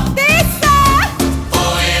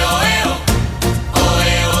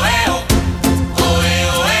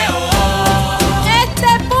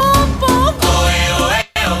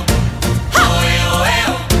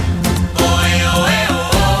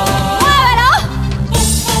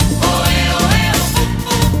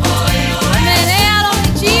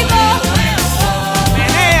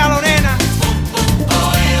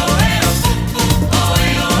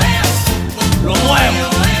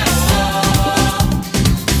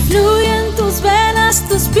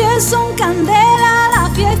 Son candela, la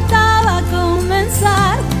fiesta va a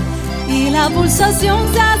comenzar y la pulsación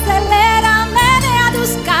se acelera, menea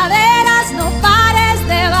tus caderas, no pares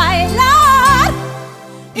de bailar.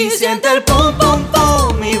 Y siente el pum pum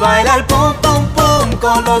pum y baila el pum pum pum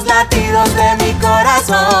con los latidos de mi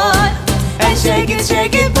corazón. And shake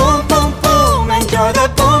it, pum pum pum, enjoy the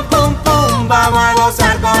pum pum pum, vamos a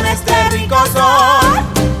gozar con este rico son.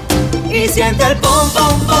 Y siente el pum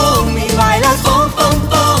pum pum y baila el pum pum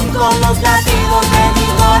pum con los latidos de mi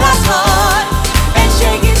corazón. And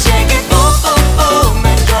shake it, pum pum pum,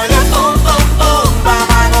 enjoy the pum pum pum, vamos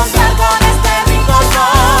a gozar con este rico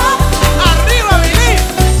son. ¡Arriba, Billy!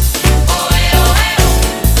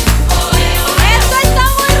 ¡Esto está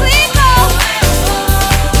muy rico!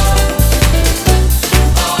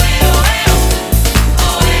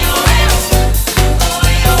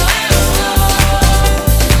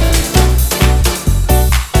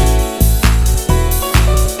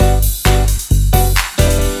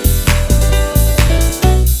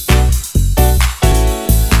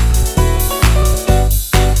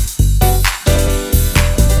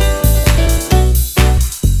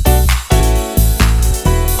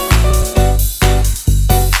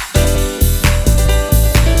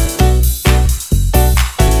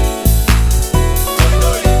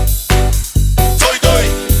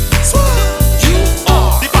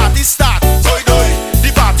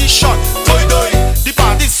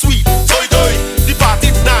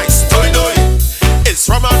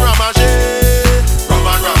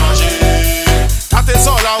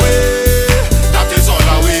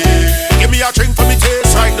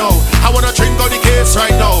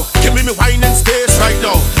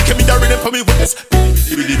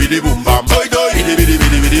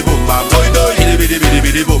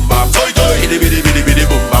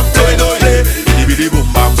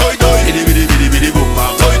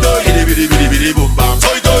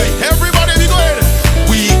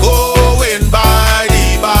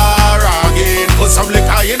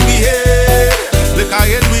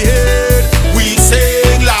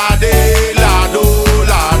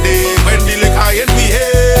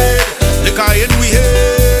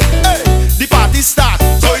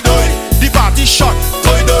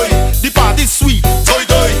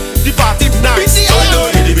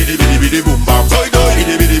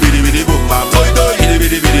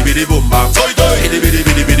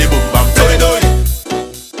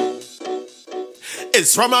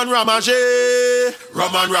 is Raman Ramaje,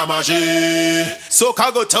 Raman Ramaje. Soca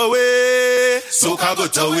go away, soca go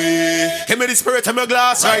away. Give me the spirit in my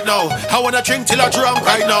glass right now. I wanna drink till I drunk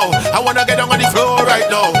right now. I wanna get down on the floor right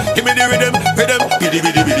now. Give me the rhythm, rhythm. Biddy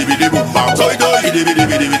biddy biddy biddy boom bam. Toy toy, biddy biddy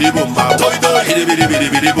biddy biddy boom bam. Toy toy, biddy biddy biddy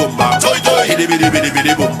biddy boom bam. Toy toy, biddy biddy biddy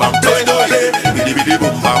biddy boom bam. Toy toy, biddy biddy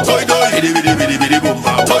boom bam. Toy toy, biddy biddy biddy biddy boom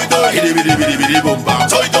bam. Toy toy, biddy biddy biddy biddy boom bam.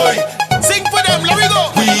 Toy toy. Sing for them, let me go.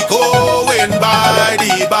 We going by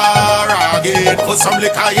the bar again. Put some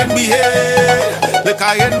liquor in we head,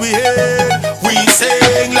 liquor in we head. We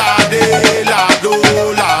sing la de, la do,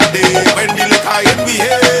 la de. When the liquor in we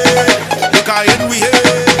head, liquor in we head.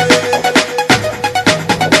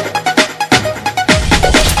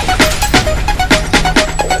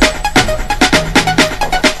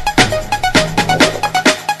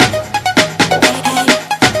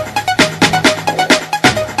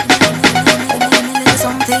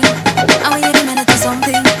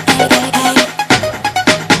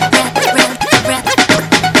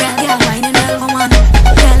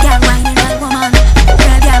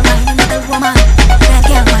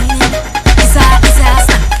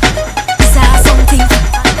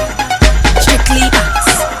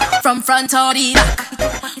 Front or the back,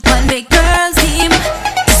 one big girl team.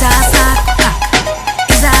 It's a snack pack,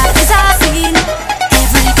 it's a scene.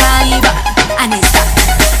 Every carnival and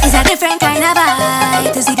it's a different kind of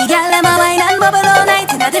vibe. To see the girl them a wine and bubble all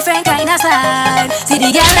night in a different kind of style. See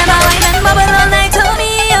the girl them a wine and bubble all night to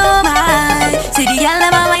me, oh my. See the girl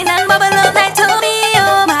them a wine and bubble all night to me,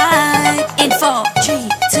 oh my. In 4,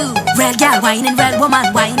 3, 2, red girl whining, red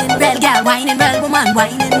woman whining, red girl whining, red woman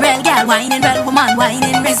whining, red girl whining, red woman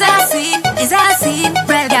whining. Is a scene,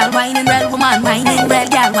 red girl whining, red woman whining, red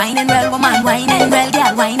girl whining, red woman whining, red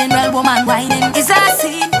girl whining, red woman whining. Is a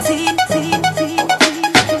scene, scene, scene, scene.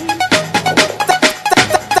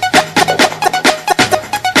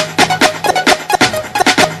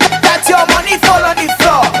 That's your money fall on the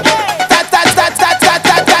floor.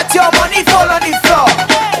 That's your money fall on the floor.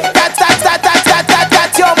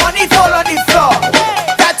 That's your money fall on the floor.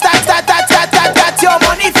 That's your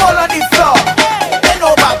money fall on the floor. Bend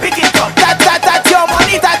over, pick it up. That's your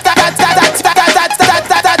money.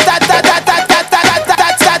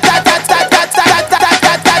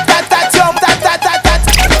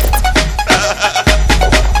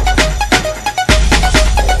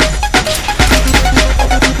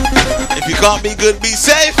 If you can't be good, be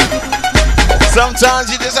safe.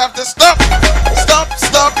 Sometimes you just have to stop. Stop,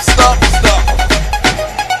 stop, stop, stop.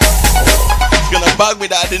 It's gonna bug me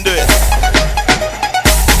that I didn't do it.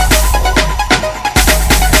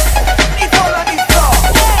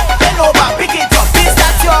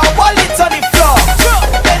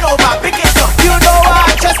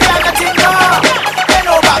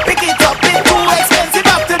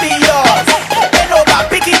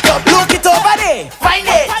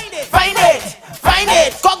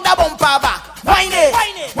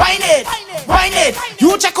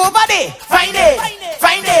 You check over there, find it,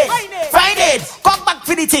 come back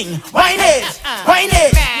for the thing, whine it,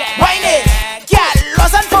 yeah,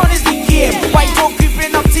 lost and found is the game, why you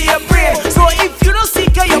creeping up to your brain, so if you don't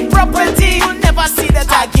seek your property, you'll never see that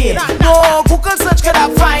again, no Google search can I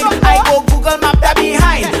find, I go Google map that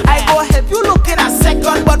behind, I go help you look in a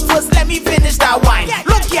second, but first let me finish that wine,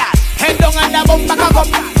 look yeah, head down and the bump back up,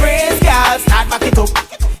 praise girl, start back it up,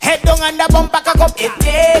 head down and the bump back up, it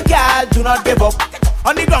day girl, do not give up.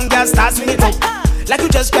 On the ground, girl, start swing it up. Like you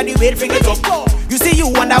just got the weight, bring it up. You see you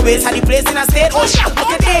on the waist, had the place in a state. Oh shit, look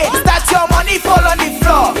at it. That's your money fall on the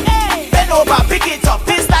floor. Bend over, pick it up.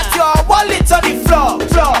 Is that your wallet on the floor?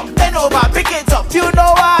 Bend over, pick it up. You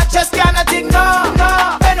know I just cannot ignore.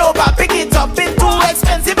 Bend over, pick it up. It's too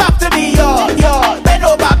expensive up to be yours. Bend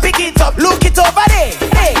over, pick it up. Look it over there.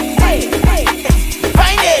 Hey.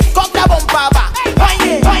 Find it, cock the bumper back. Find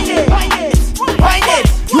it.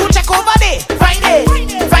 You check over there. Find it.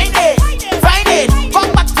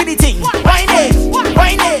 Come back to the thing. Find it.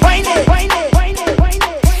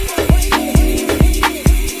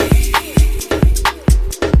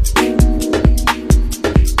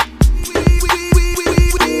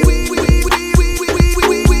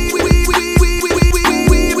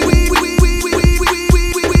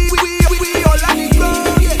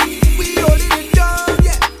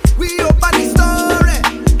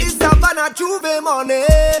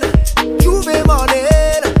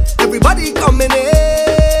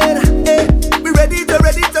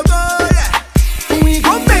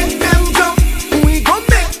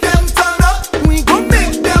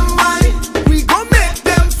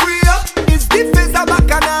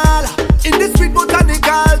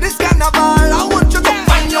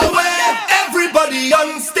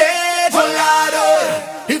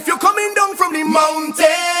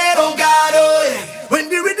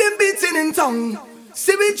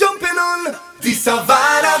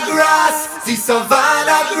 Savannah grass, the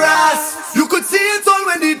Savannah grass. You could see it all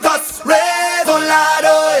when the dust raise, oh Lord,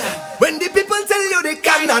 oh. When the people tell you they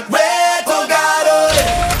cannot wait, oh God, oh.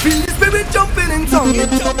 Feel the spirit jumping in tongue,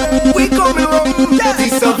 we coming home, yeah. The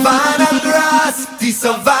Savannah grass, the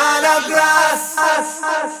Savannah grass.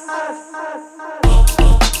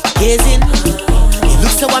 Gazing, you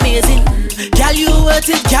look so amazing. Girl, you worth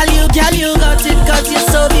it, girl, you got it, cause you're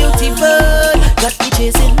so beautiful. Got me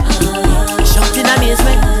chasing, shocked in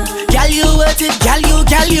amazement. Girl, you worth it, girl, you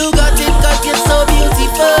got it, cause you're so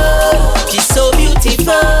beautiful. She's so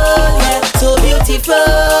beautiful, yeah, so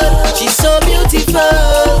beautiful. She's so beautiful,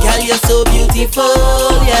 girl, you're so beautiful,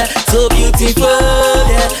 yeah, so beautiful,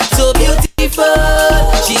 yeah, so beautiful.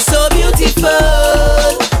 She's so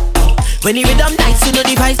beautiful. When the rhythm nice, you know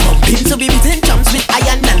the vibes bumping. So we beating jumps with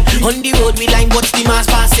iron man. On the road we line, watch the mass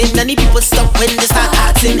passing. And the people stop when they start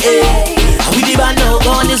acting, hey. And we the band now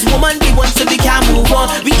gone, this woman we want so we can't move on.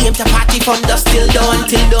 We aim to party from dusk till dawn.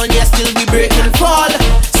 Till dawn, yeah, still we break and fall.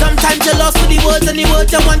 Sometimes you're lost with the words and the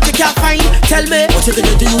words I want you can't find. Tell me, what you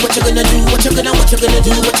gonna do, what you gonna do, what you gonna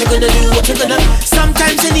do, what you gonna do, what you gonna.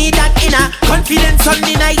 Sometimes you need that inner confidence on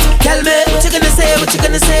the night. Tell me, what you gonna say, what you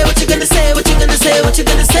gonna say, what you gonna say, what you gonna say, what you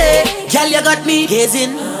gonna say. Girl, you got me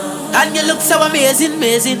gazing, and you look so amazing,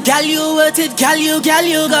 amazing. Girl, you worth it, girl, you got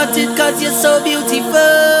it, cause you're so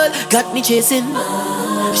beautiful. Got me chasing,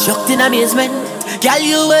 shocked in amazement. Girl,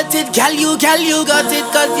 you worth it, girl, you got it,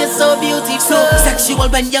 cause you're so beautiful. So sexual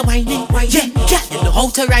when you're whining, yeah, girl, you know how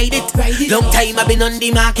to ride it. Long time I've been on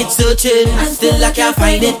the market searching, and still I can't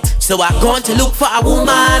find it. So I gone to look for a woman.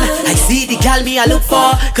 I see the girl me I look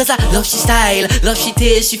for, cause I love she style, love she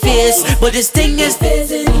taste, she face. But this thing is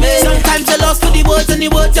sometimes you're lost for the words and the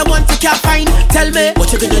words I want to can't find. Tell me,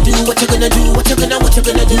 what you gonna do, what you gonna do, what you gonna do, what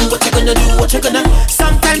you gonna do, what you gonna.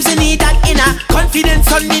 Sometimes you need that inner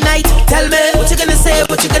confidence on the night. Tell me, what you gonna say,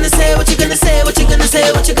 what you gonna say, what you gonna say, what you gonna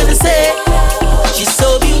say, what you gonna say. She's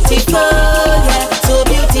so beautiful, yeah, so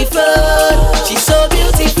beautiful. She's so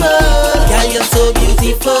beautiful, girl, you're so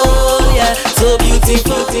beautiful, yeah, so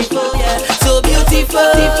beautiful, yeah, so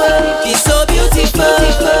beautiful. She's so beautiful.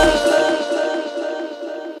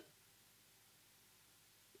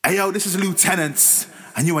 Hey yo, this is Lieutenants,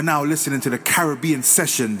 and you are now listening to the Caribbean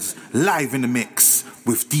Sessions live in the mix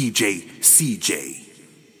with DJ CJ.